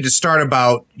think we need to start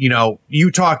about, you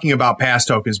talking about pass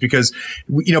tokens, because,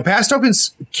 pass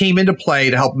tokens came into play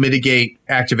to help mitigate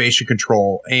activation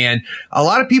control. And a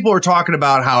lot of people are talking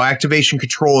about how activation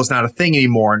control is not a thing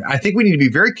anymore. And I think we need to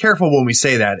be very careful when we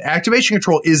say that. Activation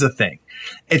control is a thing.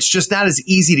 It's just not as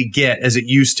easy to get as it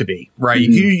used to be, right?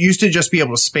 Mm-hmm. You used to just be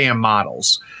able to spam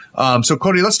models. So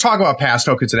Cody, let's talk about pass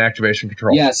tokens and activation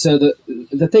control. Yeah. So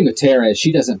the thing with Terra is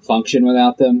she doesn't function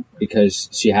without them because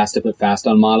she has to put fast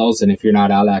on models. And if you're not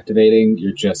out activating,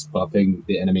 you're just buffing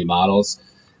the enemy models.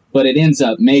 But it ends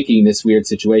up making this weird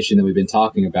situation that we've been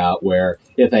talking about where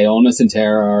if Aeolus and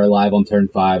Terra are alive on turn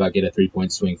 5, I get a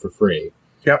 3-point swing for free.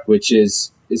 Yep. Which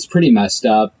is pretty messed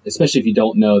up, especially if you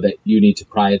don't know that you need to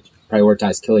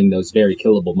prioritize killing those very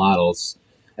killable models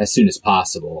as soon as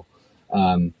possible.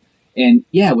 And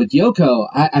yeah, with Yoko,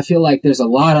 I feel like there's a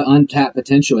lot of untapped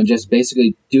potential in just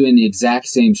basically doing the exact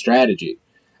same strategy.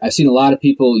 I've seen a lot of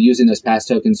people using those pass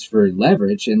tokens for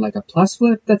leverage, and like a plus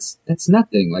flip, that's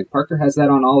nothing. Like Parker has that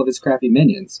on all of his crappy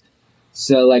minions.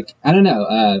 So like, I don't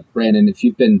know, Brandon, if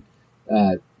you've been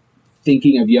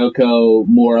thinking of Yoko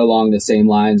more along the same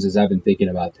lines as I've been thinking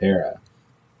about Terra.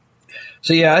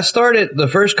 So yeah, I started the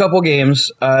first couple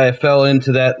games, I fell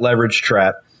into that leverage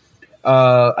trap.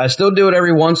 I still do it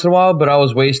every once in a while, but I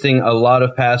was wasting a lot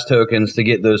of pass tokens to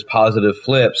get those positive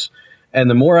flips. And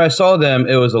the more I saw them,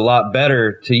 it was a lot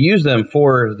better to use them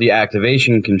for the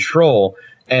activation control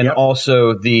and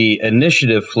also the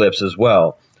initiative flips as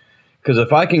well. Because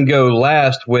if I can go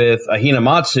last with a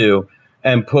Hinamatsu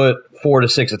and put 4 to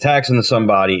 6 attacks into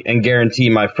somebody and guarantee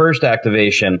my first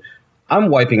activation, I'm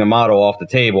wiping a model off the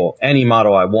table, any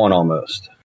model I want almost.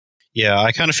 Yeah,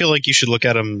 I kind of feel like you should look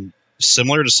at them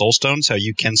similar to Soulstones, how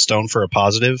you can stone for a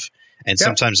positive, and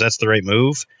sometimes that's the right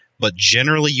move. But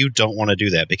generally, you don't want to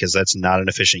do that because that's not an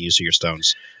efficient use of your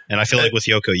stones. And I feel like with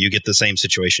Yoko, you get the same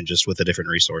situation just with a different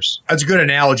resource. That's a good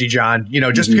analogy, John.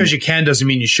 Just because you can doesn't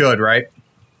mean you should, right?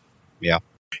 Yeah.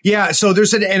 Yeah. So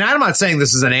and I'm not saying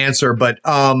this is an answer, but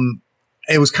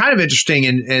it was kind of interesting.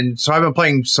 And so I've been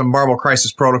playing some Marvel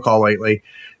Crisis Protocol lately.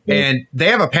 And they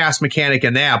have a pass mechanic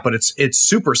in that, but it's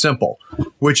super simple,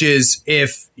 which is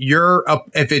if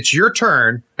it's your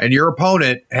turn and your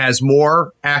opponent has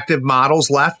more active models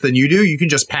left than you do, you can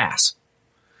just pass.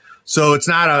 So it's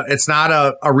not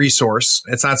a resource.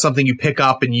 It's not something you pick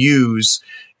up and use.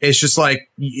 It's just like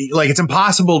it's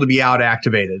impossible to be out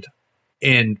activated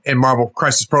in Marvel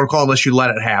Crisis Protocol unless you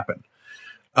let it happen.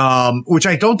 Which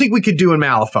I don't think we could do in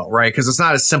Malifaux, right? Because it's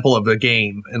not as simple of a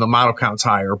game and the model count's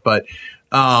higher, but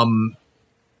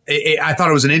I thought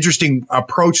it was an interesting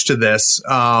approach to this.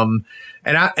 And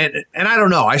I don't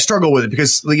know. I struggle with it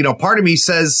because, part of me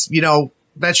says,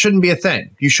 that shouldn't be a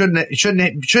thing. You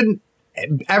shouldn't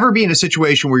ever be in a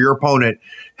situation where your opponent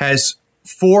has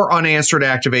 4 unanswered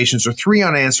activations or 3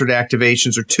 unanswered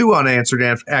activations or 2 unanswered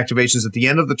activations at the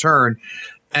end of the turn,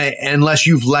 unless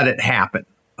you've let it happen.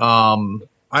 I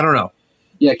don't know.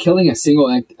 Yeah, killing a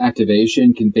single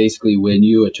activation can basically win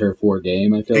you a Turf War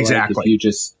game, I feel like. If you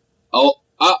just, I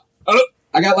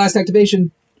got last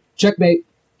activation. Checkmate.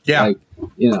 Yeah.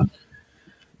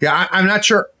 Yeah, I'm not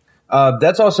sure.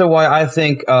 That's also why I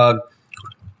think Yoko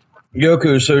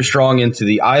is so strong into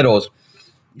the idols.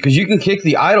 Because you can kick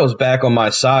the idols back on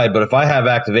my side, but if I have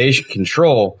activation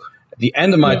control, at the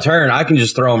end of my turn, I can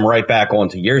just throw them right back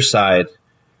onto your side,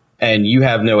 and you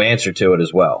have no answer to it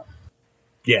as well.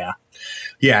 Yeah.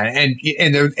 Yeah, and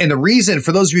the reason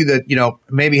for those of you that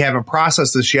maybe haven't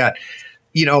processed this yet,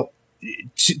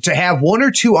 to have 1 or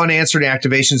 2 unanswered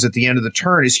activations at the end of the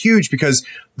turn is huge because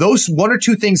those 1 or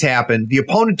 2 things happen, the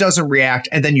opponent doesn't react,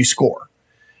 and then you score.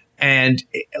 And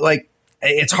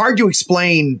it's hard to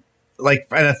explain at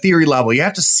a theory level. You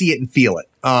have to see it and feel it.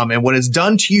 And when it's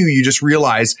done to you, you just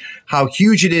realize how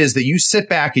huge it is that you sit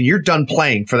back and you're done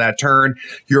playing for that turn.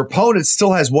 Your opponent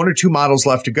still has 1 or 2 models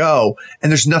left to go,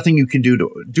 and there's nothing you can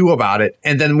do about it.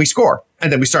 And then we score,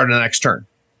 and then we start on the next turn.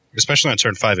 Especially on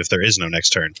turn 5 if there is no next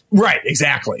turn. Right,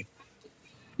 exactly.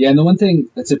 Yeah, and the one thing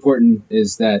that's important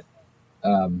is that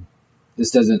this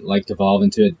doesn't devolve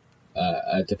into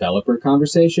a developer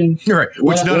conversation, right?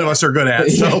 Which none of us are good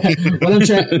at. So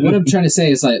what I'm trying to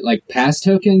say is like pass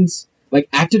tokens. Like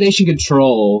activation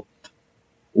control,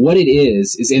 what it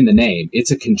is in the name. It's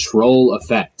a control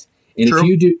effect. And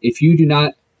True. if you do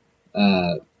not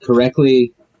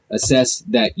correctly assess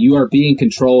that you are being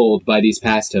controlled by these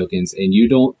pass tokens and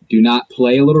you do not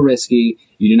play a little risky,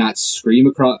 you do not scream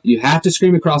across, you have to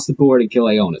scream across the board and kill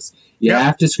Aeolus. You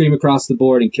have to scream across the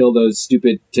board and kill those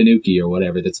stupid Tanuki or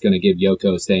whatever that's going to give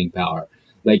Yoko staying power.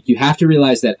 You have to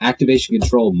realize that activation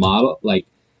control models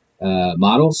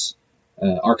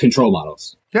are control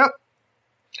models. Yep.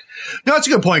 No, that's a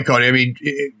good point, Cody. I mean,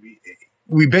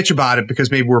 we bitch about it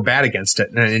because maybe we're bad against it,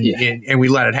 and we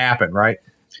let it happen, right?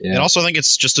 Yeah. And also, I think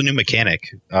it's just a new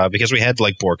mechanic because we had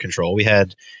like board control, we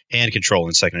had hand control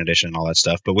in second edition and all that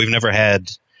stuff, but we've never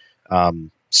had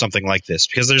something like this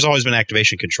because there's always been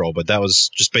activation control, but that was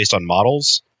just based on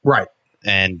models, right?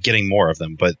 And getting more of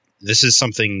them. But this is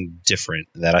something different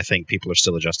that I think people are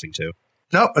still adjusting to.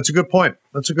 No, that's a good point.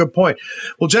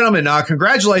 Well, gentlemen,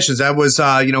 congratulations. That was,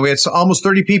 we had almost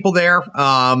 30 people there.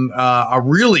 A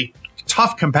really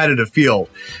tough competitive field.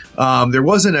 There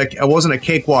wasn't a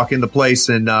cakewalk in the place,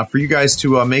 and for you guys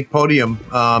to make podium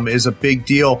is a big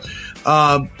deal.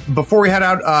 Before we head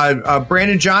out,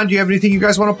 Brandon, John, do you have anything you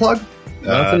guys want to plug?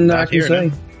 Nothing I can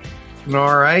say. No.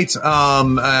 All right.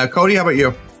 Cody, how about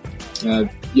you?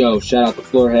 Shout out the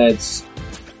Floorheads.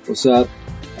 What's up?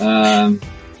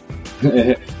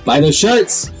 Buy those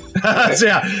shirts.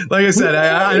 Yeah, like I said,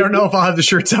 I don't know if I'll have the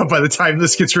shirts out by the time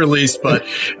this gets released, but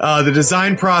the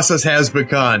design process has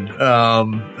begun.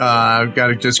 I've got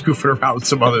to just goof it around with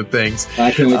some other things.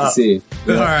 I can't wait to see.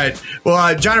 Yeah. All right.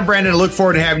 Well, John and Brandon, I look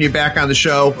forward to having you back on the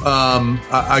show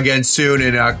again soon.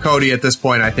 And Cody, at this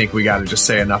point, I think we got to just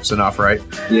say enough's enough, right?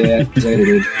 Yeah, later,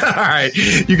 dude. All right.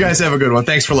 You guys have a good one.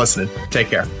 Thanks for listening. Take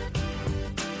care.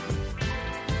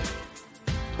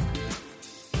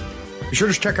 Be sure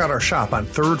to check out our shop on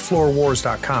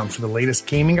thirdfloorwars.com for the latest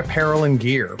gaming apparel and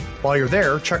gear. While you're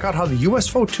there, check out how the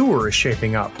USFO Tour is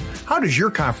shaping up. How does your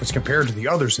conference compare to the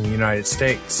others in the United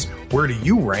States? Where do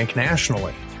you rank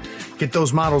nationally? Get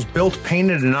those models built,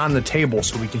 painted, and on the table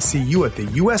so we can see you at the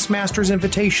US Masters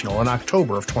Invitational in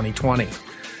October of 2020.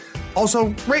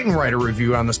 Also, rate and write a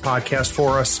review on this podcast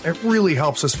for us. It really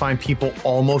helps us find people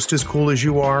almost as cool as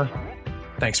you are.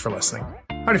 Thanks for listening.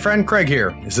 Howdy, friend. Craig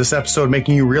here. Is this episode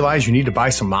making you realize you need to buy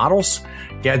some models?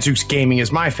 Gadzooks Gaming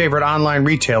is my favorite online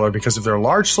retailer because of their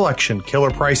large selection,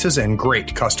 killer prices, and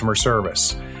great customer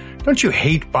service. Don't you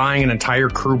hate buying an entire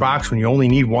crew box when you only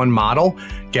need one model?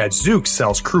 Gadzooks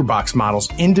sells crew box models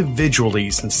individually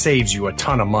and saves you a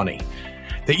ton of money.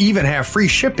 They even have free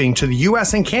shipping to the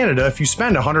US and Canada if you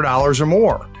spend $100 or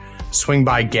more. Swing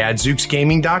by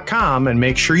GadzooksGaming.com and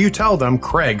make sure you tell them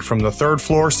Craig from the Third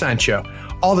Floor sent you.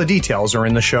 All the details are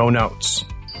in the show notes.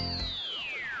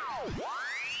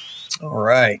 All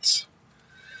right.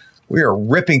 We are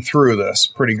ripping through this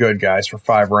pretty good, guys, for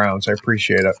 5 rounds. I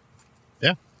appreciate it.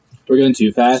 Yeah. We're going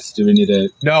too fast? Do we need to...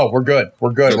 No, we're good.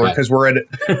 We're good. Okay. Because we're at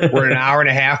an hour and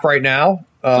a half right now.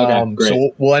 Okay, great.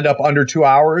 So we'll end up under 2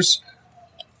 hours.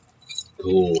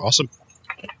 Cool. Awesome.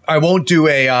 I won't do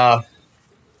a...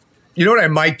 you know what I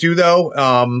might do, though?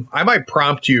 I might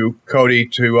prompt you, Cody,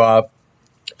 to...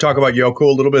 talk about Yoku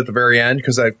a little bit at the very end,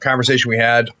 because that conversation we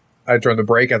had during the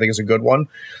break I think is a good one,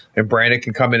 and Brandon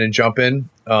can come in and jump in.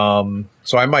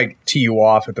 So I might tee you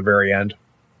off at the very end.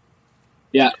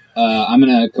 Yeah, I'm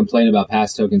going to complain about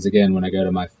pass tokens again when I go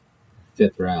to my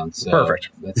 5th round. So Perfect.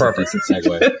 That's a decent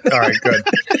segue. All right, good.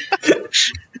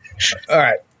 All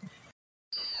right.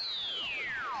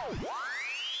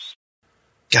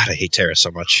 God, I hate Terra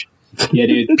so much. Yeah,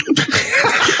 dude.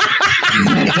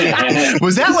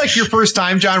 Was that like your first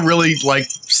time, John, really like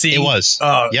seeing? It was.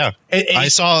 Yeah. I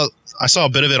saw a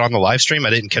bit of it on the live stream. I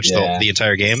didn't catch the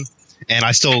entire game. And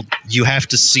you have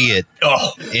to see it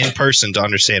in person to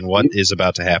understand what is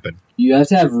about to happen. You have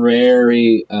to have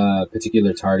very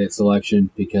particular target selection,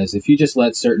 because if you just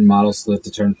let certain models slip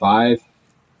to turn 5,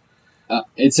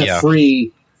 it's a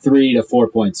free 3 to 4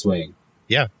 point swing.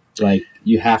 Yeah. Like,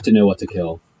 you have to know what to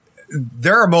kill.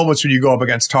 There are moments when you go up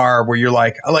against Tar where you're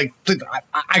like, I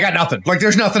got nothing. Like,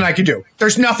 there's nothing I can do.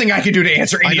 There's nothing I can do to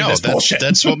answer any of this bullshit.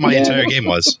 That's what my entire game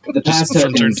was. The pass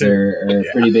tokens are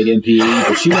pretty big MPE,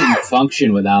 but she wouldn't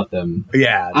function without them.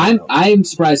 Yeah. I'm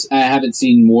surprised I haven't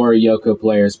seen more Yoko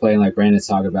players playing like Brandon's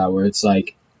talking about, where it's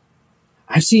like,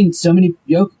 I've seen so many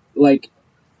Yoko, like,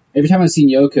 every time I've seen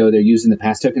Yoko, they're using the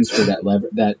pass tokens for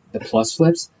the plus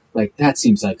flips. Like, that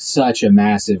seems like such a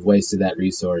massive waste of that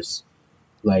resource.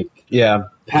 Like,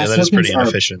 pass that tokens is pretty are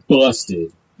inefficient.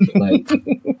 Busted. Like,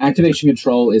 activation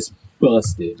control is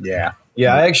busted. Yeah.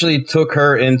 Yeah, I actually took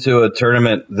her into a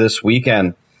tournament this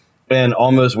weekend and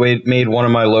almost made one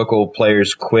of my local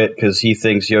players quit because he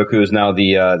thinks Yoku is now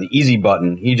the easy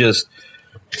button. He just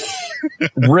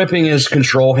ripping his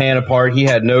control hand apart. He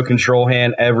had no control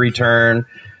hand every turn.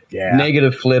 Yeah.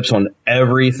 Negative flips on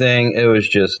everything. It was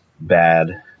just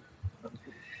bad.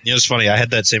 You know, it's funny. I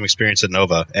had that same experience at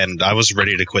Nova, and I was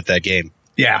ready to quit that game.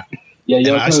 Yeah. Yeah, and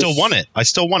I still won it.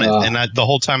 And the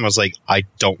whole time I was like, I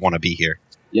don't want to be here.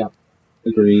 Yeah,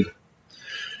 agreed.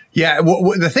 Yeah,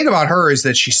 the thing about her is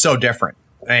that she's so different.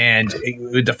 And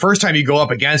the first time you go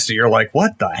up against it, you're like,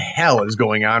 what the hell is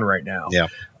going on right now? Yeah.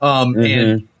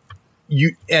 And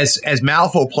you, as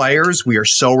Malifaux players, we are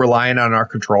so reliant on our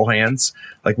control hands.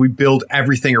 Like, we build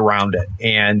everything around it.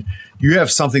 And you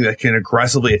have something that can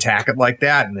aggressively attack it like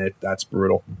that, and that's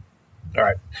brutal. All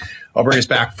right. I'll bring us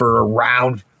back for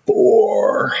round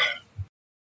 4.